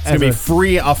posting that. It's gonna be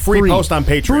a free post on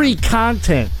Patreon. Free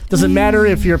content. Doesn't matter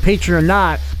if you're a patron or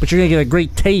not, but you're gonna get a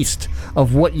great taste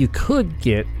of what you could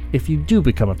get if you do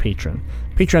become a patron.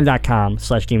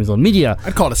 Patreon.com/GameZillaMedia.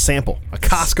 I'd call it a sample. A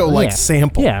Costco-like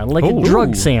sample. Yeah, like a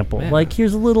drug sample. Yeah. Like,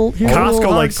 here's a little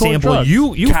Costco-like sample. Drug.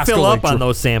 You fill up on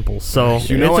those samples, so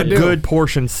it's a good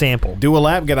portion sample. Do a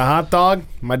lap, get a hot dog.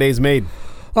 My day's made.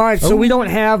 All right, so we don't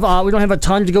have a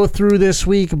ton to go through this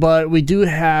week, but we do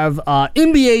have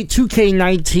NBA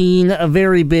 2K19, a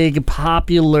very big,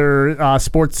 popular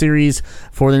sports series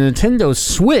for the Nintendo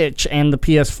Switch and the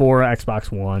PS4,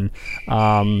 Xbox One.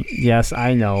 Yes,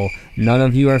 I know, none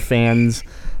of you are fans.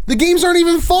 The games aren't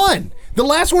even fun. The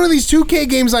last one of these 2K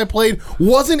games I played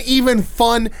wasn't even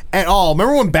fun at all.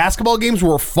 Remember when basketball games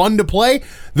were fun to play?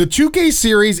 The 2K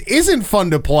series isn't fun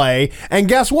to play. And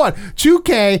guess what?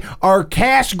 2K are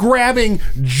cash-grabbing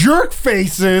jerk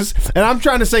faces. And I'm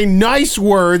trying to say nice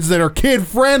words that are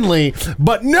kid-friendly.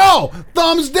 But no!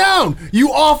 Thumbs down,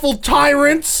 you awful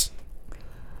tyrants!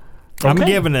 I'm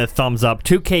giving it a thumbs up.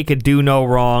 2K could do no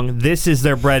wrong. This is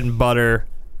their bread and butter.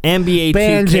 NBA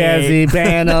ban 2K. Jazzy,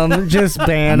 ban them, just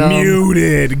ban them.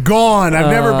 Muted, gone.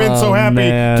 I've never been so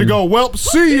happy to go, well,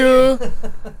 see ya.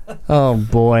 Oh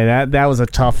boy, that was a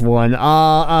tough one.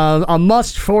 A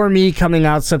must for me coming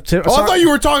out September. Oh, I thought you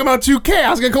were talking about 2K.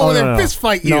 I was going to go over there and fist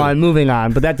fight you. No, I'm moving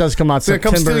on, but that does come out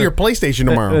September. Come steal your PlayStation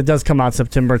tomorrow. It does come out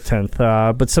September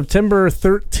 10th. But September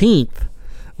 13th,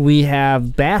 we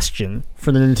have Bastion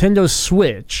for the Nintendo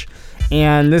Switch.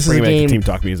 And this is a game. Team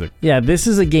Talk Music. Yeah, this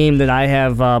is a game that I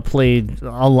have played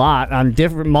a lot on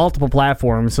multiple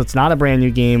platforms. So it's not a brand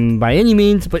new game by any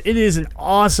means, but it is an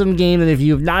awesome game. And if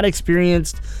you have not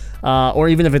experienced, or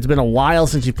even if it's been a while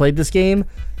since you played this game,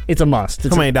 it's a must.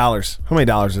 How many dollars? How many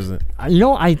dollars is it? You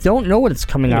know, I don't know what it's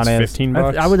coming out as.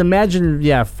 $15. I would imagine,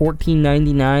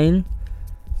 $14.99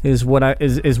 is what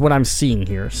I'm seeing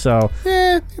here. So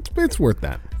yeah, it's worth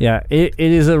that. Yeah, it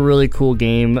is a really cool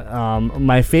game. One of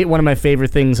my favorite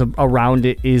things around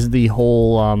it is the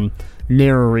whole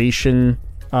narration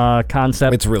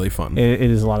concept. It's really fun. It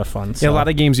is a lot of fun. So. Yeah, a lot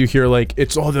of games you hear like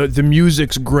it's the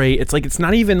music's great. It's like it's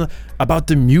not even about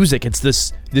the music. It's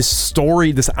this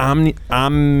story, this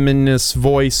ominous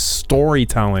voice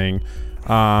storytelling.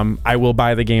 I will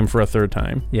buy the game for a third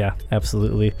time. Yeah,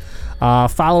 absolutely.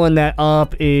 Following that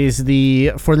up is for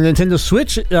the Nintendo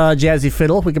Switch Jazzy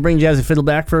Fiddle. We can bring Jazzy Fiddle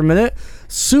back for a minute.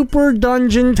 Super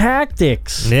Dungeon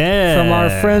Tactics. Yeah. From our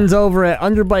friends over at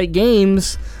Underbite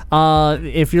Games.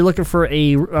 If you're looking for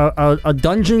a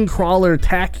dungeon crawler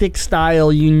tactic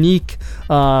style unique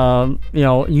style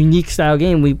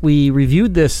game, we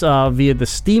reviewed this via the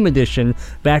Steam edition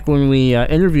back when we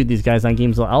interviewed these guys on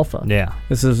Gamezilla Alpha. Yeah,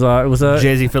 this is it was a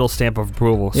Jazzy Fiddle stamp of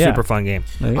approval. Yeah. Super fun game.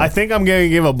 I think I'm going to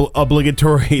give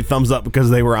obligatory thumbs up because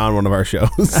they were on one of our shows.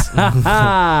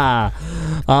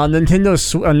 Nintendo.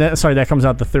 That comes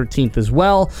out the 13th as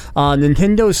well.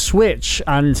 Nintendo Switch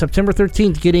on September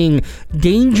 13th, getting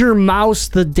Danger Mouse: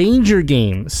 The Danger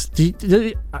Games. I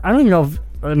don't even know if.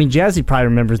 I mean, Jazzy probably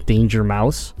remembers Danger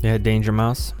Mouse. Yeah, Danger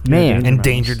Mouse. Man. And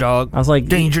Danger Dog. I was like,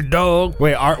 Danger Dog.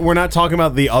 Wait, we're not talking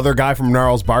about the other guy from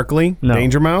Gnarls Barkley? No.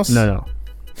 Danger Mouse? No,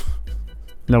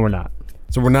 we're not.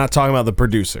 So we're not talking about the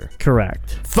producer.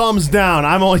 Correct. Thumbs down.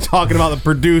 I'm only talking about the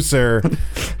producer.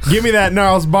 Give me that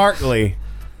Gnarls Barkley.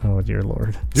 Oh, dear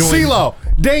Lord. CeeLo,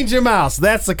 Danger Mouse.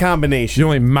 That's the combination. The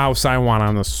only mouse I want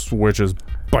on the Switch is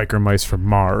Biker Mice from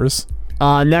Mars.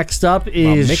 Next up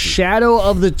is Shadow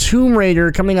of the Tomb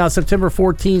Raider, coming out September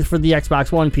 14th for the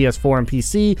Xbox One, PS4, and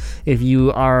PC. If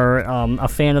you are a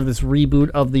fan of this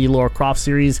reboot of the Lara Croft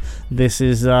series, this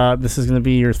is going to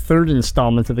be your third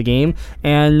installment of the game,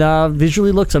 and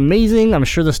visually looks amazing. I'm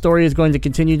sure the story is going to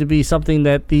continue to be something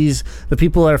that the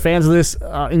people that are fans of this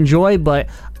enjoy, but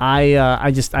I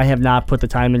have not put the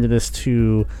time into this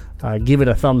to give it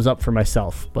a thumbs up for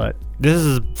myself. But this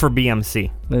is for BMC.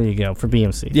 There you go, for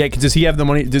BMC. Yeah, does he have the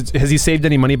money? Has he saved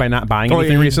any money by not buying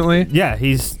anything recently? Yeah,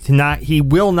 he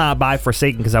will not buy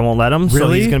Forsaken because I won't let him. Really? So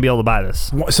he's going to be able to buy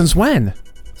this. Since when?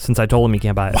 Since I told him he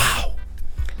can't buy it. Wow.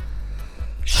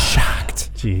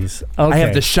 Shocked. Jeez. Okay. I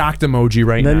have the shocked emoji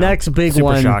right now. The next big Super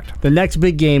one. shocked. The next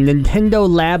big game, Nintendo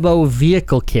Labo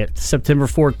Vehicle Kit, September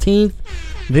 14th.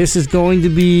 This is going to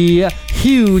be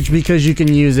huge because you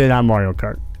can use it on Mario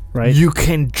Kart, right? You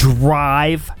can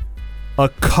drive a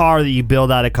car that you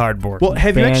build out of cardboard. Well,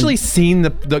 have you actually seen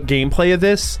the gameplay of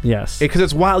this? Yes. Because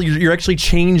it's wild. You're actually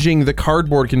changing the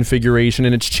cardboard configuration,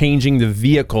 and it's changing the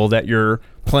vehicle that you're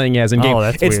playing as in game. Oh,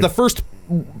 that's it's weird. the first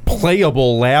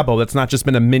playable Labo that's not just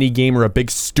been a mini game or a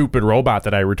big stupid robot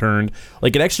that I returned.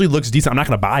 Like, it actually looks decent. I'm not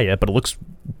going to buy it, but it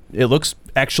looks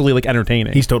actually like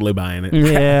entertaining. He's totally buying it.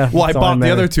 Yeah. Well, I bought the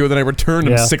other two, and then I returned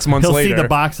them 6 months He'll later. see the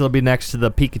box that'll be next to the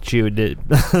Pikachu,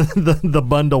 the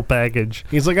bundle package.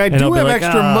 He's like, I And do he'll be have like,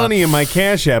 extra money in my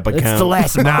Cash App account. It's the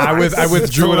last Nah, box. I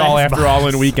withdrew it all It's the after last All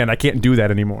In box. Weekend. I can't do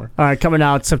that anymore. All right, coming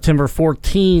out September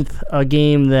 14th, a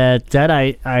game that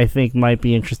I think might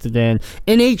be interested in.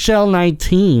 NHL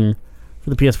 19 for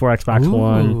the PS4, Xbox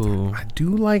One. I do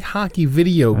like hockey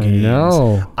video games.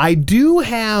 know. I do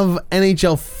have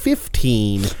NHL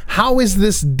 15. How is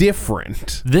this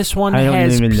different? This one I don't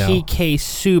has even know. PK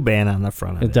Subban on the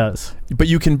front of it. It does. But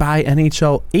you can buy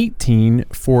NHL 18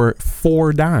 for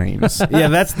 4 dimes. Yeah,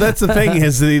 that's the thing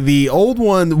is the old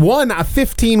one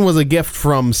 15 was a gift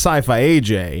from Sci-Fi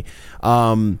AJ.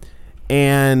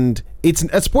 And it's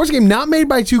a sports game not made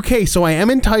by 2K, so I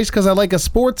am enticed because I like a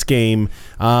sports game.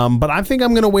 But I think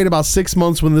I'm going to wait about 6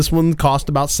 months when this one cost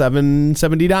about 70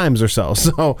 dimes or so.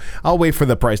 So I'll wait for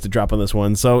the price to drop on this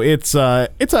one. So it's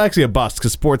actually a bust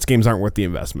because sports games aren't worth the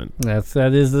investment.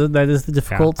 That is the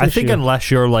difficult I issue. think unless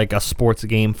you're like a sports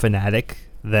game fanatic,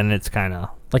 then it's kind of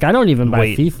like I don't even buy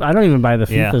Wait. FIFA. I don't even buy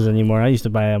the Yeah. FIFAs anymore. I used to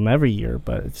buy them every year,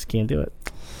 but I just can't do it.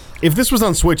 If this was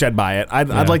on Switch, I'd buy it.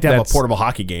 I'd like to have a portable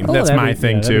hockey game. Oh, That's that'd my be-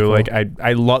 thing yeah, that'd too. be Like cool.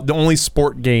 I love the only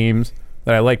sport games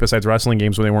that I like besides wrestling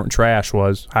games when they weren't trash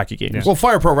was hockey games. Well,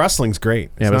 Fire Pro Wrestling's great.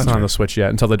 Yeah, but it's not on the Switch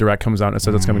yet until the Direct comes out and it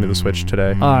says it's coming to the Switch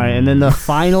today. All right, and then the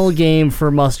final game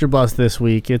for Muster Bust this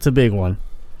week. It's a big one.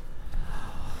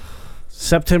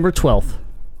 September 12th.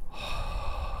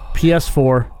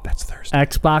 PS4, That's Thursday.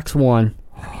 Xbox One,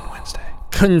 Wednesday.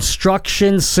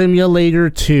 Construction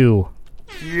Simulator 2.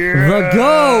 The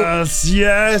GOAT.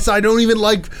 Yes, I don't even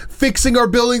like fixing or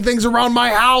building things around my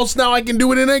house. Now I can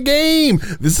do it in a game.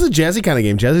 This is a Jazzy kind of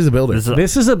game. Jazzy's a builder.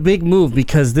 This is a big move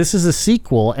because this is a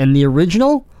sequel, and the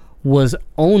original was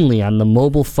only on the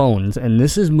mobile phones, and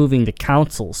this is moving to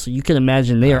consoles. So you can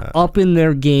imagine they are up in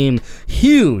their game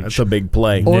huge. That's a big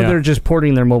play. Or they're just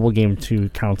porting their mobile game to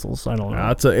consoles. I don't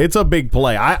know. It's a big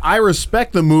play. I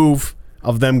respect the move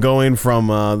of them going from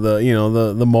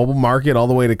the mobile market all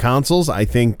the way to consoles. I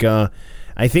think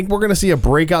I think we're going to see a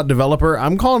breakout developer.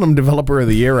 I'm calling him Developer of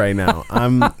the Year right now.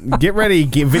 Get ready,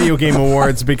 Video Game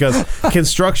Awards, because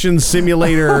Construction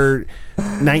Simulator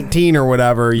 19 or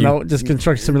whatever. No, just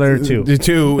Construction Simulator 2.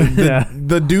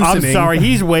 The deucening. I'm sorry,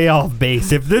 he's way off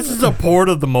base. If this is a port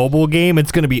of the mobile game,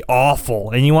 it's going to be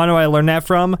awful. And you want to know where I learned that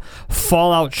from?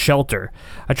 Fallout Shelter.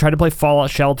 I tried to play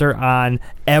Fallout Shelter on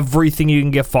everything you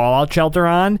can get Fallout Shelter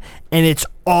on, and it's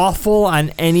awful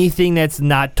on anything that's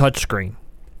not touchscreen.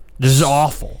 This is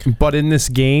awful. But in this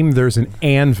game, there's an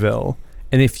anvil.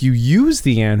 And if you use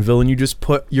the anvil and you just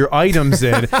put your items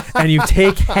in and you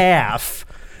take half,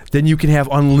 then you can have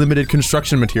unlimited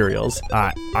construction materials.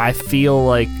 I feel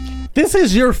like This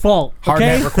is your fault. Hard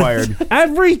okay? hat required.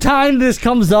 Every time this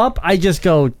comes up, I just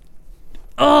go,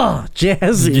 oh,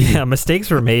 Jazzy. Yeah, mistakes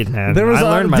were made, man. There was I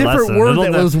learned a my different lesson.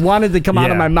 word that was wanted to come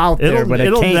out of my mouth there, but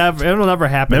it can't. It'll never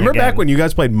happen. Remember again. back when you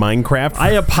guys played Minecraft?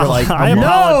 I apologize.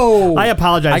 I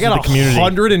apologize I to the got community.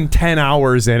 110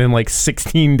 hours in like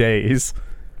 16 days.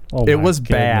 Oh It my was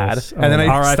goodness. bad. And then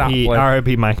I stopped playing.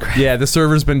 R.I.P. Minecraft. Yeah, the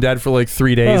server's been dead for like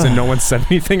 3 days and no one said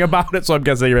anything about it, so I'm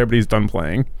guessing everybody's done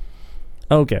playing.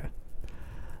 Okay.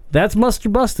 That's Must or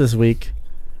Bust this week.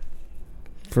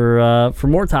 For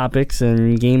more topics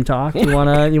and game talk, you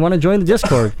wanna join the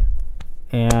Discord,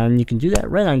 and you can do that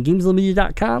right on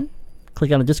GamesLittleMedia.com.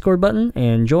 Click on the Discord button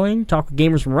and join. Talk with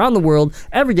gamers from around the world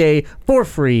every day for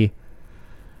free.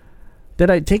 Did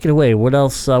I take it away? What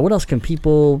else? What else can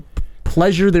people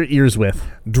pleasure their ears with?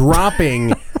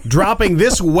 dropping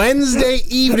this Wednesday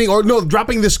evening, or no,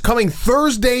 dropping this coming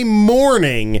Thursday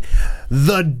morning,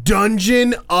 the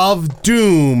Dungeon of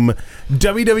Doom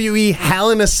WWE Hell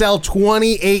in a Cell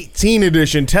 2018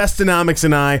 edition. Testonomics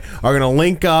and I are going to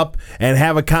link up and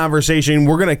have a conversation.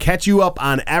 We're going to catch you up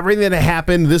on everything that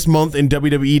happened this month in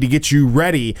WWE to get you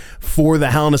ready for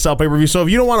the Hell in a Cell pay-per-view. So if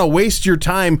you don't want to waste your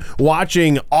time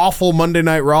watching awful Monday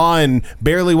Night Raw and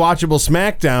barely watchable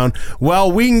SmackDown,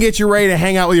 well, we can get you ready to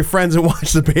hang out with your friends and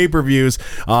watch the pay-per-views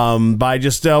by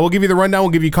just, we'll give you the rundown,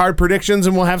 we'll give you card predictions,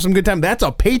 and we'll have some good time. That's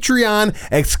a Patreon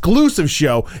exclusive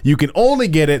show. You can only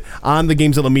get it on the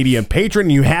Gamezilla Media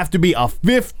Patreon. You have to be a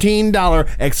 $15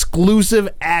 exclusive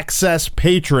access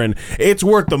patron. It's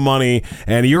worth the money,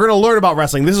 and you're going to learn about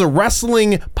wrestling. This is a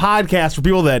wrestling podcast for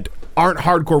people that aren't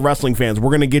hardcore wrestling fans. We're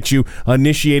going to get you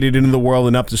initiated into the world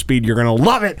and up to speed. You're going to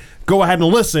love it. Go ahead and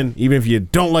listen. Even if you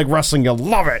don't like wrestling, you'll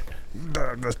love it.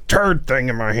 The turd thing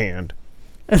in my hand.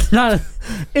 It's not.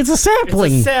 It's a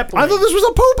sapling. I thought this was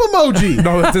a poop emoji.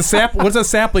 No, it's a what's a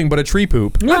sapling but a tree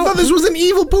poop? I thought this was an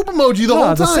evil poop emoji the whole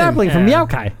time. It's a sapling from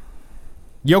Meowkai.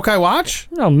 Yokai Watch?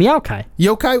 No, Meowkai.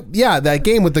 Yokai, yeah, that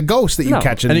game with the ghost that you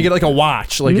catch. And you get like a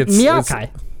watch. Like it's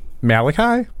Meowkai.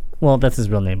 Malachi? Well, that's his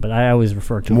real name, but I always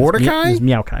refer to him Mordecai? as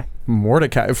Meowkai.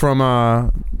 Mordecai from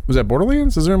was that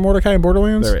Borderlands? Is there a Mordecai in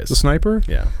Borderlands? There is. The sniper?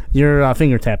 Yeah. Your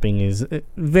finger tapping is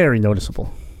very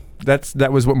noticeable.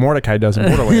 That was what Mordecai does in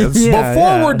Borderlands.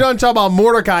 Before we're done talking about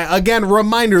Mordecai, again,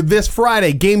 reminder, this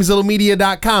Friday,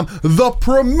 GameZillaMedia.com, the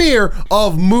premiere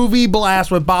of Movie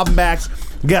Blast with Bob and Bax.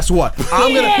 Guess what?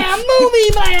 Movie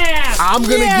blast! I'm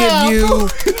gonna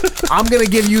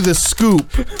give you the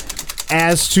scoop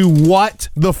as to what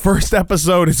the first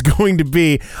episode is going to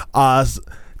be.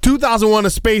 2001: A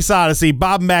Space Odyssey.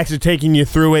 Bob and Max are taking you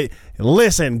through it.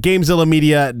 Listen,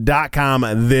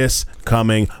 GameZillaMedia.com this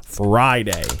coming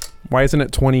Friday. Why isn't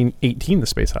it 2018 The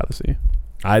Space Odyssey?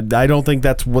 I don't think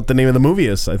that's what the name of the movie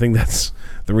is. I think that's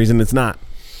the reason it's not.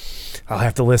 I'll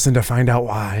have to listen to find out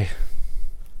why.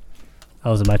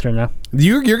 Oh, is it my turn now?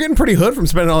 You're getting pretty hood from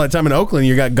spending all that time in Oakland.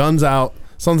 You got guns out.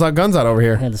 Sun's out, guns out over I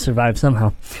here. had to survive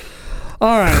somehow.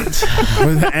 All right. He's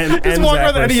walking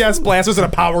around with NES blasters and a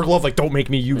power glove like, don't make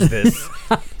me use this.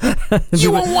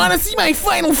 You won't want to see my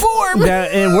final form.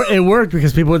 It worked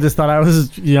because people just thought I was,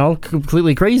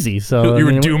 completely crazy. So You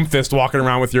were Doomfist walking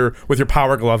around with your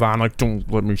power glove on, like, don't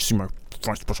let me see my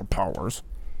special powers.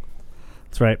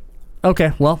 That's right.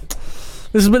 Okay, well,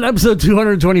 this has been episode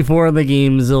 224 of the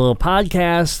Gamezilla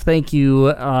podcast. Thank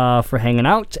you for hanging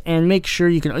out, and make sure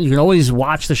you can always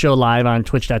watch the show live on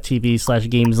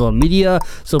twitch.tv/Gamezilla Media.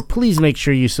 So please make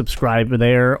sure you subscribe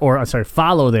there,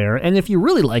 follow there. And if you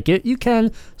really like it, you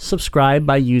can subscribe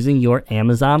by using your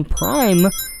Amazon Prime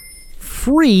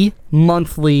free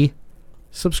monthly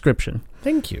subscription.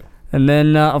 Thank you. And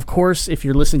then, of course, if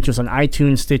you're listening to us on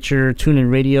iTunes, Stitcher,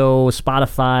 TuneIn Radio,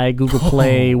 Spotify, Google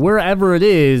Play, wherever it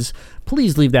is,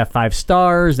 please leave that 5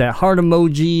 stars, that heart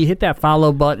emoji, hit that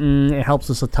follow button. It helps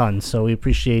us a ton, so we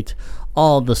appreciate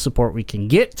all the support we can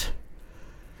get.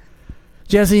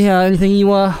 Jesse, anything you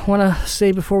want to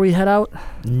say before we head out?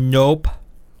 Nope.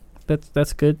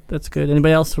 that's good. That's good.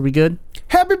 Anybody else? Are we good?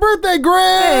 Happy birthday,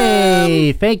 Graham!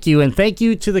 Hey, thank you, and thank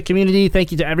you to the community.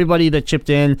 Thank you to everybody that chipped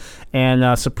in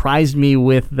and surprised me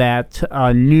with that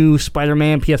new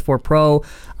Spider-Man PS4 Pro.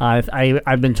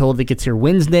 I've been told it gets here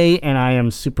Wednesday, and I am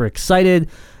super excited.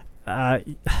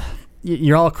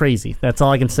 You're all crazy. That's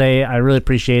all I can say. I really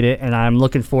appreciate it, and I'm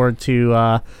looking forward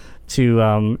to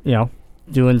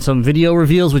doing some video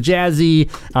reveals with Jazzy,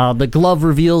 the glove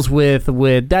reveals with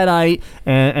Deadite,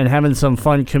 and having some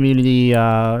fun community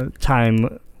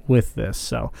time with this.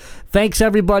 So thanks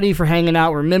everybody for hanging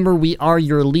out. Remember, we are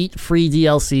your elite free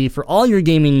DLC for all your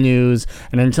gaming news.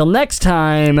 And until next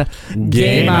time,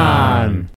 game on!